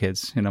school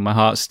kids. My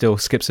heart still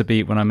skips a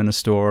beat when I'm in a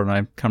store and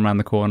I come around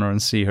the corner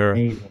and see her.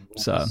 Amazing.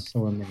 So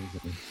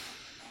amazing.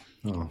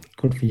 Oh,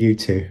 good for you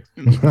too.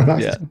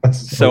 Yeah.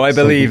 So I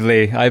believe,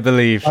 Lee. I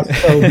believe.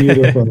 That's so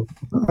beautiful.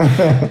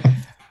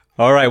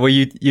 All right. Well,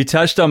 you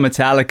touched on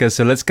Metallica,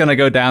 so let's kind of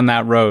go down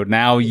that road.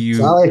 Now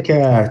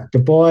Metallica, the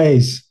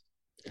boys.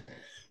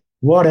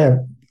 What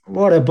a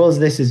buzz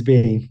this has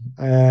been.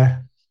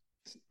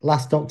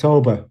 Last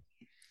October,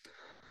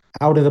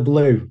 out of the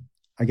blue,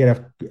 I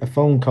get a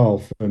phone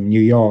call from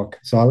New York.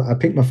 So I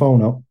pick my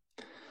phone up,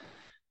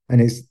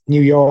 and it's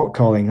New York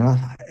calling. I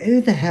thought,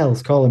 who the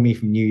hell's calling me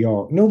from New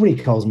York? Nobody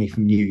calls me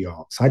from New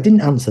York. So I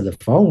didn't answer the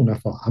phone. I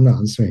thought, I'm not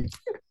answering.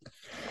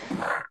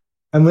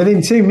 And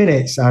within 2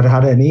 minutes, I'd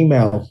had an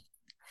email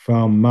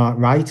from Mark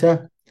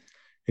Reiter,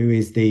 who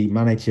is the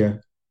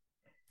manager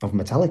of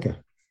Metallica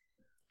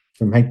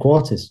from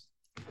headquarters.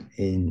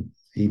 He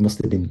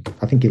must have been,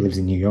 I think he lives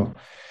in New York.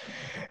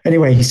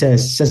 Anyway, he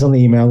says on the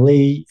email,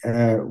 Lee,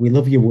 we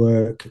love your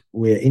work.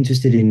 We're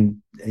interested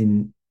in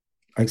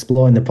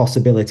exploring the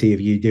possibility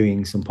of you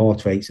doing some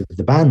portraits of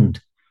the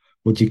band.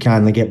 Would you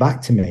kindly get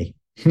back to me?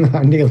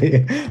 I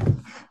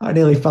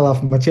nearly fell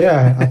off my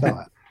chair. I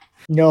thought,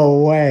 no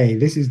way.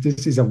 This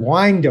is a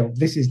wind up.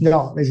 This is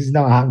not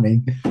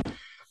happening.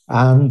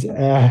 And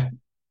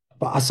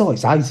but I was so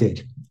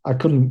excited. I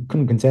couldn't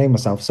contain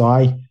myself. So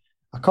I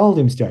called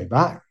him straight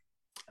back.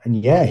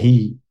 And yeah,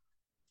 he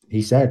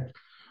said,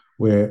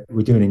 we're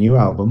doing a new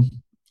album,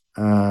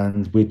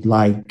 and we'd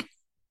like,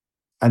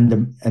 and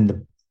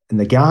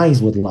the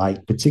guys would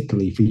like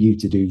particularly for you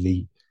to do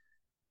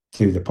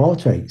the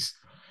portraits.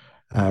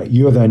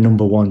 You're their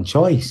number one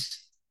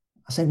choice.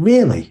 I said,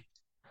 really?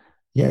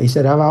 Yeah, he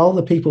said, out of all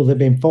the people that have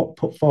been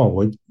put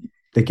forward,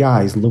 the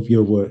guys love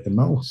your work the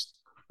most.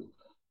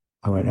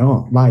 I went,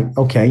 oh, right,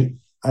 okay.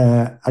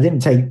 I didn't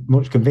take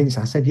much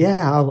convincing. I said, yeah,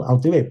 I'll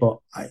do it, but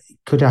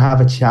could I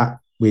have a chat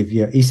with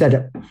you? He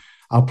said,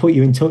 I'll put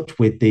you in touch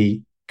with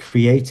the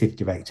creative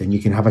director and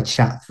you can have a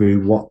chat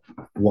through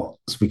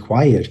what's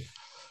required.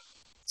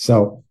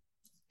 So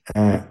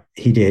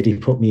he did. He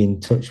put me in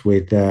touch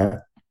with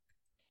the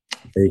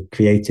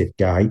creative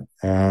guy,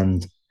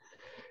 and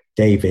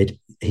David.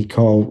 He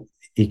called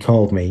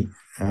me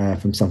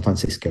from San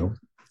Francisco,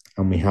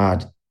 and we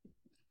had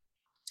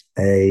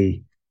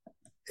a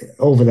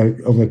over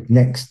the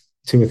next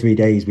 2 or 3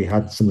 days, we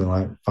had something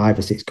like 5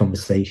 or 6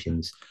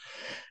 conversations.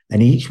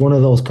 And each one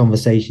of those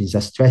conversations, I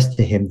stressed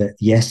to him that,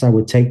 yes, I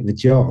would take the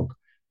job,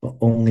 but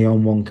only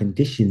on one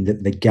condition,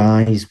 that the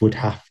guys would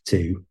have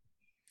to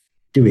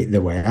do it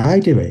the way I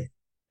do it.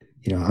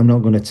 I'm not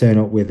going to turn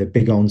up with a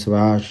big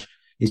entourage.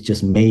 It's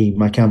just me,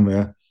 my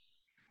camera,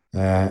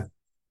 and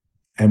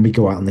we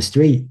go out on the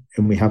street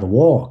and we have a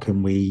walk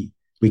and we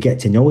get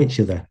to know each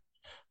other.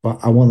 But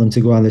I want them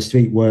to go on the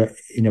street where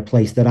in a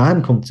place that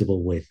I'm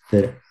comfortable with,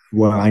 that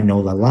where I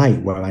know the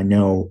light, where I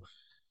know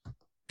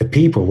the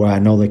people, where I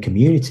know the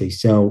community.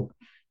 So,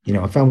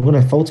 if I'm going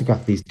to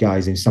photograph these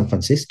guys in San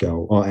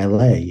Francisco or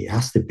LA, it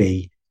has to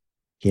be,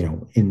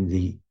 in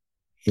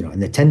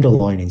the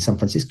Tenderloin in San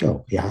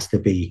Francisco. It has to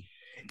be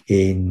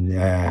in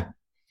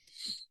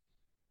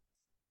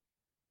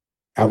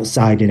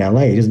outside in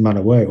LA. It doesn't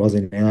matter where it was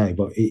in LA,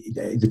 but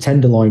the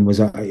Tenderloin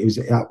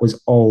that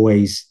was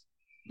always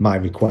my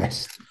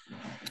request.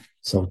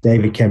 So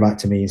David came back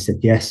to me and said,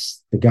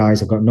 yes, the guys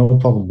have got no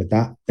problem with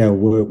that. They'll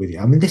work with you.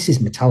 I mean, this is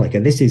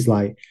Metallica. This is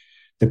like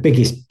the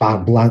biggest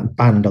band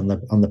on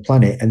the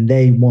planet, and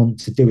they want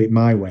to do it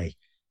my way.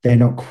 They're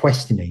not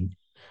questioning.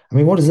 I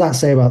mean, what does that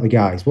say about the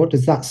guys? What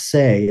does that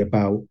say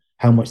about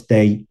how much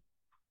they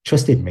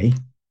trusted me,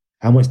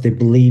 how much they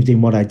believed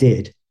in what I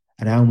did,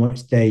 and how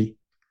much they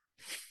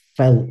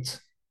felt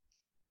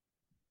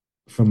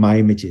from my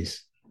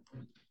images?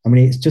 I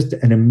mean, it's just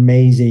an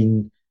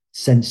amazing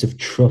sense of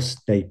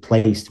trust they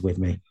placed with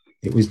me.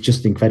 It was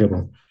just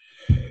incredible.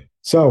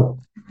 So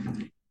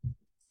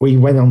we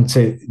went on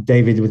to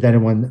David,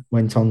 then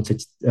went on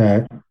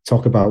to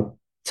talk about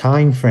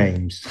time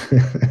frames.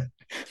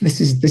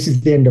 This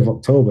is the end of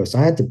October, so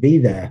I had to be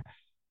there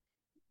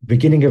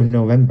beginning of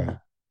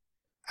November,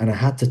 and I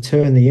had to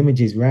turn the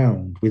images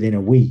round within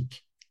a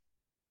week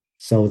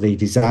so the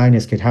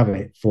designers could have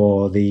it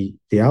for the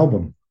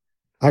album.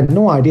 I had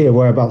no idea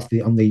whereabouts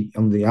on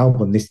the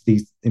album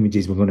these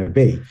images were going to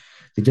be.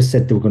 They just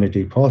said they were going to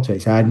do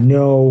portraits. I had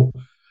no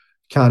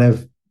kind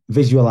of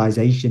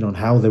visualization on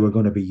how they were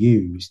going to be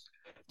used.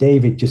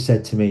 David just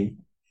said to me,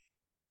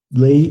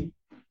 Lee,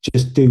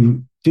 just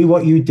do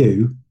what you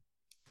do.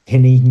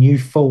 And he knew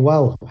full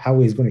well how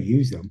he was going to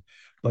use them,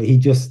 but he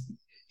just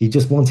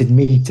wanted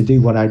me to do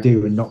what I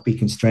do and not be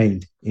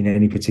constrained in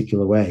any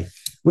particular way,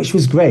 which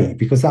was great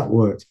because that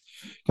worked.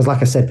 Because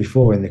like I said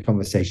before in the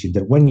conversation,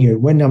 that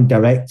when I'm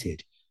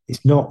directed,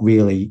 doesn't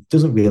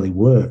really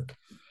work.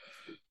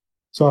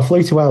 So I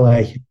flew to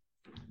LA,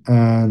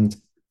 and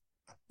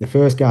the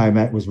first guy I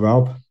met was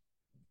Rob,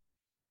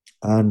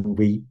 and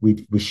we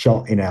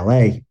shot in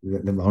LA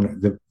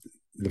the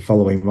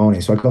following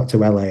morning. So I got to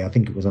LA, I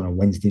think it was on a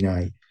Wednesday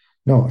night.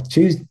 No,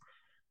 Tuesday.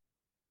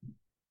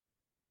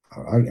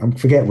 I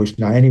forget which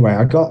night. Anyway,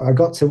 I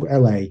got to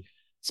LA,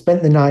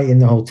 spent the night in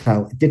the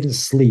hotel, didn't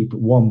sleep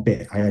one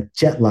bit. I had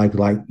jet lag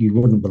like you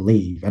wouldn't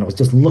believe, and I was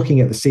just looking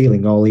at the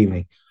ceiling all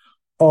evening,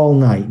 all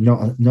night,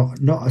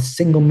 not a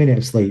single minute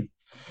of sleep.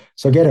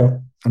 So I get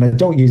up, and I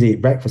don't usually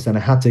eat breakfast, and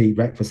I had to eat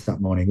breakfast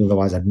that morning,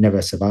 otherwise I'd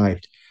never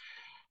survived.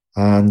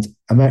 And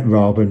I met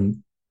Rob,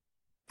 and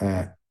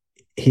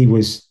he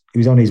was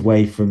on his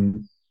way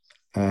from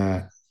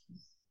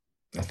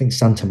I think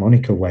Santa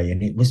Monica way,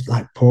 and it was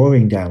like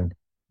pouring down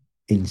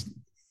in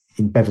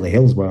Beverly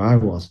Hills where I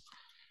was.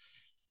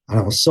 And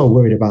I was so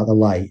worried about the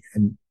light.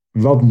 And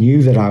Rob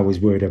knew that I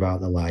was worried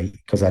about the light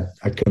because I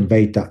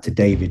conveyed that to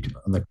David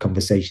on the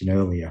conversation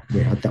earlier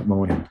we had that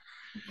morning.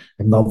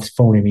 And Rob's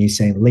phoning me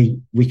saying, Lee,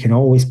 we can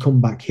always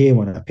come back here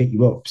when I pick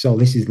you up. So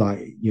this is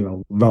like,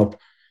 Rob,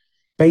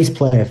 bass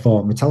player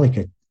for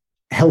Metallica,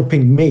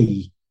 helping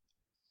me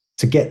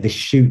to get this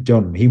shoot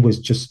done. He was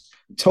just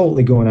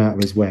totally going out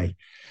of his way.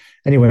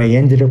 Anyway, he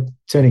ended up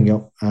turning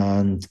up,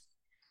 and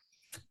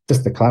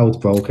just the clouds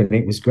broke, and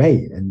it was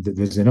great. And there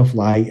was enough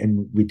light,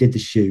 and we did the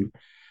shoot.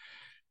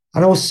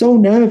 And I was so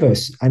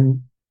nervous.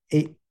 And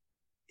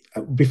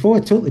before I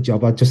took the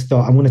job, I just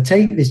thought, I'm going to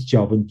take this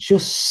job and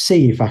just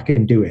see if I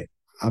can do it.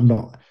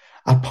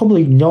 I'll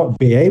probably not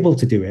be able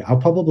to do it. I'll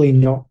probably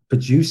not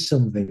produce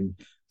something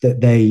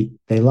that they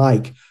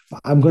like.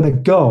 But I'm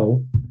going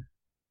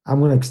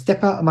to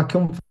step out of my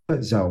comfort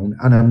zone,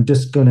 and I'm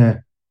just going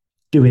to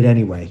do it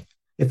anyway.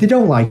 If they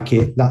don't like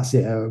it, that's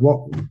it.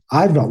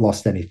 I've not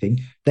lost anything.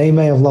 They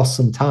may have lost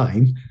some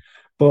time,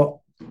 but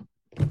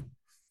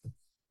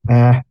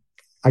I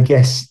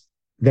guess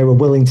they were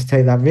willing to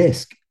take that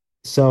risk.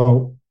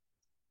 So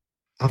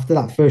after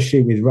that first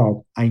shoot with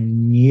Rob, I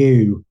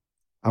knew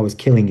I was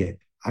killing it.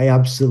 I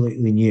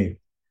absolutely knew.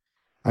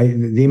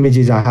 The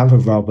images I have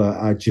of Rob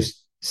are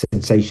just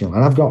sensational,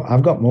 and I've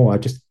got more. I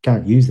just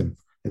can't use them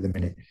at the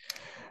minute.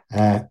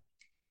 And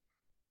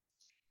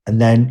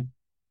then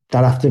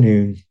that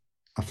afternoon,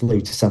 I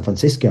flew to San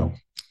Francisco,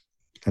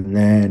 and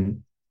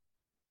then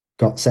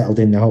got settled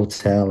in the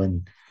hotel.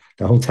 And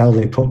the hotel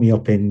they put me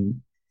up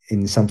in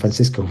San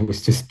Francisco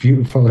was just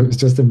beautiful. It was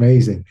just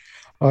amazing.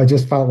 I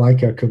just felt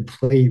like a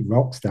complete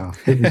rock star.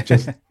 It was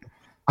just,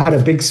 I had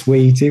a big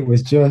suite. It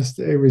was just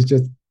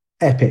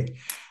epic.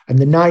 And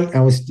the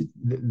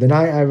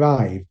night I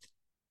arrived,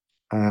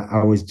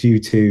 I was due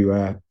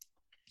to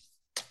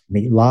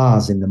meet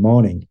Lars in the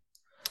morning.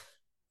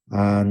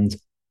 And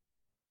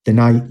the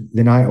night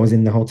I was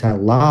in the hotel,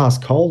 Lars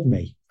called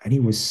me, and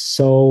he was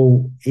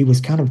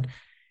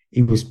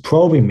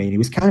probing me. And he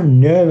was kind of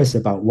nervous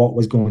about what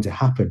was going to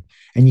happen,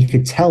 and you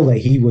could tell that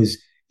he was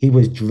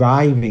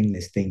driving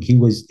this thing. He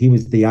was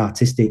the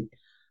artistic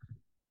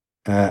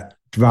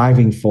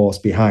driving force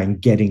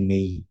behind getting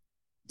me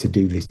to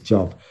do this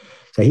job.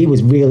 So he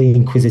was really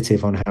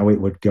inquisitive on how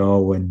it would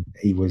go, and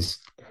he was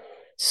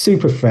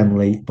super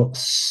friendly but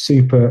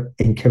super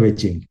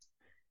encouraging.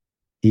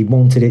 He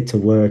wanted it to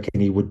work,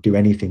 and he would do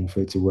anything for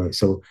it to work.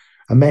 So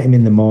I met him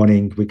in the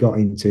morning. We got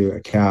into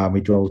a car and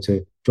we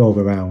drove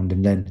around,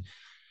 and then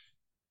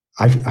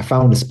I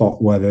found a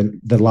spot where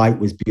the light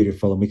was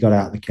beautiful, and we got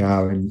out of the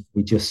car and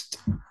we just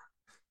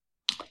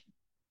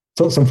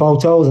took some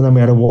photos, and then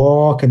we had a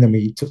walk, and then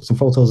we took some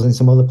photos in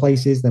some other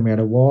places. Then we had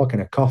a walk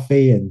and a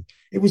coffee, and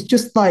it was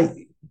just like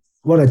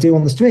what I do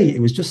on the street.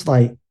 It was just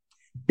like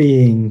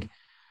being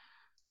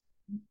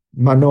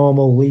my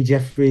normal Lee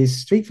Jeffries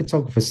street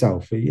photographer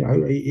self. You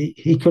know,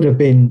 he could have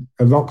been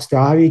a rock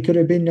star. He could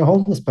have been a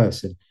homeless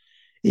person.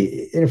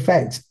 In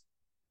effect,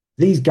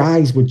 these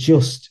guys were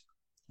just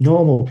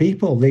normal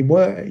people. They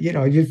were, you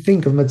know, you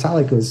think of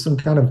Metallica as some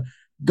kind of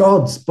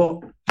gods,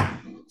 but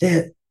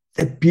they're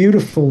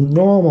beautiful,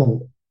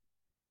 normal,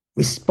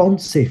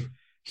 responsive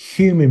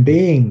human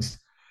beings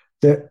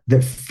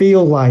that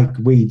feel like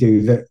we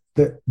do, that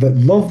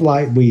love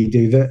like we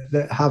do,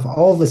 that have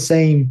all the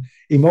same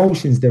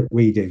emotions that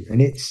we do.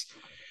 And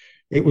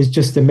it was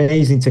just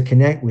amazing to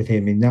connect with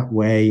him in that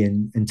way,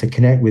 and to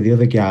connect with the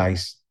other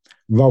guys.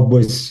 Rob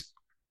was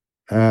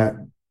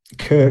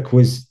Kirk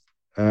was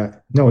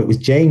no, it was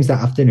James that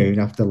afternoon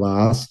after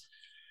Lars,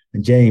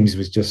 and James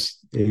was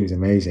just, he was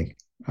amazing.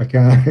 I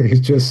can't, it was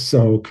just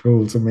so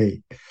cool to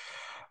me.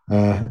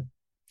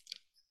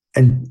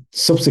 And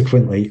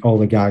subsequently, all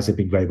the guys have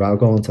been great, but I'll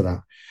go on to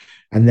that.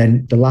 And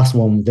then the last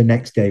one, the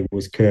next day,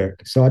 was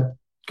Kirk. So I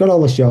got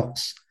all the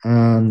shots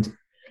and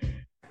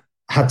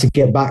had to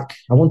get back.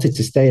 I wanted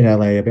to stay in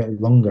LA a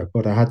bit longer,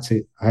 but I had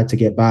to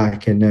get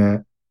back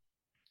and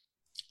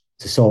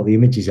to sort the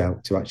images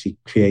out, to actually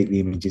create the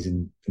images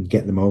and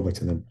get them over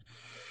to them.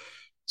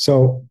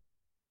 So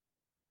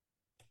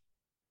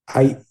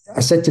I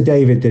said to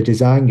David, the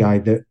design guy,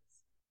 that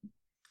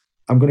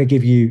I'm going to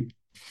give you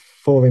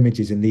 4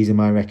 images and these are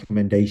my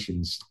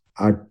recommendations.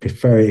 I'd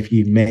prefer it if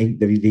you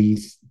make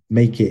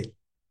it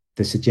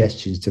the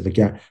suggestions to the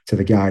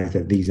guys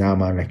that these are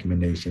my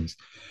recommendations.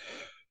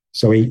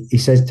 So he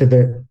says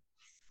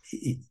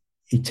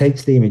he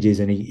takes the images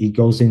and he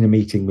goes in a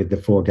meeting with the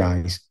 4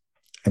 guys.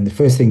 And the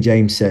first thing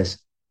James says,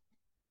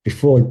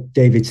 before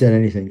David said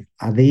anything,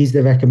 are these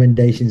the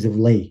recommendations of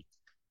Lee?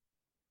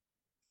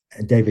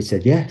 And David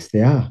said, yes,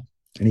 they are.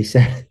 And he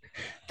said,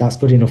 that's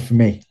good enough for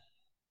me.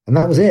 And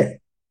that was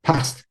it.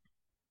 Passed.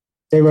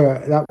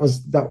 That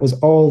was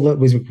all that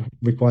was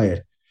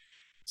required.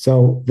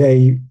 So I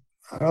mean,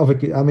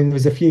 there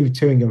was a few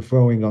toing and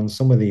froing on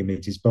some of the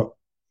images, but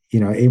you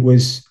know,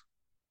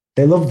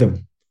 they loved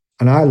them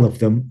and I loved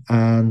them.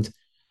 And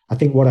I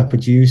think what I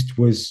produced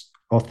was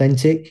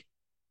authentic.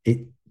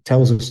 It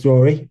tells a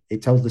story.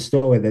 It tells the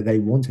story that they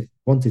wanted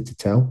to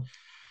tell.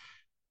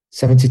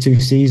 72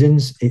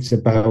 seasons. It's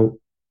about,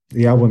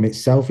 the album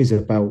itself is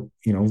about,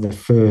 you know, the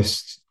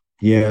first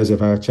years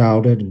of our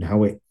childhood and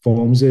how it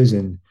forms us,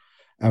 and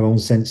our own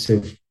sense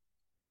of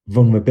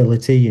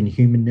vulnerability and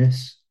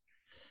humanness.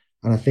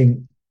 And I think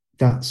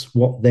that's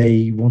what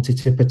they wanted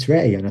to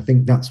portray. And I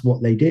think that's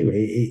what they do.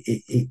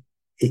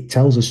 It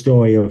tells a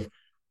story of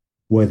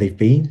where they've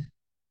been,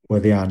 where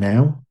they are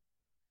now.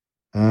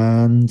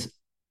 And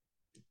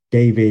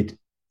David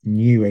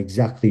knew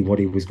exactly what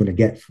he was going to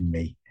get from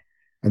me.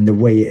 And the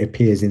way it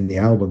appears in the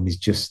album is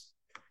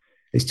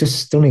it's just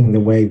stunning, the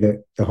way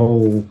that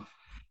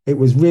it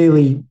was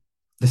really,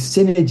 the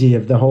synergy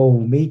of the whole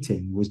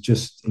meeting was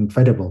just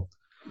incredible.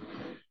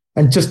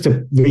 And just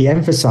to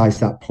re-emphasize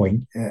that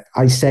point,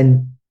 I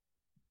sent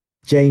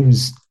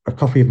James a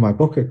copy of my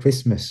book at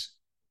Christmas.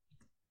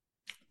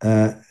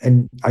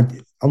 And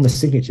on the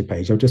signature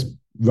page, I just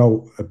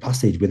wrote a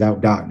passage, without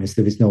darkness,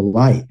 there is no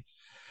light.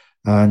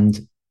 And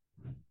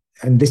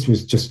this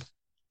was just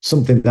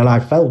something that I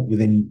felt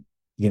within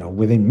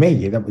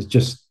me. That was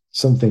just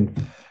something.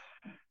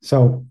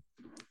 So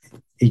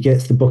he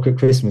gets the book at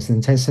Christmas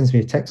and then sends me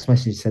a text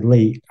message. He said,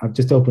 Lee, I've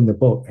just opened the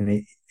book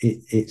and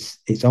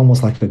it's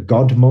almost like a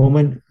God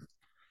moment.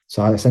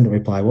 So I sent a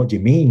reply, what do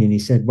you mean? And he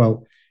said,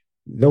 well,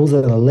 those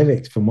are the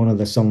lyrics from one of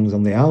the songs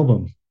on the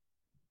album.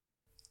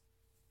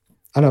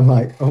 And I'm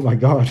like, oh my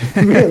God,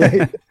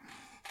 really?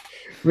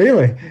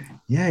 Really?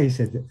 Yeah, he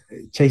said,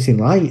 Chasing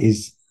Light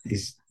is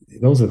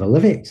those are the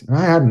lyrics. And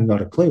I hadn't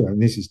got a clue.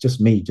 And this is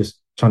just me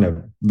just trying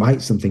to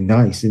write something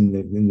nice in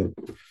the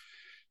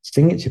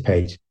signature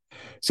page.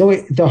 So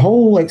the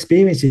whole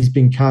experience has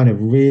been kind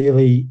of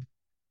really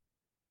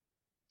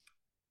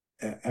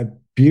a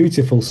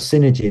beautiful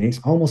synergy, and it's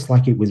almost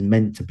like it was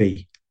meant to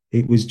be.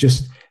 It was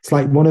just, it's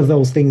like one of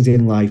those things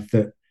in life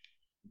that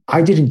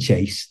I didn't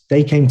chase.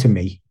 They came to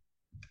me.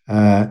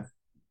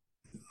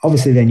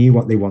 Obviously, they knew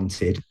what they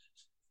wanted,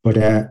 but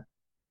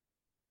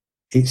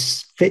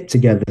it's fit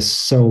together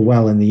so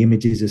well, and the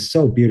images are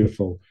so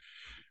beautiful.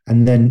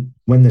 And then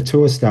when the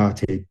tour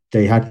started,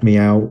 they had me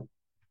out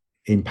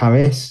in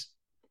Paris.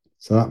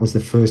 So that was the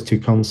first two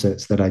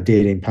concerts that I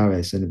did in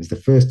Paris. And it was the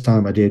first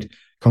time I did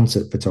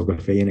concert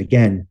photography. And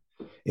again,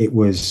 it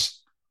was,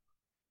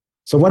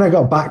 so when I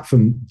got back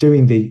from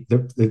doing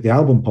the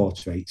album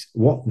portraits,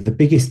 what the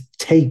biggest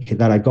take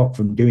that I got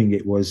from doing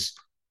it was,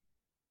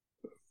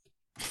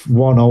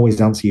 one, always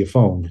answer your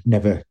phone,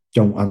 never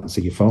don't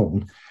answer your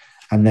phone.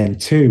 And then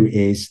two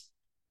is,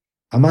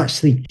 I'm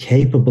actually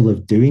capable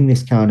of doing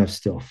this kind of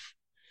stuff.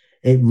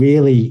 It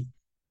really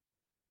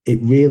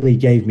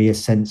gave me a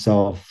sense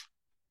of,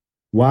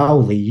 wow,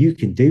 Lee, you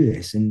can do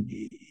this, and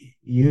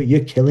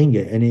you're killing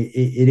it. And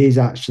it is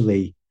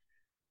actually,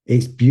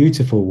 it's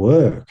beautiful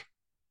work.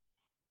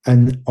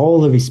 And all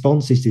the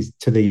responses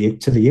to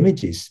the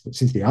images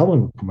since the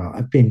album come out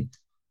have been,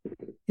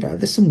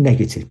 there's some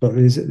negative, but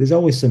there's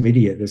always some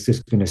idiot that's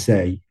just going to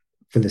say,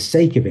 for the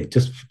sake of it,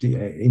 just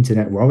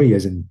internet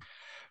warriors.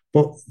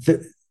 But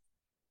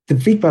the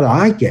feedback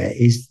I get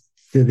is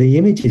that the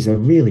images are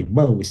really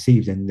well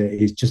received, and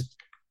it's just,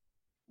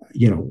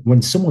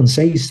 when someone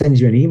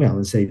sends you an email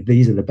and say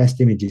these are the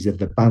best images of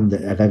the band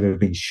that have ever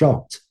been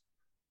shot,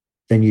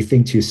 then you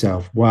think to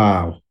yourself,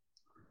 wow,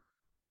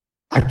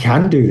 I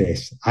can do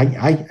this. I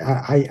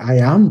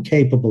am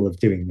capable of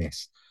doing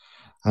this.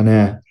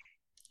 And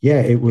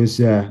it was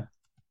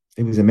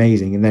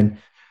amazing. And then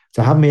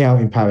to have me out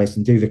in Paris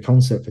and do the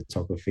concert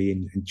photography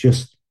and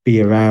just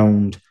be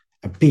around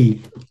and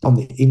be on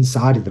the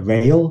inside of the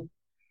rail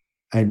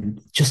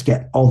and just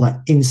get all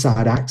that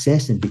inside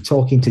access and be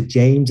talking to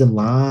James and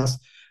Lars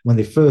when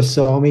they first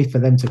saw me, for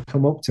them to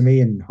come up to me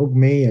and hug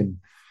me and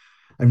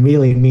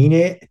really mean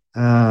it.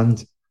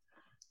 And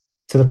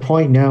to the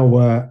point now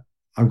where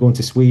I'm going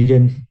to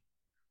Sweden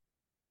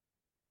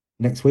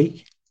next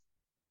week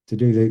to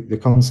do the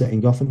concert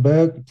in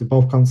Gothenburg, to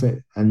both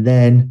concerts. And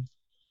then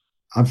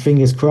I'm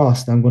fingers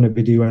crossed, I'm going to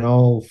be doing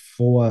all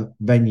 4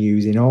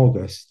 venues in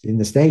August in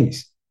the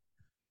States.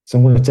 So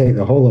I'm going to take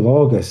the whole of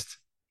August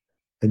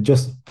and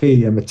just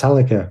be a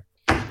Metallica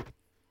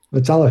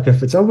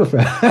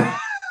photographer.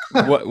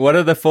 What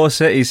are the 4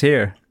 cities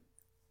here?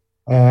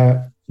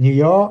 New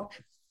York,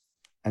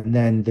 and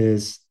then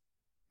there's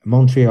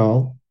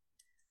Montreal,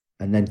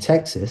 and then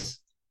Texas,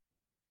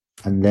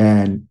 and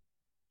then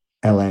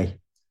LA.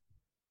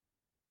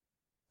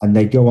 And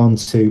they go on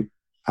to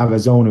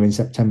Arizona in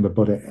September,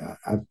 but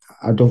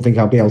I don't think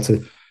I'll be able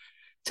to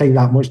take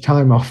that much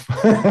time off.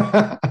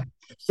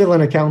 Still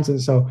an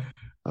accountant, so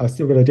I'm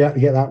still going to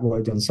get that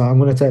work done. So I'm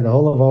going to take the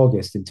whole of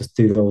August and just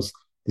do those.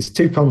 There's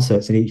 2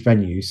 concerts in each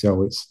venue,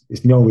 so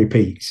it's no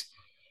repeats.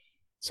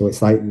 So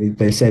it's like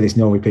they say there's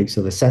no repeats,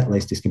 so the set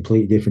list is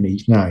completely different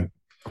each night.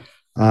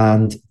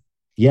 And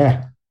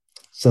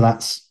so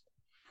that's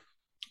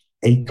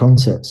 8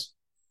 concerts.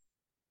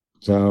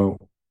 So,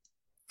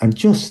 and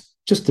just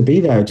to be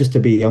there, just to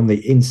be on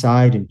the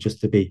inside and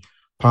just to be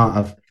part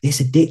of,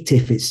 it's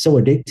addictive. It's so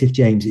addictive,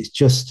 James. It's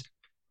just,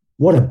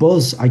 what a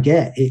buzz I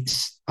get.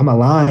 I'm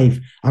alive.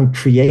 I'm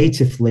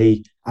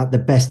creatively at the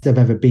best I've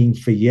ever been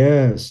for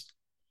years.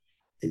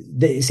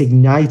 It's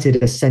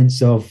ignited a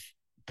sense of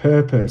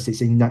purpose.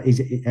 It's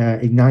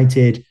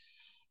ignited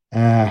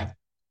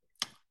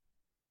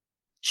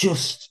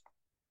just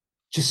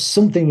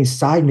something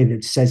inside me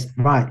that says,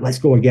 right, let's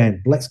go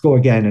again.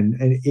 And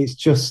it's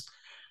just,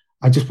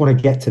 I just want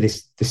to get to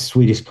this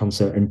Swedish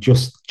concert and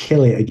just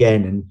kill it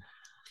again. And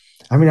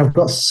I mean, I've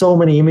got so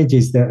many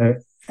images that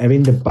are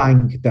in the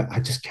bank that I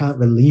just can't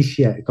release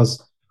yet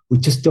because we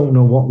just don't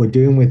know what we're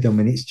doing with them.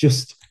 And it's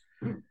just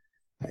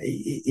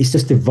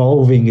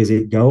evolving as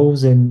it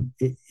goes. And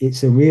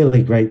it's a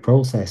really great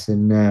process.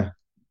 And there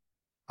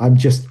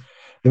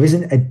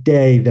isn't a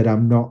day that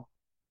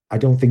I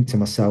don't think to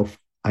myself,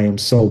 I am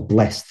so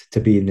blessed to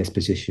be in this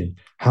position.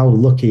 How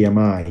lucky am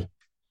I?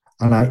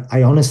 And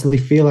I honestly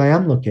feel I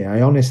am lucky.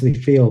 I honestly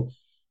feel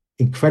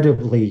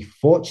incredibly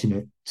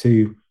fortunate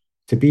to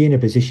be in a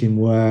position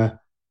where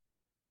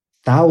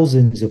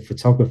thousands of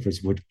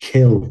photographers would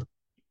kill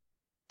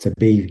to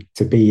be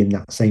in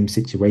that same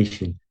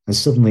situation. And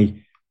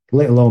suddenly,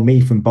 little old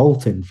me from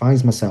Bolton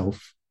finds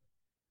myself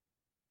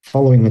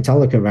following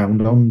Metallica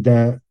around on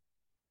their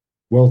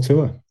world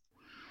tour.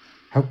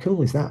 How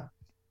cool is that?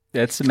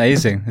 It's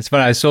amazing. It's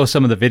funny. I saw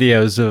some of the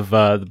videos of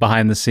the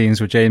behind the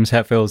scenes where James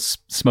Hetfield's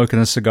smoking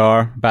a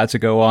cigar, about to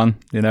go on,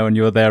 and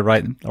you're there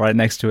right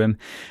next to him.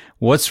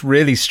 What's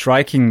really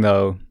striking,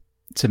 though,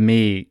 to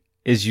me,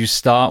 is you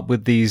start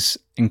with these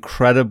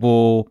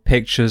incredible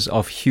pictures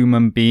of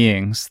human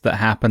beings that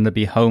happen to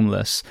be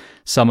homeless,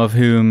 some of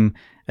whom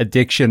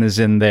addiction is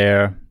in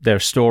their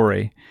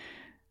story.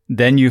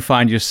 Then you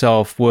find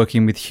yourself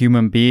working with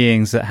human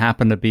beings that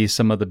happen to be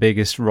some of the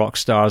biggest rock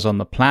stars on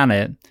the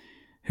planet,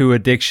 who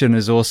addiction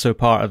is also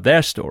part of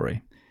their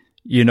story.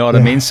 You know what I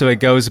Yeah. mean? So it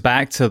goes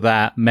back to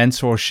that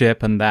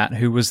mentorship and that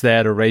who was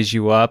there to raise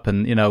you up,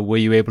 and, you know, were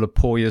you able to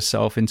pour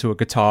yourself into a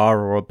guitar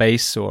or a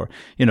bass or,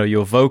 you know,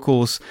 your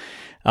vocals?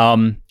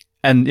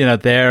 And, you know,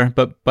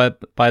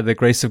 but by the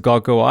grace of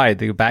God go I.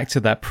 They go back to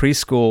that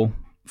preschool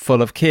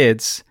full of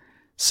kids.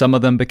 Some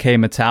of them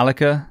became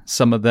Metallica.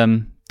 Some of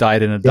them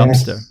died in a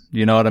dumpster. Yes.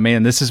 You know what I mean?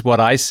 And this is what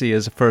I see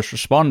as a first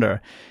responder,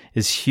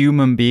 is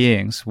human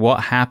beings.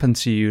 What happened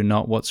to you,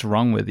 not what's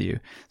wrong with you.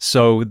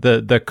 So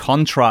the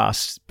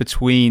contrast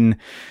between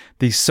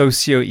the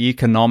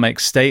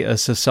socioeconomic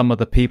status of some of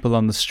the people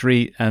on the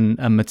street and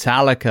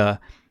Metallica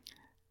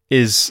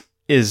is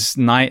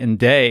night and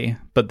day,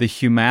 but the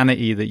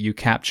humanity that you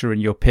capture in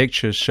your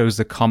pictures shows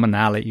the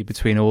commonality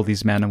between all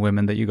these men and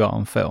women that you got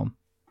on film.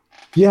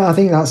 Yeah, I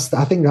think that's the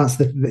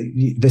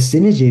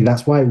synergy.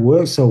 That's why it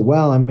works so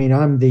well. I mean,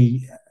 I'm the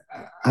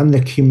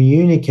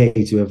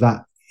communicator of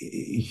that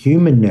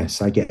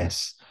humanness, I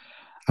guess.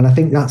 And I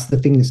think that's the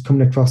thing that's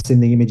coming across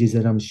in the images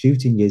that I'm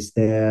shooting is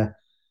they're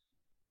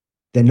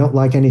not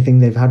like anything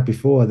they've had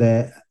before.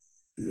 They're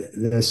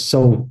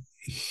so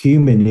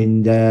human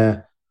in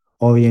their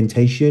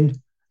orientation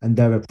and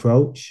their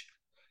approach,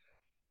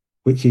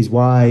 which is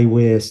why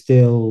we're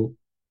still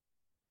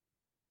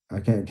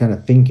kind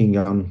of thinking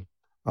on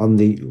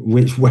the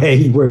which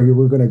way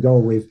we're going to go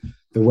with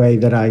the way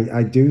that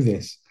I do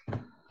this.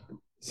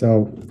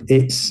 So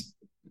it's,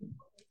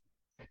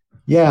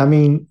 yeah, I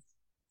mean,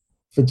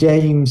 for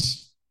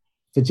James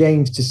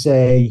to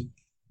say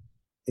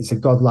it's a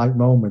godlike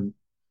moment,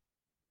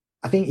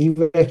 I think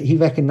he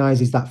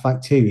recognizes that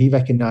fact too. He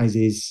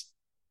recognizes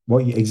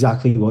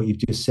exactly what you've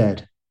just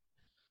said.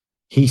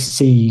 He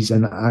sees,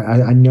 and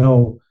I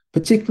know,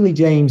 particularly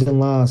James and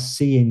Lars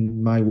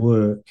seeing my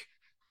work,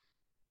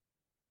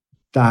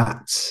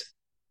 that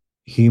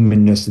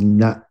humanness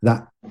and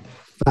that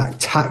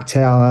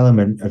tactile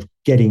element of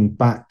getting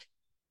back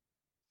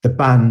the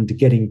band,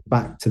 getting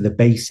back to the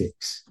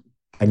basics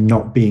and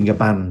not being a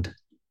band.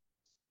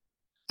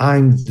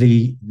 I'm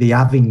the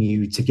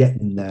avenue to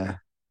getting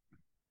there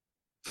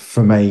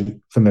from a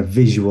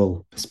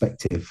visual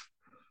perspective,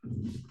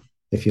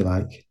 if you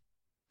like.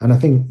 And I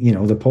think, you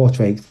know, the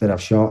portraits that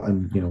I've shot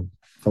and, you know,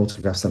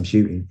 photographs I'm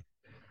shooting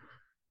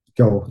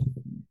go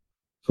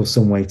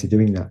some way to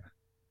doing that.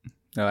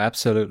 No,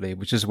 absolutely.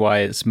 Which is why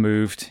it's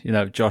moved, you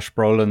know, Josh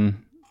Brolin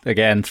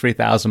again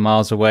 3,000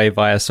 miles away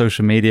via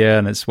social media,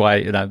 and it's why,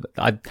 you know,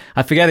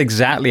 I forget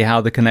exactly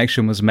how the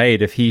connection was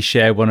made, if he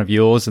shared one of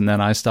yours and then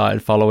I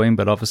started following,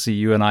 but obviously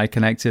you and I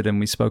connected and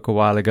we spoke a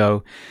while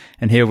ago,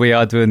 and here we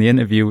are doing the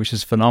interview, which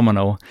is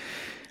phenomenal.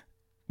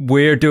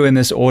 We're doing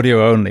this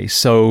audio only,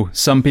 so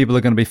some people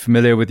are going to be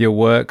familiar with your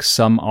work,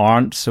 some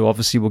aren't, so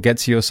obviously we'll get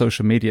to your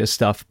social media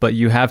stuff, but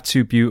you have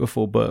two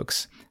beautiful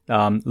books,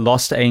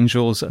 Lost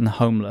Angels and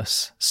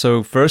Homeless.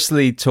 So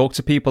firstly, talk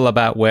to people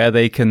about where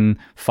they can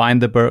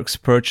find the books,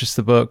 purchase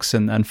the books,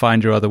 and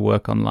find your other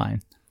work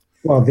online.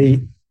 Well,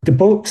 the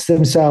books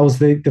themselves,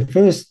 the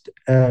first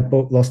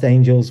book, Lost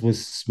Angels,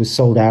 was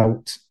sold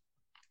out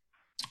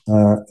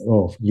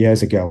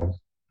years ago.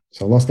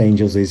 So Lost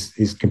Angels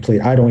is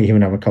complete. I don't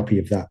even have a copy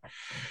of that.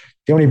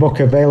 The only book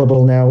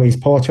available now is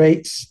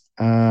Portraits,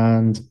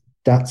 and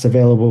that's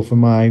available from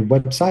my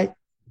website.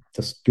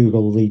 Just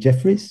Google Lee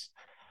Jeffries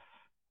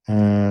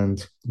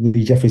and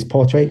Lee Jeffries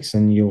Portraits,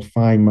 and you'll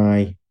find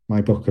my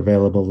book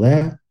available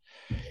there.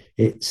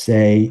 It's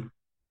a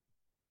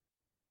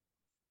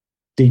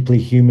deeply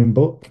human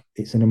book.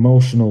 It's an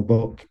emotional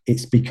book.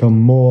 It's become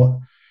more,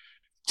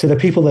 to the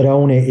people that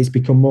own it, it's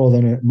become more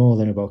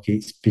than a book.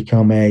 It's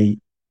become a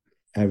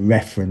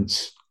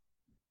reference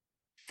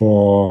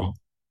for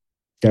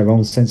their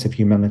own sense of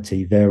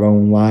humanity, their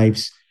own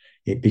lives.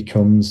 It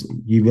becomes,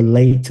 you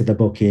relate to the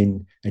book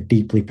in a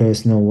deeply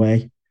personal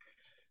way.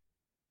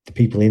 The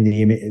people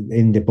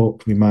in the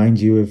book remind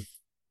you of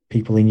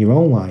people in your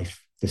own life.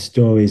 The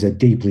stories are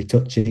deeply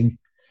touching.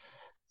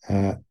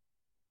 The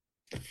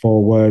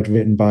foreword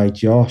written by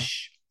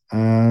Josh,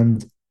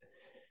 and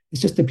it's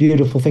just a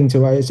beautiful thing to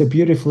write. It's a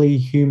beautifully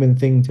human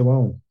thing to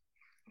own,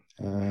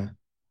 and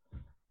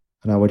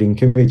I would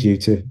encourage you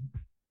to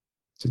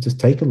just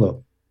take a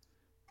look.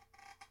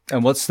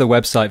 And what's the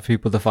website for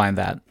people to find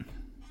that?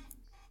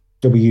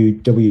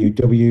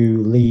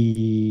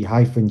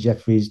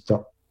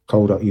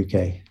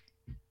 www.lee-jeffries.co.uk.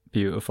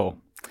 Beautiful.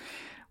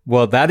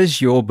 Well, that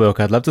is your book.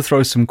 I'd love to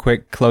throw some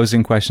quick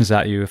closing questions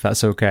at you, if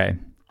that's okay.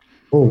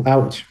 Oh,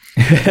 ouch.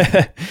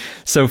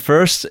 So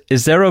first,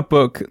 is there a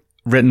book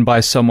written by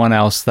someone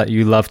else that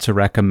you love to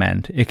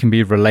recommend? It can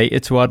be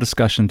related to our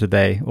discussion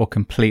today or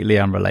completely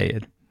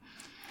unrelated.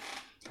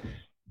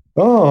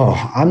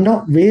 Oh, I'm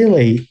not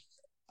really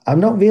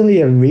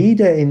a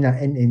reader in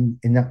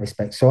that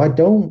respect. So I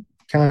don't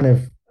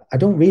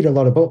read a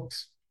lot of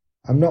books.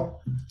 I'm not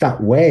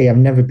that way. I've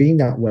never been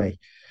that way.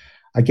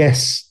 I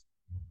guess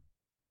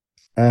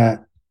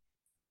I'm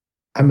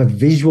a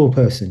visual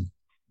person.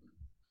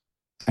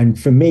 And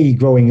for me,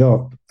 growing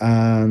up,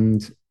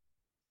 and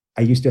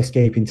I used to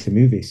escape into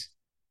movies.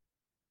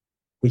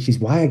 which is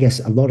why I guess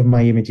a lot of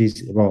my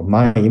images,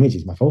 my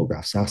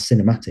photographs are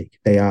cinematic.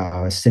 They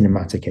are a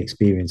cinematic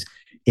experience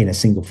in a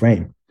single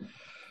frame.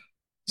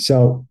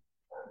 So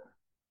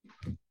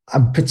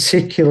I'm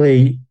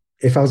particularly,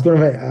 if I was going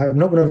to, I'm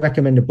not going to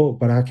recommend a book,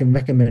 but I can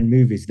recommend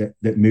movies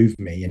that move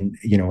me, and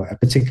a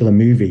particular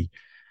movie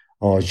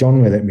or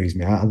genre that moves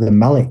me are the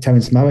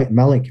Terrence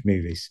Malick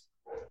movies.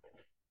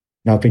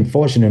 Now I've been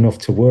fortunate enough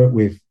to work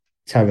with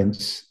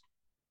Terrence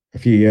a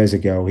few years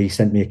ago. He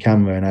sent me a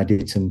camera, and I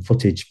did some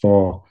footage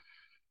for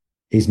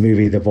his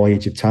movie The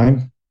Voyage of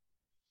Time,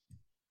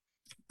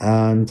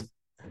 and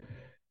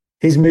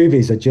his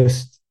movies are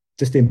just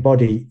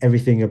embody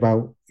everything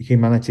about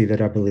humanity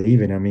that I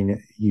believe in. I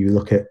mean, you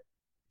look at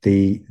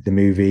the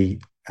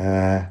movie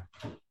To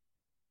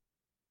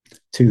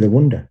the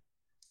Wonder,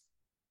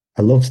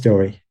 a love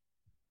story.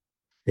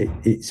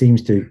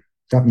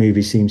 That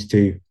movie seems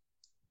to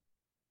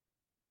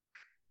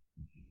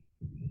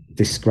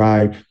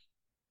describe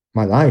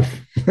my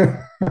life and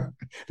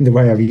the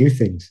way I view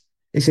things.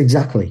 It's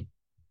exactly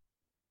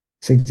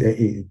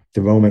the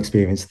Rome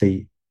experience,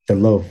 the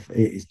love.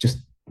 It's just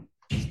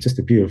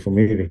a beautiful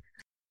movie.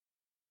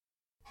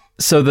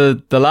 So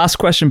the last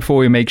question before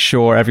we make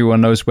sure everyone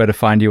knows where to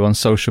find you on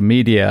social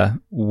media,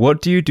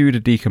 what do you do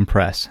to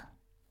decompress?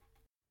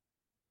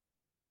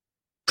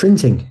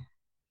 Printing.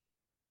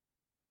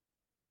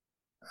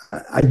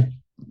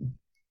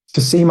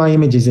 To see my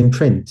images in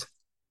print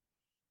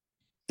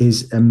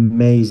is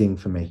amazing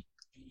for me.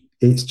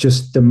 It's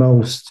just the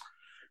most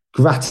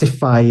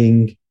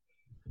gratifying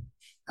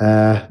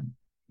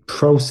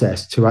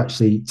process to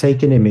actually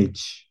take an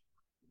image,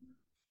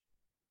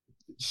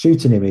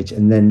 shoot an image,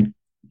 and then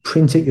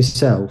print it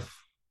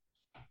yourself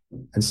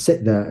and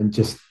sit there and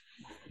just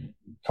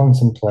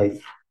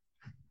contemplate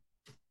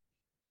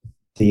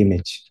the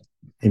image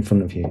in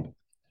front of you.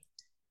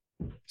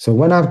 So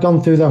when I've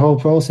gone through the whole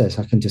process,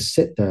 I can just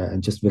sit there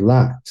and just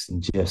relax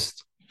and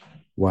just,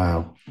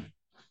 wow,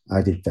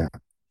 I did that.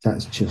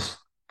 That's just,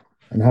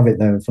 and have it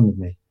there in front of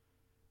me.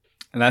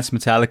 And that's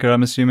Metallica,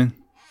 I'm assuming?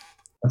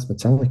 That's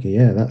Metallica,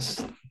 yeah.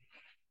 That's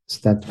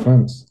Stade de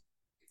France.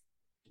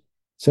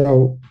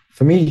 So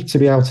for me to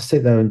be able to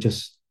sit there and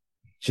just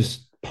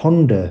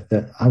ponder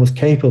that I was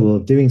capable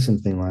of doing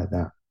something like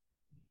that,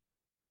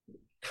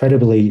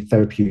 incredibly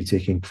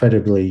therapeutic,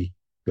 incredibly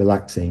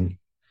relaxing,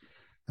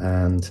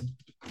 and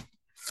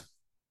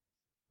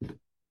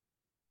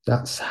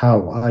that's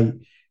how I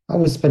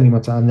was spending my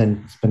time.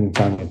 Then spending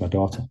time with my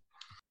daughter.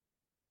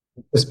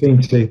 Just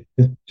been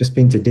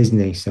to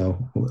Disney, so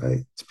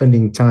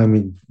spending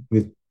time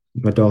with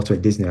my daughter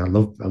at Disney. I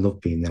love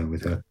being there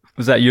with her.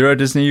 Was that Euro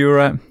Disney you were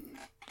at?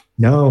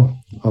 No,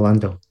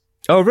 Orlando.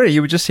 Oh, really?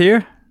 You were just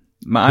here?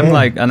 I'm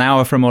like an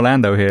hour from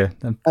Orlando here.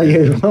 Are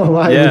you? Oh,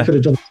 right. Yeah. We could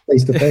have done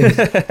face to face.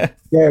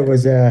 Yeah, it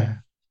was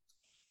the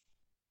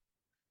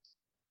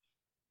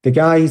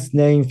guy's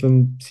name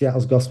from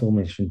Seattle's Gospel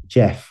Mission,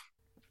 Jeff.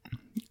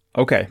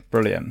 Okay,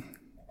 brilliant.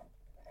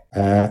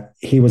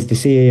 He was the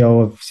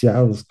CEO of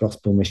Seattle's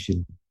Gospel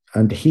Mission,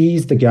 and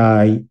he's the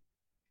guy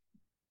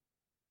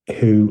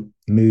who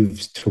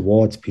moves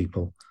towards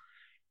people.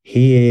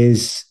 He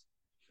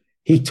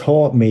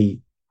taught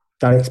me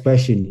that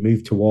expression,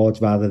 move towards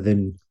rather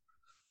than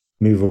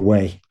move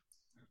away.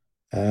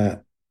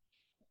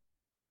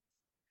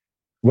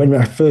 When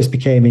I first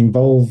became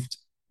involved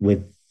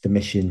with the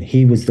mission,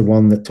 he was the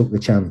one that took the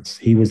chance.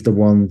 He was the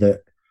one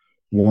that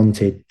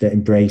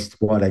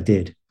embraced what I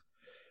did.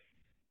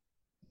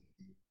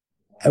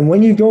 And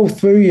when you go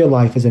through your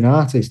life as an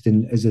artist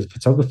and as a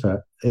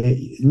photographer,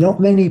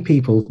 not many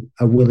people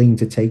are willing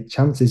to take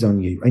chances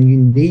on you, and you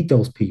need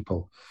those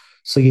people.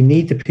 So you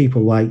need the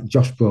people like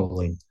Josh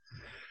Brolin.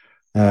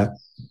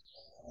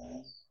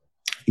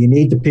 You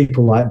need the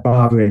people like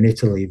Barbara in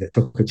Italy that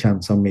took a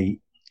chance on me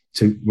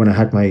when I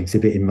had my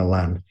exhibit in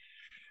Milan.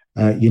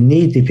 You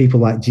need the people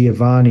like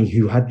Giovanni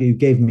who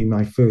gave me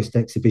my first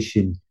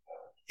exhibition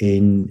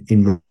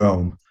in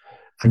Rome,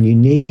 and you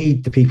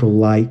need the people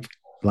like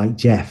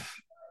Jeff,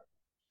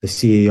 the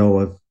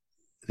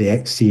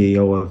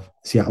ex-CEO of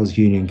Seattle's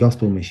Union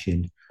Gospel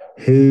Mission,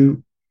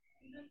 who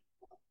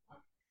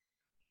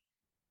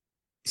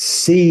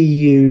see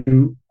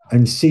you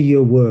and see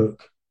your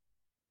work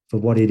for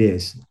what it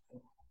is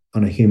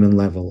on a human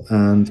level.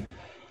 And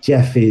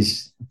Jeff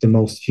is the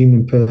most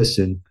human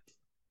person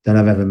that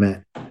I've ever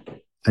met.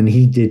 And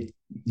he did,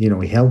 he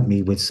helped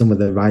me with some of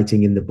the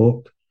writing in the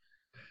book.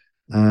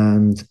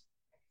 And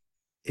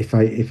if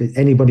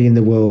anybody in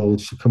the world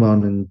should come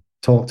on and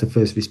talk to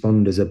first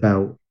responders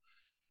about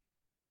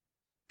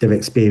their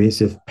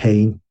experience of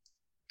pain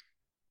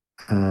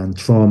and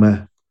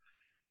trauma,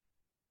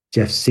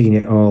 Jeff's seen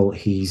it all.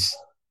 He's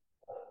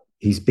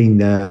been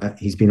there.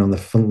 He's been on the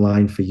front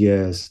line for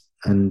years,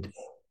 and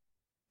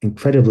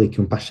incredibly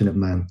compassionate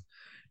man,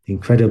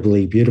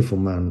 incredibly beautiful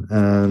man.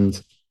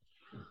 And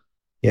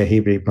yeah,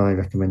 he'd be my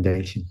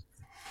recommendation.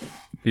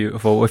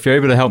 Beautiful. If you're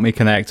able to help me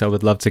connect, I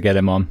would love to get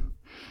him on.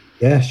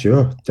 Yeah,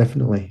 sure.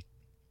 Definitely.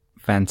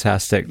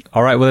 Fantastic.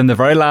 All right. Well, then the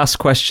very last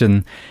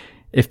question,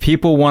 if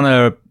people want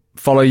to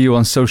follow you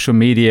on social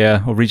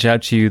media or reach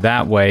out to you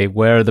that way,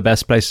 where are the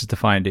best places to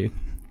find you?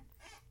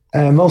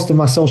 Most of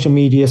my social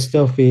media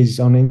stuff is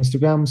on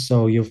Instagram,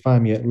 so you'll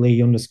find me at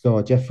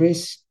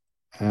Lee_Jeffries.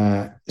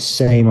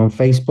 Same on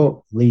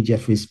Facebook, Lee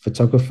Jeffries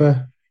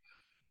Photographer.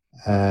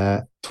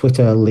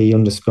 Twitter,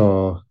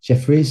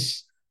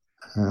 Lee_Jeffries.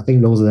 I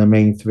think those are the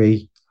main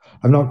three.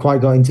 I've not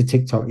quite got into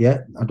TikTok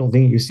yet. I don't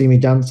think you see me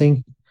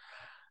dancing.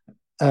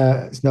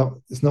 It's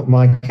not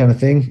my kind of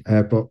thing.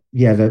 But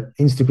yeah, the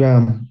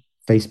Instagram,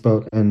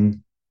 Facebook,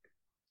 and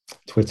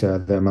Twitter,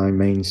 they're my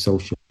main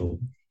social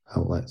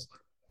outlets.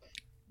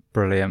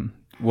 Brilliant.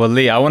 Well,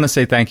 Lee, I want to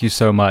say thank you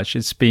so much.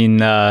 It's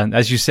been,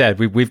 as you said,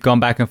 we've gone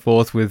back and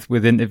forth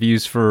with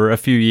interviews for a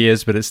few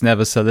years, but it's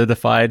never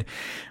solidified.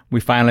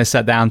 We finally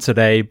sat down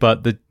today,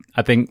 but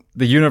I think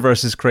the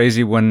universe is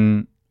crazy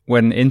when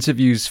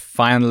interviews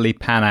finally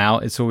pan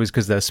out. It's always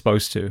because they're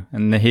supposed to.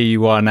 And here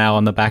you are now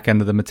on the back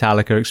end of the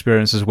Metallica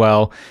experience as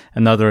well.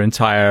 Another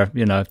entire,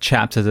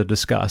 chapter to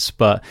discuss.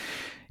 But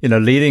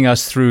leading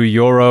us through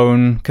your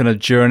own kind of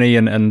journey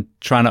and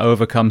trying to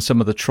overcome some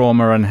of the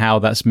trauma and how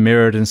that's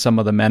mirrored in some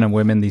of the men and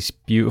women, these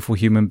beautiful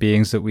human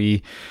beings that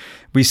we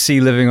see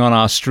living on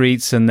our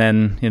streets. And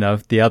then,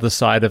 the other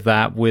side of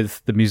that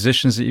with the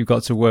musicians that you've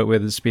got to work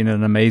with. It's been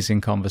an amazing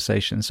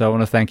conversation. So I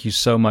want to thank you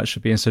so much for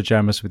being so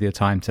generous with your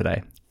time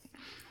today.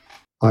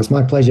 Oh, it's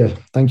my pleasure.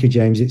 Thank you,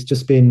 James. It's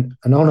just been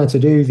an honor to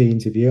do the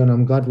interview, and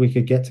I'm glad we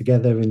could get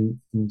together and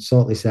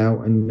sort this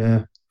out.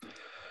 And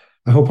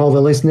I hope all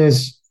the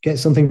listeners get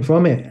something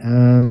from it.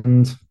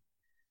 And,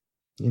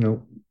 I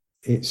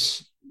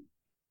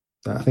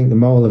think the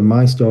moral of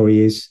my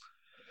story is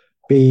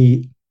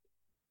be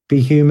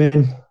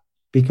human,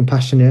 be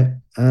compassionate,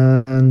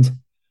 and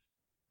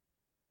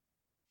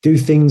do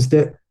things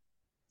that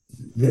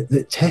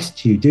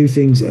test you, do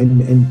things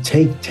and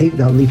take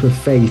that leap of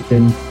faith,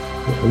 and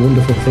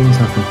wonderful things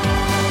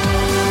happen.